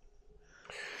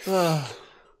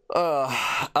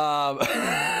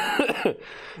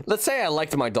 Let's say I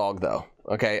liked my dog though.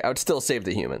 Okay, I would still save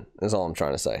the human, is all I'm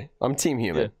trying to say. I'm team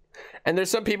human. Yeah. And there's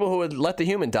some people who would let the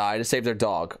human die to save their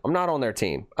dog. I'm not on their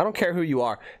team. I don't care who you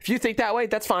are. If you think that way,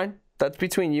 that's fine. That's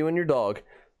between you and your dog.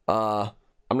 I'm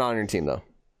not on your team though.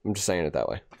 I'm just saying it that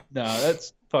way. No,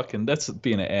 that's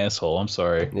being an asshole. I'm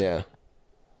sorry. Yeah.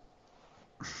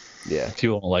 Yeah.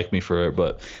 People don't like me for it,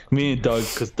 but me and Doug,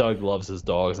 because Doug loves his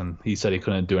dogs, and he said he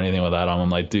couldn't do anything without them. I'm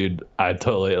like, dude, I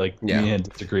totally me and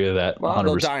disagree with that. Well,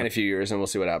 he'll die in a few years, and we'll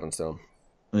see what happens to him.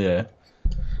 Yeah.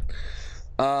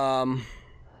 I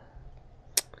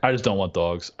just don't want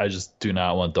dogs. I just do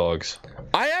not want dogs.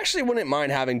 I actually wouldn't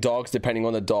mind having dogs, depending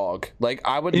on the dog. Like,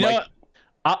 I would.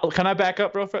 Can I back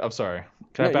up real quick? I'm sorry.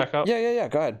 Can I back up? Yeah.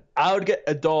 Go ahead. I would get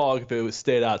a dog if it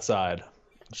stayed outside.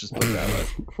 Let's just put it that way.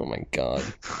 Oh my god.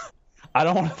 I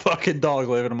don't want a fucking dog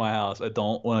living in my house. I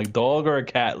don't want a dog or a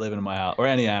cat living in my house, or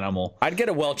any animal. I'd get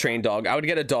a well-trained dog. I would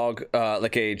get a dog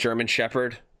like a German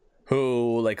Shepherd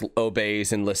who like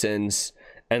obeys and listens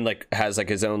and like has like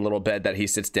his own little bed that he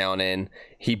sits down in.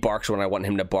 He barks when I want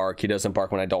him to bark. He doesn't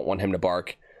bark when I don't want him to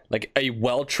bark. Like a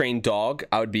well-trained dog,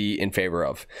 I would be in favor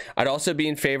of. I'd also be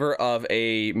in favor of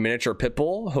a miniature pit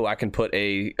bull who I can put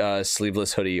a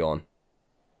sleeveless hoodie on.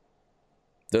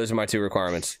 Those are my 2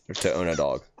 requirements to own a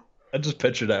dog. I just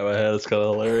pictured that in my head. It's kind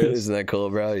of hilarious. Isn't that cool,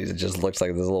 bro? He just looks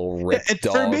like this little ripped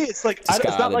dog. For me, it's like it's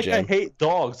not like I hate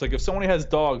dogs. Like if somebody has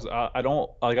dogs, I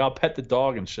don't like. I'll pet the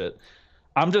dog and shit.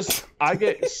 I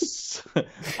get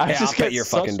your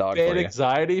fucking dog bad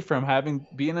anxiety from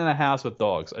being in a house with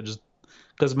dogs.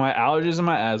 Because my allergies and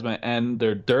my asthma, and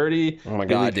they're dirty. Oh my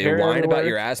god, dude! Whine about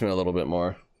your asthma a little bit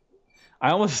more.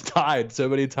 I almost died so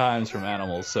many times from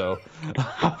animals, so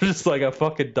I'm just like I'm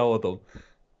fucking done with them.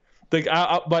 Like,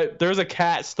 there was a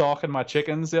cat stalking my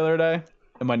chickens the other day,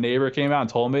 and my neighbor came out and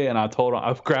told me, and I told him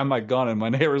I grabbed my gun, and my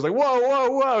neighbor was like,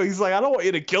 "Whoa!" He's like, "I don't want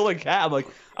you to kill a cat." I'm like,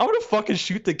 "I'm gonna fucking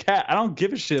shoot the cat. I don't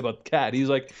give a shit about the cat." He's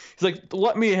like,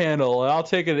 "Let me handle it. I'll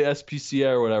take it to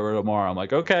SPCA or whatever tomorrow." I'm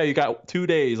like, "Okay, you got 2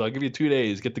 days. I'll give you 2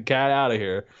 days. Get the cat out of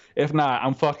here. If not,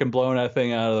 I'm fucking blowing that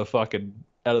thing out of the fucking."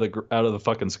 Out of the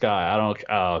fucking sky. I don't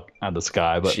not the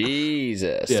sky, but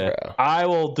Jesus. Yeah, bro. I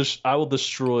will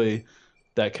destroy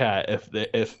that cat if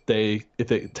it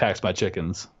attacks my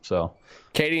chickens. So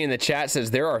Katie in the chat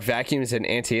says there are vacuums and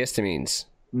antihistamines.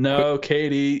 No,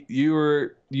 Katie,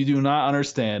 you do not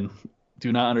understand.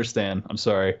 Do not understand. I'm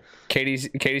sorry.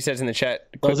 Katie says in the chat,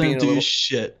 Doesn't do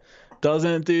shit.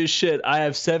 Doesn't do shit. I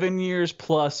have 7 years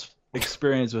plus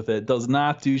experience with it. Does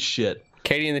not do shit.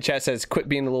 Katie in the chat says, "Quit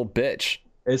being a little bitch."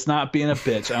 It's not being a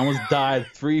bitch. I almost died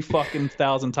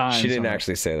 3,000 times. She didn't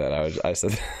actually say that. I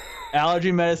said.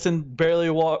 Allergy medicine barely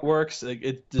works.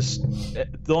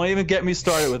 Don't even get me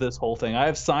started with this whole thing. I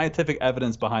have scientific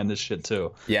evidence behind this shit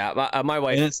too. Yeah, my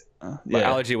wife. My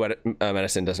allergy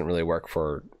medicine doesn't really work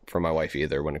for my wife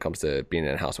either when it comes to being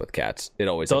in a house with cats. It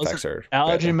always affects her.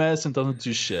 Allergy medicine doesn't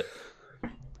do shit.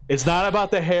 It's not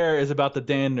about the hair. It's about the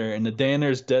dander, and the dander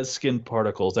is dead skin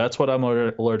particles. That's what I'm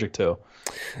allergic to.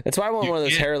 That's why I want one of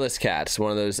those hairless cats.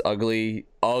 One of those ugly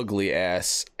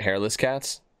ass hairless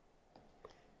cats.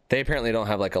 They apparently don't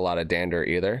have like a lot of dander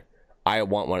either. I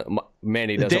want one.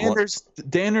 Manny doesn't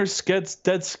Dander gets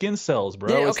dead skin cells, bro.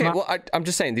 Yeah, okay, well, I'm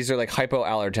just saying these are like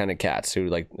hypoallergenic cats who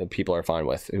like people are fine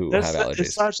with who have allergies.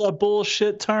 It's such a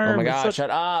bullshit term. Oh my god, shut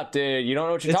up, dude. You don't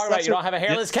know what you're talking about. You don't have a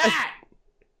hairless cat.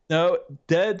 No,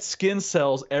 dead skin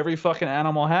cells every fucking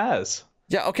animal has.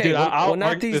 Yeah, okay. Dude, I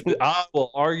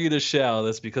will argue the shit out of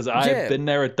this because I've been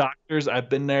there with doctors. I've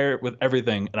been there with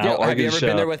everything. And have you ever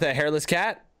been there with a hairless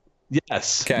cat?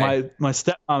 Yes. Okay. My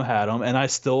stepmom had them, and I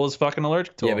still was fucking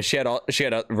allergic to them. Yeah, but she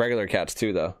had regular cats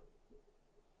too, though.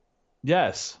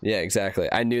 Yes. Yeah, exactly.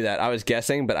 I knew that. I was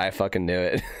guessing, but I fucking knew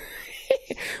it.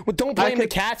 Well, don't blame the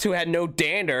cats who had no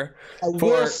dander.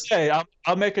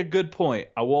 I'll make a good point.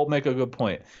 I will make a good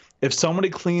point. If somebody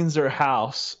cleans their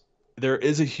house, there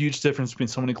is a huge difference between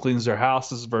somebody who cleans their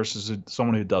houses versus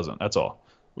someone who doesn't. That's all.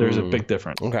 There's a big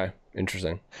difference. Okay,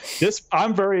 interesting.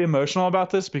 I'm very emotional about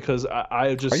this because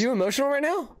I just. Are you emotional right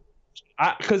now?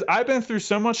 Because I've been through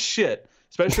so much shit,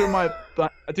 especially with my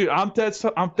dude. I'm dead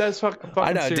fucking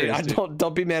I know, serious, dude.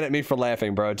 Don't be mad at me for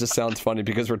laughing, bro. It just sounds funny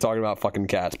because we're talking about fucking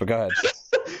cats. But go ahead.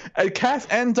 And cats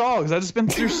and dogs. I've just been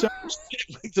through so much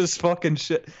shit, like this fucking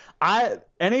shit.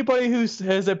 Anybody who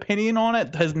has opinion on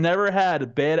it has never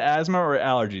had bad asthma or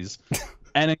allergies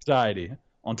and anxiety.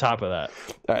 On top of that.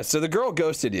 All right, so the girl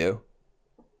ghosted you.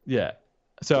 Yeah.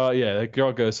 So yeah, the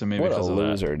girl ghosted me because of that. What a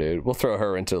loser, dude. We'll throw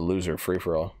her into loser free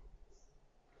for all.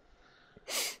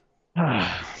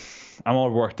 I'm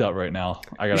all worked up right now.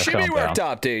 You should be worked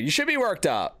up, dude. You should be worked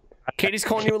up. Katie's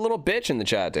calling you a little bitch in the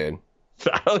chat, dude.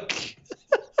 I'm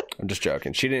just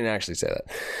joking. She didn't actually say that.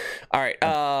 All right.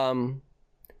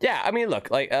 Yeah, I mean,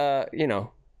 look, like, you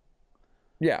know.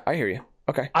 Yeah, I hear you.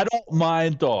 Okay. I don't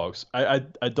mind dogs. I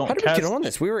don't. How did we get on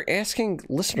this? We were asking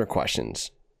listener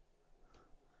questions.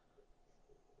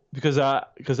 Because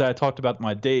I talked about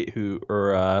my date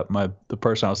the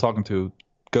person I was talking to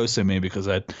ghosted me because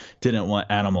I didn't want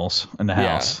animals in the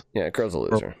house. Yeah, girl's a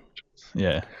loser.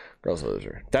 Yeah. Girl's a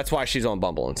loser. That's why she's on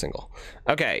Bumble and single.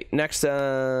 Okay, next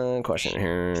question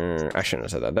here. I shouldn't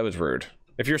have said that. That was rude.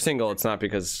 If you're single, it's not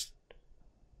because...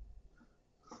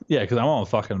 Yeah, because I'm on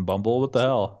fucking Bumble. What the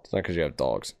hell? It's not because you have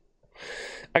dogs.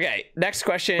 Okay, next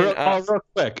question.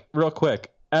 Real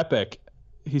quick. Epic.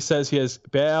 He says he has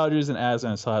bad allergies and asthma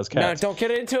and still has cats. No, don't get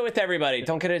into it with everybody.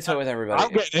 I'm getting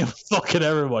in with fucking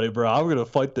everybody, bro. I'm going to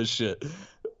fight this shit.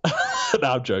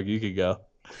 No, I'm joking. You can go.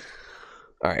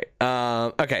 All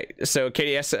right. Okay, so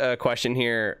Katie asked a question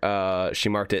here. She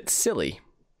marked it silly.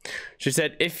 She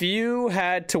said, if you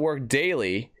had to work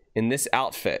daily in this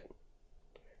outfit,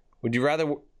 would you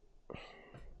rather...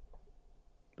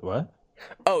 What?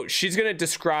 Oh, she's going to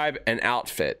describe an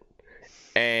outfit,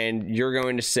 and you're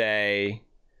going to say...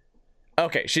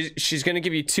 Okay, she's going to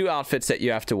give you two outfits that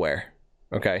you have to wear,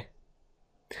 okay?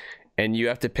 And you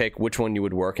have to pick which one you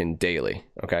would work in daily,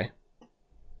 okay?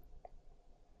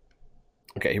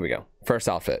 Okay, here we go. First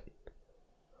outfit.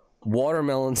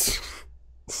 Watermelons.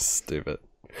 Stupid.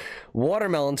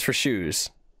 Watermelons for shoes.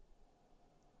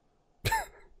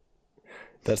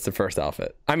 That's the first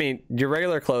outfit. I mean, your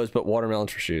regular clothes, but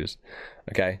watermelons for shoes.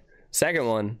 Okay. Second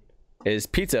one is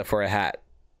pizza for a hat.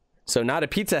 So not a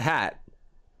pizza hat.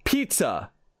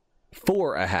 Pizza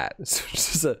for a hat. So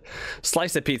just a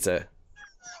slice of pizza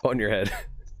on your head.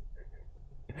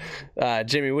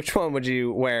 Jimmy, which one would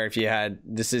you wear if you had...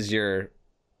 This is your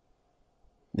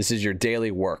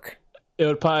daily work? It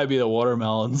would probably be the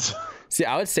watermelons. See,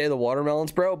 I would say the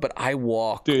watermelons, bro, but I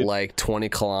walk like 20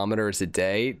 kilometers a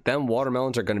day. Them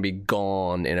watermelons are going to be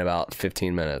gone in about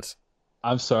 15 minutes.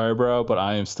 I'm sorry, bro, but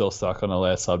I am still stuck on the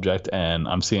last subject, and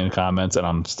I'm seeing comments, and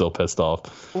I'm still pissed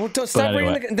off. Well, don't stop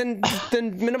reading then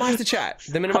minimize the chat.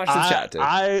 Then minimize the chat,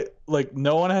 dude.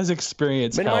 No one has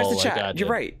experienced minimize hell the chat. like I did. You're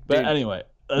right. But dude. anyway,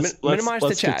 minimize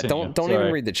the chat. Continue. Don't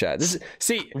even read the chat.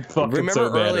 Remember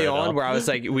so early right on now. where I was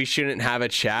like, we shouldn't have a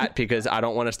chat because I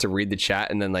don't want us to read the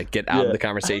chat and then like get out of the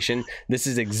conversation. This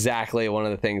is exactly one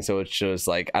of the things. So it's just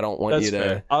like, I don't want you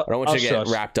to get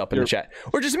wrapped up in the chat,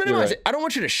 or just minimize it. I don't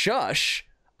want you to shush.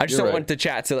 I just don't want the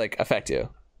chat to like affect you.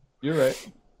 You're right.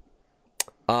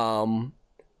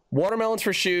 Watermelons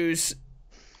for shoes.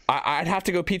 I'd have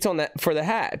to go pizza on that for the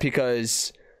hat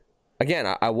because,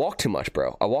 again, I walk too much,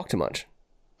 bro. I walk too much.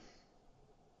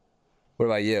 What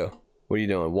about you? What are you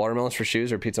doing? Watermelons for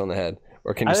shoes or pizza on the head?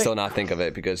 Or can you still not think of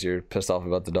it because you're pissed off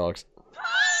about the dogs?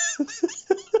 You're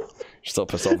still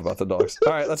pissed off about the dogs.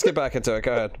 All right, let's get back into it.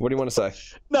 Go ahead. What do you want to say?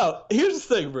 No, here's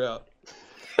the thing, bro.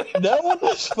 No one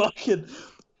is fucking...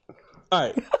 All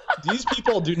right, these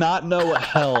people do not know what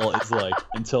hell is like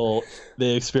until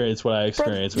they experience what I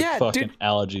experienced with fucking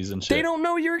allergies and shit. They don't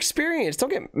know your experience. Don't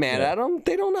get mad at them.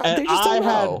 They don't know. And they just don't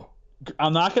know.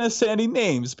 I'm not going to say any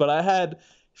names, but I had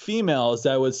females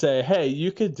that would say, hey,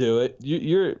 you could do it.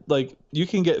 You're like, you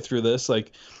can get through this.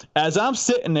 Like, as I'm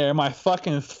sitting there, my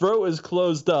fucking throat is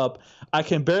closed up. I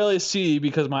can barely see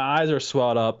because my eyes are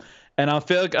swelled up. And I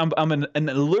feel like I'm in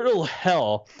a literal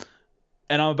hell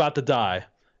and I'm about to die.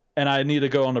 And I need to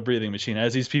go on a breathing machine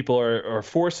as these people are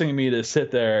forcing me to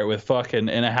sit there with fucking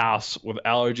in a house with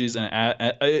allergies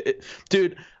and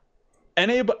dude,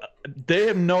 they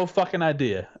have no fucking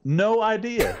idea. No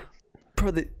idea.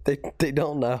 Bro, they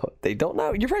don't know. They don't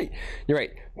know. You're right. You're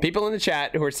right. People in the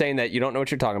chat who are saying that you don't know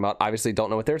what you're talking about obviously don't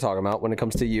know what they're talking about when it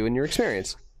comes to you and your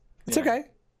experience. It's okay.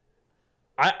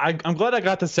 I'm glad I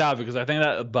got this out because I think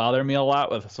that bothered me a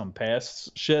lot with some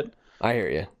past shit. I hear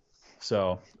you.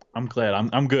 So I'm glad.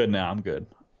 I'm good now. I'm good.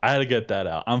 I had to get that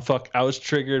out. I was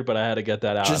triggered, but I had to get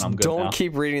that out. Just and I'm good don't now.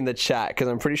 keep reading the chat because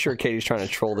I'm pretty sure Katie's trying to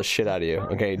troll the shit out of you.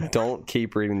 Okay, don't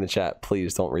keep reading the chat.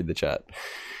 Please don't read the chat.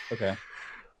 Okay.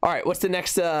 All right. What's the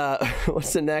next?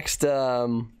 What's the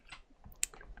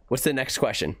next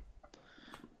question?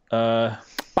 By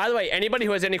the way, anybody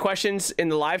who has any questions in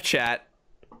the live chat,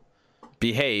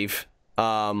 behave.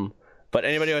 But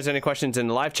anybody who has any questions in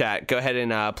the live chat, go ahead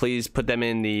and please put them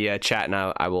in the chat, and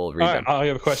I will read them. I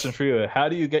have a question for you. How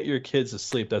do you get your kids to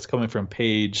sleep? That's coming from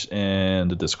Paige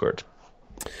and the Discord.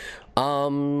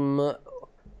 Well,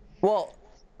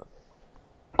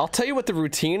 I'll tell you what the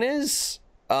routine is,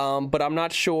 but I'm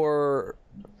not sure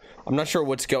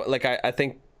what's going. Like I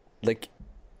think like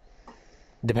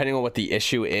depending on what the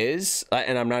issue is,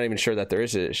 and I'm not even sure that there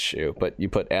is an issue. But you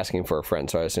put asking for a friend,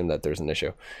 so I assume that there's an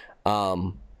issue.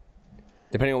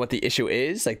 Depending on what the issue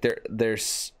is, like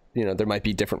there's there might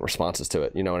be different responses to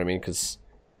it. You know what I mean? Because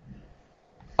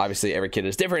obviously every kid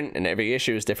is different and every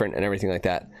issue is different and everything like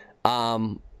that.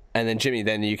 And then Jimmy,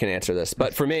 then you can answer this.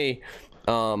 But for me,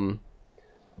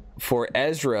 for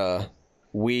Ezra,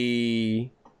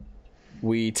 we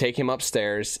take him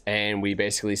upstairs and we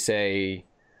basically say,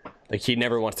 like, he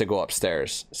never wants to go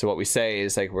upstairs. So what we say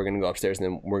is like, we're going to go upstairs and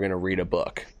then we're going to read a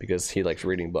book because he likes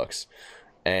reading books.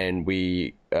 And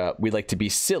we like to be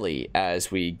silly as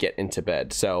we get into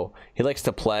bed. So he likes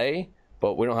to play,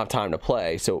 but we don't have time to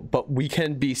play. So, but we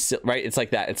can be right. It's like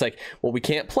that. It's like, well, we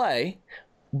can't play,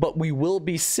 but we will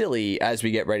be silly as we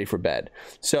get ready for bed.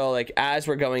 So like, as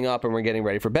we're going up and we're getting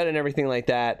ready for bed and everything like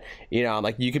that, I'm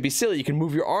like, you could be silly. You can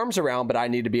move your arms around, but I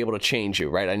need to be able to change you,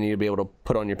 right? I need to be able to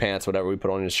put on your pants, whatever we put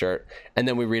on his shirt. And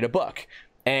then we read a book.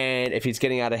 And if he's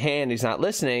getting out of hand, he's not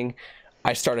listening,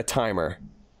 I start a timer.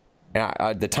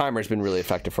 And the timer has been really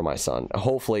effective for my son.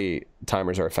 Hopefully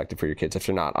timers are effective for your kids. If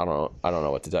they're not, I don't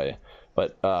know what to tell you.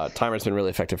 But timer's been really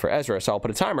effective for Ezra. So I'll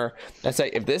put a timer and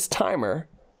say, if this timer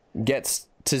gets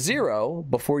to 0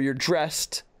 before you're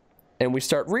dressed and we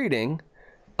start reading,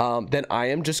 then I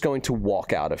am just going to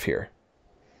walk out of here.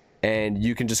 And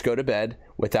you can just go to bed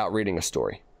without reading a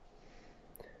story.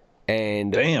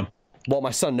 And damn. Well,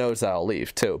 my son knows that I'll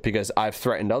leave too, because I've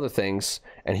threatened other things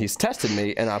and he's tested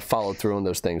me and I've followed through on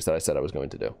those things that I said I was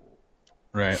going to do.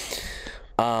 Right.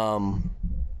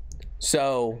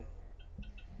 So,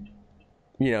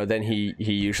 then he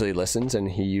usually listens and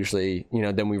he usually,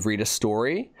 then we read a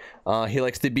story. He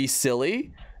likes to be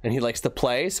silly and he likes to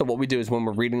play. So what we do is when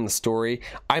we're reading the story,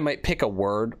 I might pick a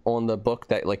word on the book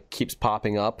that like keeps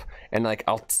popping up and like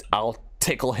I'll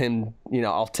tickle him, as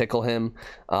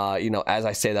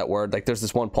I say that word. Like there's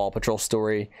this one Paw Patrol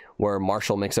story where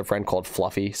Marshall makes a friend called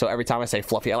Fluffy. So every time I say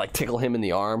Fluffy, I like tickle him in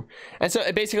the arm. And so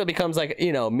it basically becomes like,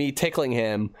 me tickling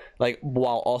him like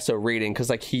while also reading. Cause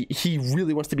like he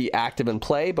really wants to be active and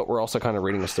play, but we're also kind of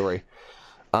reading a story.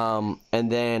 And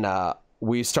then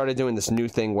we started doing this new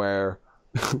thing where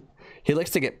he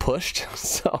likes to get pushed.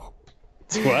 So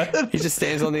what? He just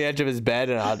stands on the edge of his bed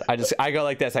and I go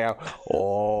like this. I go,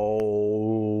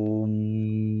 oh.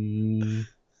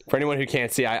 For anyone who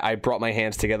can't see, I brought my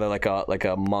hands together like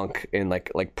a monk in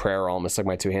like prayer, almost like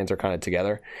my two hands are kind of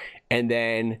together. And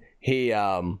then he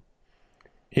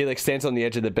like stands on the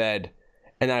edge of the bed,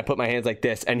 and then I put my hands like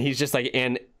this, and he's just like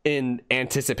in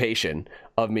anticipation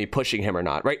of me pushing him or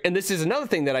not, right? And this is another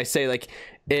thing that I say, like,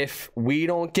 if we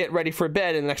don't get ready for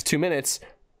bed in the next 2 minutes,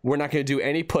 we're not going to do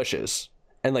any pushes.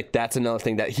 And like that's another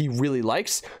thing that he really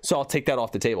likes, so I'll take that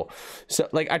off the table. So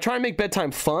like I try and make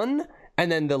bedtime fun, and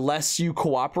then the less you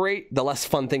cooperate, the less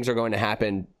fun things are going to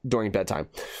happen during bedtime.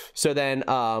 So then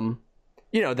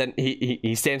then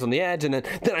he stands on the edge, and then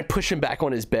I push him back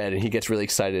on his bed, and he gets really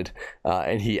excited,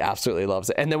 and he absolutely loves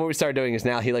it. And then what we started doing is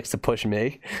now he likes to push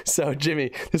me. So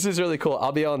Jimmy, this is really cool.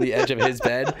 I'll be on the edge of his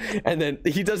bed, and then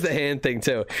he does the hand thing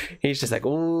too. He's just like,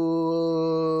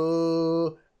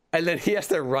 ooh. And then he has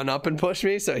to run up and push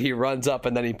me, so he runs up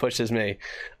and then he pushes me.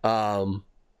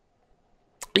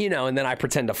 And then I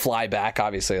pretend to fly back.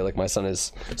 Obviously, like my son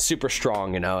is super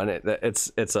strong, and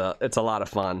it's a lot of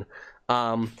fun.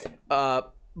 But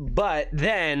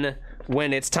then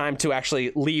when it's time to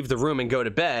actually leave the room and go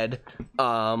to bed,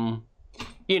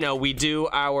 we do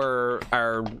our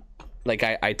like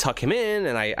I tuck him in,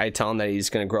 and I tell him that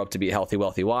he's going to grow up to be healthy,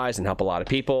 wealthy, wise, and help a lot of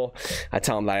people. I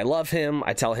tell him that I love him.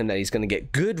 I tell him that he's going to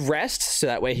get good rest, so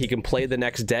that way he can play the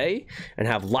next day and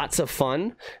have lots of fun.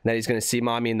 And that he's going to see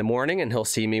mommy in the morning, and he'll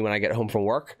see me when I get home from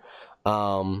work.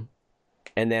 And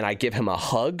then I give him a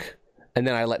hug, and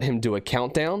then I let him do a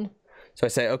countdown. So I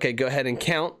say, okay, go ahead and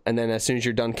count. And then as soon as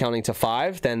you're done counting to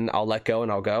 5, then I'll let go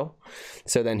and I'll go.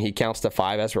 So then he counts to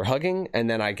 5 as we're hugging. And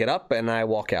then I get up and I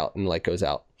walk out, and light goes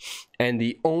out. And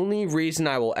the only reason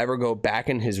I will ever go back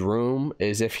in his room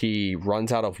is if he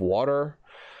runs out of water.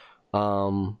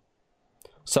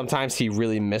 Sometimes he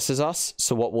really misses us.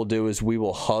 So what we'll do is we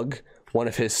will hug one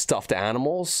of his stuffed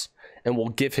animals, and we'll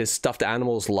give his stuffed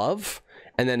animals love.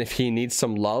 And then if he needs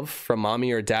some love from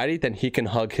mommy or daddy, then he can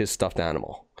hug his stuffed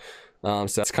animal. So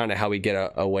that's kind of how we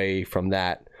get away from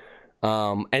that.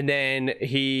 And then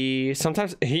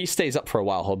sometimes he stays up for a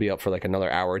while. He'll be up for like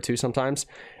another hour or two sometimes.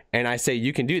 And I say,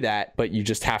 you can do that, but you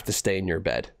just have to stay in your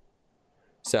bed.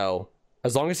 So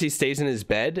as long as he stays in his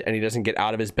bed and he doesn't get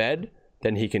out of his bed,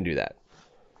 then he can do that.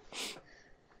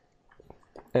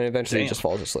 And eventually he just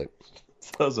falls asleep.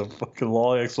 That was a fucking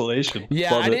long explanation.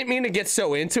 Yeah, Love I it. didn't mean to get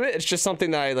so into it. It's just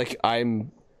something that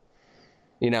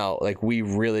we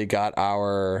really got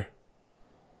our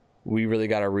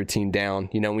routine down.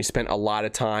 We spent a lot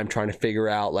of time trying to figure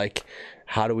out, like,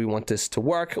 how do we want this to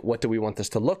work? What do we want this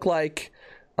to look like?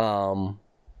 When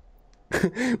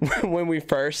we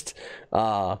first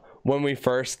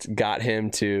got him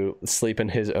to sleep in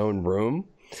his own room,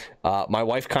 my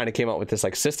wife kind of came up with this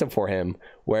like system for him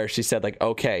where she said, like,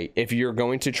 okay, if you're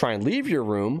going to try and leave your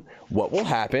room, what will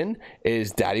happen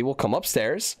is daddy will come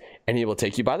upstairs and he will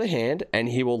take you by the hand and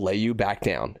he will lay you back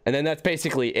down. And then that's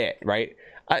basically it, right?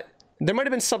 There might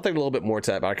have been something a little bit more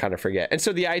to that, but I kind of forget. And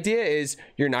so the idea is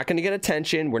you're not going to get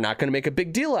attention. We're not going to make a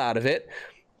big deal out of it.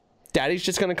 Daddy's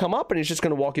just going to come up and he's just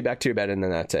going to walk you back to your bed, and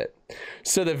then that's it.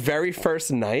 So the very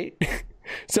first night,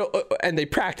 and they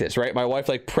practiced, right? My wife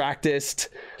like practiced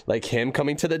like him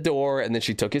coming to the door, and then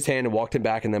she took his hand and walked him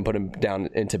back and then put him down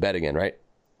into bed again, right?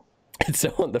 And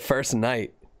so on the first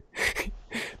night,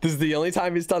 this is the only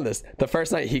time he's done this. The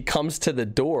first night he comes to the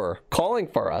door calling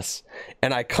for us,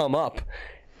 and I come up,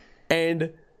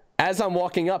 and as I'm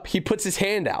walking up, he puts his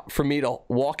hand out for me to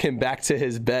walk him back to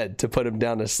his bed to put him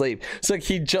down to sleep. So like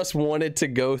he just wanted to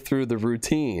go through the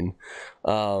routine,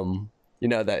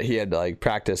 that he had like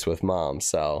practice with mom.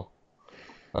 So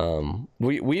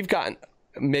we've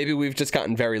just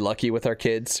gotten very lucky with our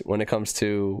kids when it comes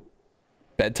to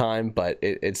bedtime, but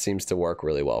it seems to work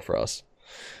really well for us.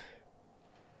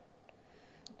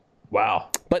 Wow.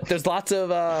 But there's lots of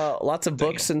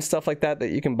books and stuff like that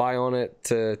you can buy on it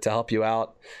to help you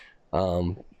out.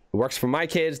 It works for my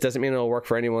kids, doesn't mean it'll work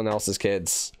for anyone else's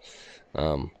kids.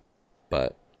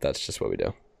 But that's just what we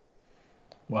do.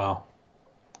 Wow.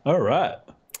 All right.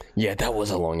 Yeah, that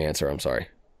was a long answer. I'm sorry.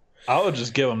 I would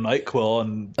just give them NyQuil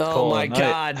and oh my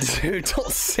god, dude,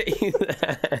 don't say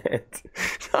that.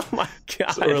 Oh my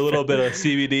god. Or a little bit of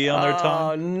CBD on their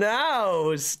tongue. Oh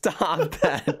no, stop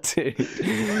that, dude.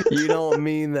 You don't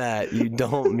mean that. You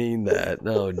don't mean that.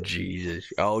 Oh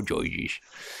Jesus. Oh Jesus.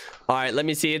 All right, let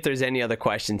me see if there's any other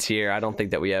questions here. I don't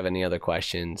think that we have any other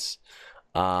questions.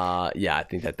 Yeah, I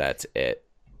think that's it.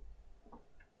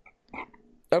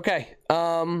 Okay.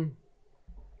 Wow.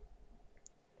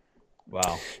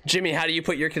 Jimmy, how do you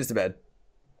put your kids to bed?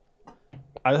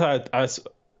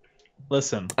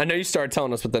 Listen. I know you started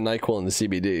telling us with the NyQuil and the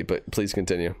CBD, but please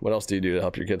continue. What else do you do to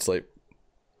help your kids sleep?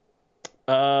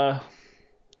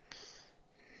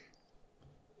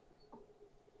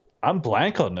 I'm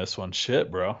blank on this one.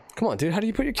 Shit, bro. Come on, dude. How do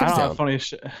you put your I kids don't down? have funny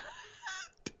shit.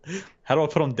 How do I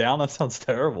put them down? That sounds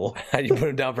terrible. How do you put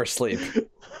them down for sleep?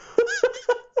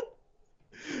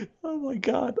 Oh my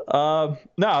god.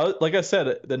 No, like I said,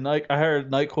 I heard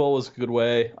NyQuil was a good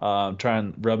way.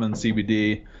 Trying rubbing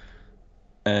CBD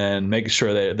and making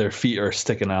sure that their feet are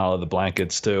sticking out of the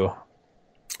blankets too.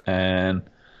 And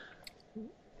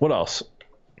what else?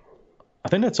 I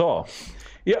think that's all.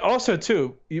 Yeah. Also,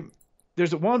 too,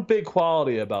 there's one big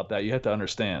quality about that you have to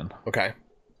understand. Okay.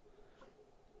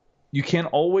 You can't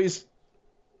always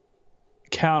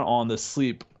count on the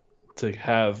sleep to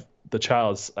have the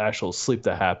child's actual sleep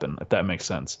to happen, if that makes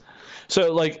sense.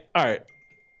 So, like, all right,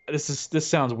 this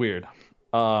sounds weird.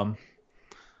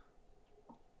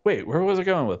 Wait, where was I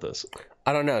going with this?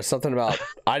 I don't know. Something about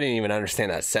I didn't even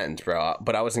understand that sentence, bro.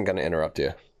 But I wasn't gonna interrupt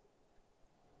you.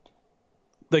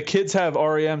 The kids have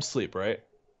REM sleep, right?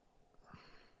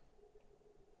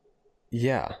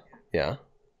 Yeah. Yeah.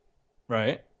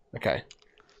 Right. Okay.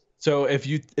 So if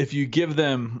you give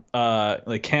them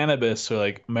like cannabis or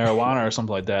like marijuana or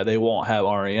something like that, they won't have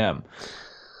REM.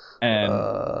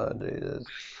 And Jesus.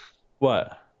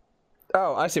 what?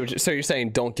 Oh, I see what so you're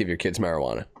saying don't give your kids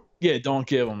marijuana. Yeah, don't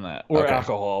give them that or Okay.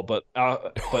 alcohol, but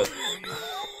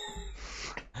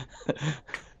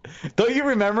don't you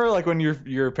remember like when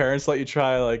your parents let you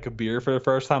try like a beer for the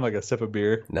first time, like a sip of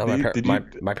beer? No,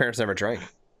 my parents never drank.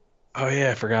 Oh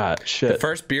yeah, I forgot. Shit. The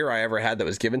first beer I ever had that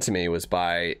was given to me was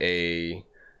by a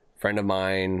friend of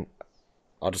mine.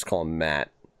 I'll just call him Matt.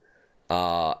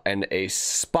 And a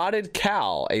Spotted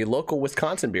Cow, a local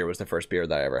Wisconsin beer, was the first beer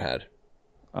that I ever had.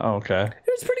 Oh, okay.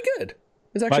 It was pretty good.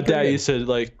 It was actually My dad pretty good. used to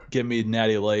like give me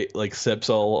Natty Light like sips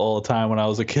all the time when I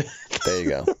was a kid. There you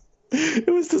go. It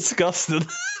was disgusting.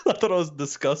 I thought it was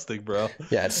disgusting, bro.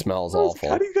 Yeah, it smells I was awful.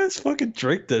 like, how do you guys fucking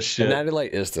drink this shit? And Natty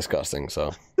Light is disgusting,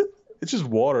 so It's just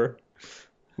water.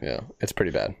 yeah, it's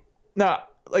pretty bad. Nah,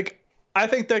 like I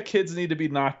think that kids need to be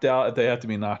knocked out if they have to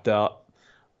be knocked out.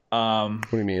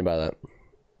 What do you mean by that?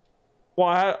 Well,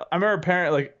 I remember a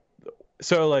parent like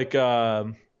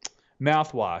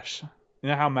mouthwash. You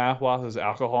know how mouthwash has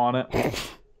alcohol in it?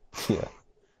 Yeah.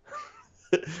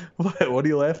 What are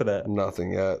you laughing at?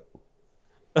 Nothing yet.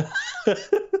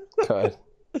 God.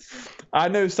 I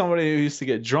know somebody who used to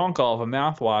get drunk off of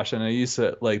mouthwash, and they used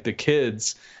to like the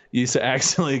kids used to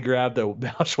accidentally grab the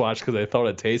mouthwash because they thought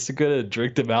it tasted good and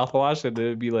drink the mouthwash, and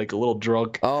they'd be like a little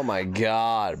drunk. Oh my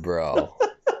god, bro.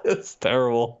 It's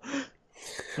terrible.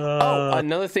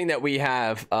 Another thing that we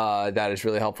have that is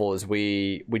really helpful is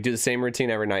we do the same routine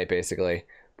every night basically,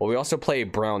 but we also play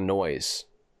brown noise.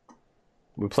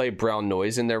 We play brown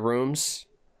noise in their rooms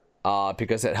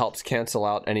because it helps cancel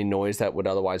out any noise that would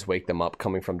otherwise wake them up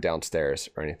coming from downstairs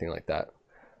or anything like that.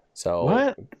 So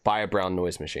What? buy a brown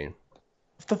noise machine.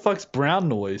 What the fuck's brown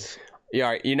noise?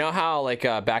 Yeah, you know how like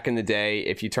back in the day,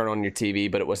 if you turn on your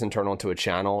TV but it wasn't turned on to a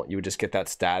channel, you would just get that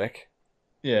static.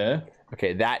 Yeah.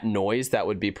 Okay, that noise that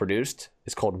would be produced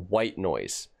is called white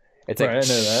noise. It's Right, like I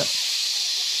know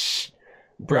that.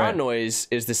 brown Right. noise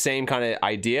is the same kind of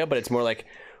idea, but it's more like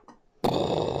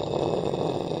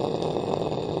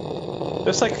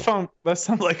That's like fun. That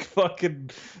sounds like fucking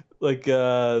like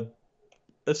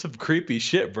that's some creepy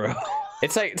shit, bro.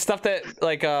 it's like stuff that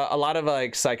like a lot of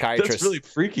like psychiatrists, That's really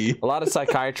freaky. a lot of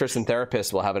psychiatrists and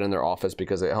therapists will have it in their office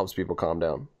because it helps people calm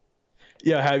down.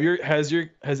 Yeah, has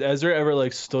Ezra ever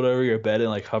like stood over your bed and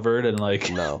like hovered and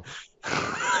like No,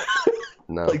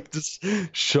 no, like just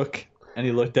shook and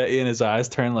he looked at you and his eyes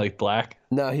turned like black?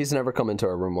 no. He's never come into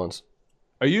our room once.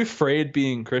 Are you afraid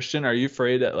being Christian? Are you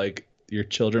afraid that like your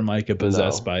children might get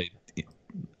possessed No. by?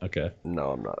 Okay.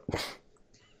 No, I'm not.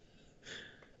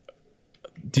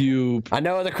 Do you I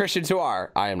know other Christians who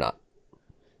are. I am not.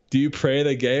 pray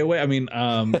the gay away? I mean,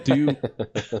 do you?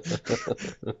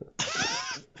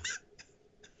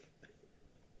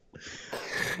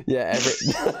 Yeah,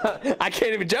 I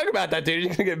can't even joke about that, dude.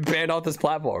 You're gonna get banned off this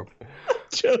platform.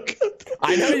 Joke.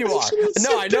 I know you are.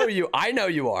 No, I know you. I know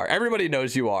you are. Everybody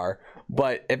knows you are.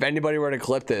 But if anybody were to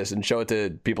clip this and show it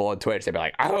to people on Twitch, they'd be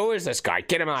like, "Oh, who is this guy?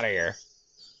 Get him out of here."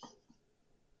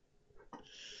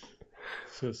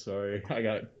 So sorry, I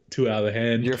got too out of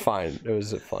hand. You're fine. It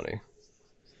was funny.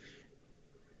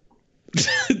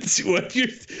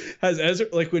 Has Ezra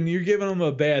like when you're giving him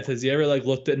a bath? Has he ever like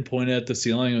looked at and pointed at the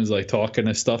ceiling and was like talking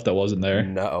to stuff that wasn't there?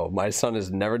 No, my son has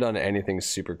never done anything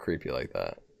super creepy like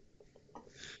that.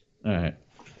 All right.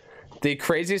 The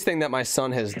craziest thing that my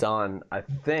son has done, I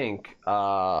think,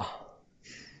 I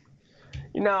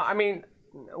mean,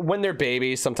 when they're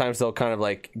babies, sometimes they'll kind of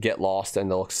like get lost and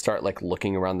they'll start like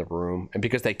looking around the room, and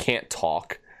because they can't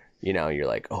talk, you're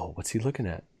like, oh, what's he looking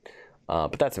at?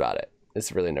 But that's about it.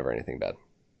 It's really never anything bad.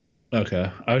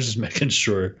 Okay, I was just making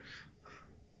sure.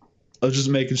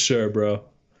 Bro.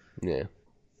 Yeah.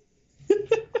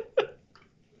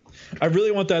 I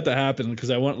really want that to happen because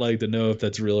I want to know if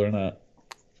that's real or not.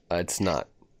 It's not.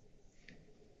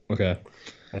 Okay.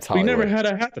 That's We Hollywood. never had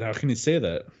it happen. How can you say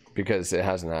that? Because it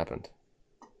hasn't happened.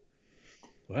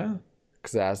 Wow.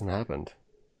 Because it hasn't happened.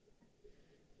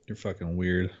 You're fucking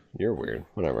weird. You're weird.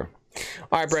 Whatever.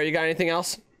 All right, bro. You got anything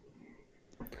else?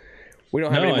 We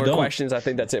don't have any I more don't. questions. I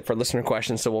think that's it for listener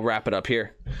questions, so we'll wrap it up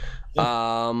here.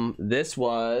 This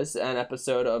was an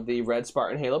episode of the Red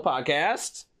Spartan Halo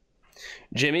podcast.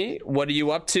 Jimmy, what are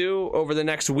you up to over the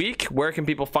next week? Where can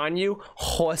people find you?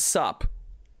 What's up?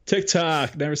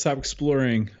 TikTok, never stop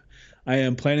exploring. I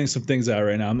am planning some things out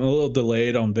right now. I'm a little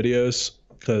delayed on videos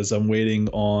because I'm waiting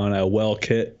on a well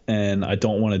kit, and I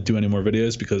don't want to do any more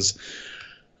videos because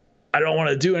I don't want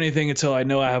to do anything until I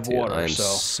know I have water. I'm so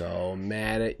so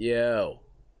mad at you.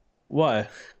 why?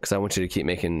 Because I want you to keep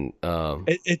making.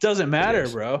 It doesn't matter,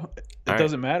 videos. bro. It All right.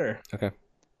 doesn't matter. Okay.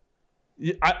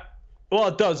 Well,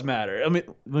 it does matter. I mean,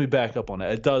 let me back up on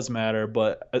that. It does matter,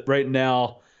 but right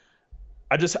now,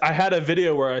 I had a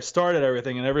video where I started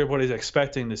everything, and everybody's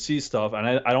expecting to see stuff, and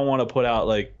I don't want to put out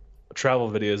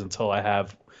travel videos until I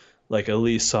have at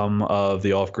least some of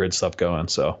the off-grid stuff going.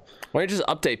 So Why don't you just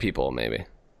update people, maybe?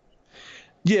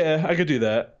 yeah, I could do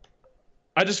that.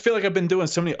 I just feel like I've been doing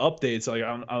so many updates. I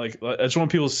just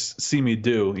want people to see me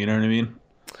do. You know what I mean?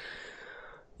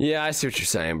 Yeah, I see what you're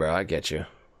saying, bro. I get you.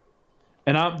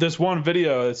 And this one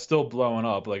video is still blowing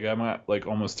up. I'm at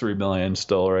almost 3 million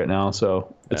still right now,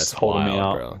 so it's That's holding wild, me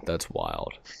out. bro. That's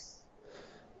wild.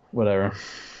 Whatever,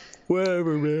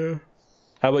 man.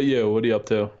 How about you? What are you up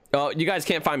to? Oh, you guys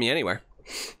can't find me anywhere.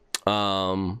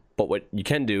 But what you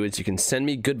can do is you can send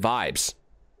me good vibes.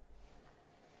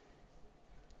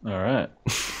 All right.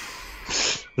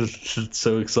 It's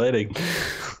so exciting.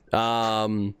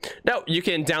 No, you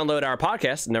can download our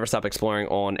podcast, Never Stop Exploring,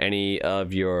 on any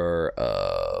of your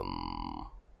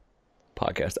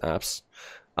podcast apps.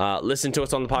 Listen to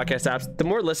us on the podcast apps. The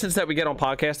more listens that we get on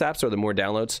podcast apps, or the more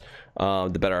downloads,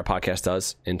 the better our podcast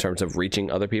does in terms of reaching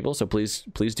other people. So please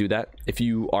do that. If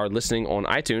you are listening on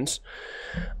iTunes,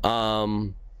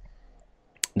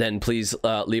 then please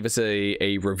leave us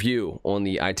a review on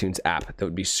the iTunes app. That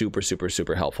would be super, super,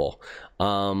 super helpful.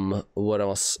 What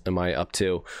else am I up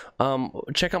to?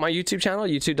 Check out my YouTube channel,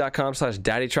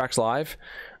 youtube.com/daddytrackslive.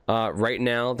 Right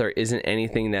now, there isn't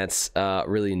anything that's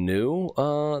really new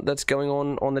that's going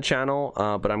on the channel,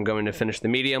 but I'm going to finish the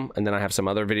Medium, and then I have some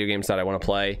other video games that I want to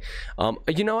play.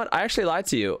 You know what? I actually lied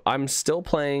to you. I'm still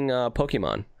playing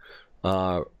Pokemon.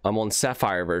 I'm on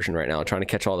Sapphire version right now, trying to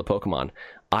catch all the Pokemon.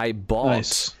 I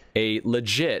bought a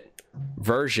legit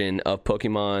version of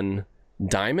Pokemon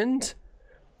Diamond.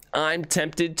 I'm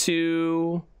tempted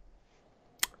to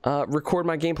record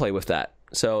my gameplay with that.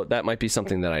 So that might be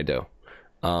something that I do,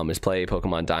 is play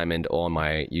Pokemon Diamond on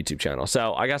my YouTube channel.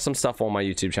 So I got some stuff on my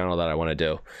YouTube channel that I want to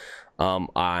do. And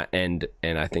I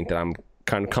think that I'm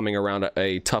kind of coming around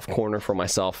a tough corner for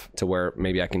myself to where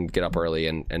maybe I can get up early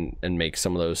and make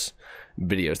some of those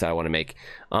videos that I want to make.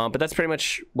 But that's pretty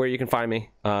much where you can find me.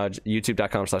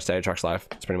 youtube.com/daddytrackslive.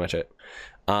 That's pretty much it.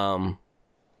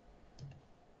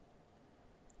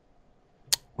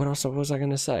 What else was I going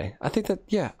to say? I think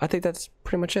that's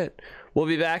pretty much it. We'll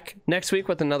be back next week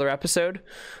with another episode.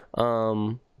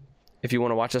 If you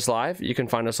want to watch us live, you can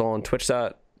find us on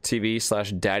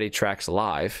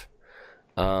twitch.tv/daddytrackslive.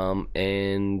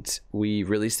 And we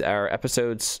release our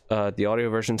episodes. The audio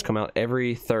versions come out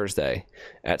every Thursday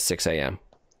at 6 a.m.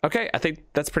 Okay, I think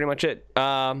that's pretty much it.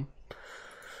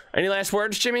 Any last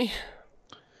words, Jimmy?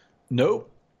 Nope.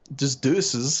 Just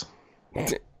deuces.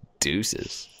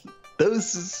 Deuces.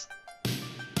 Deuces.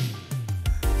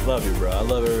 Love you, bro. I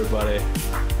love everybody.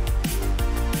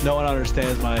 No one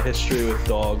understands my history with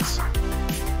dogs.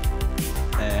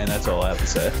 And that's all I have to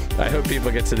say. I hope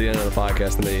people get to the end of the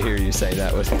podcast and they hear you say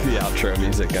that with the outro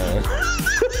music going.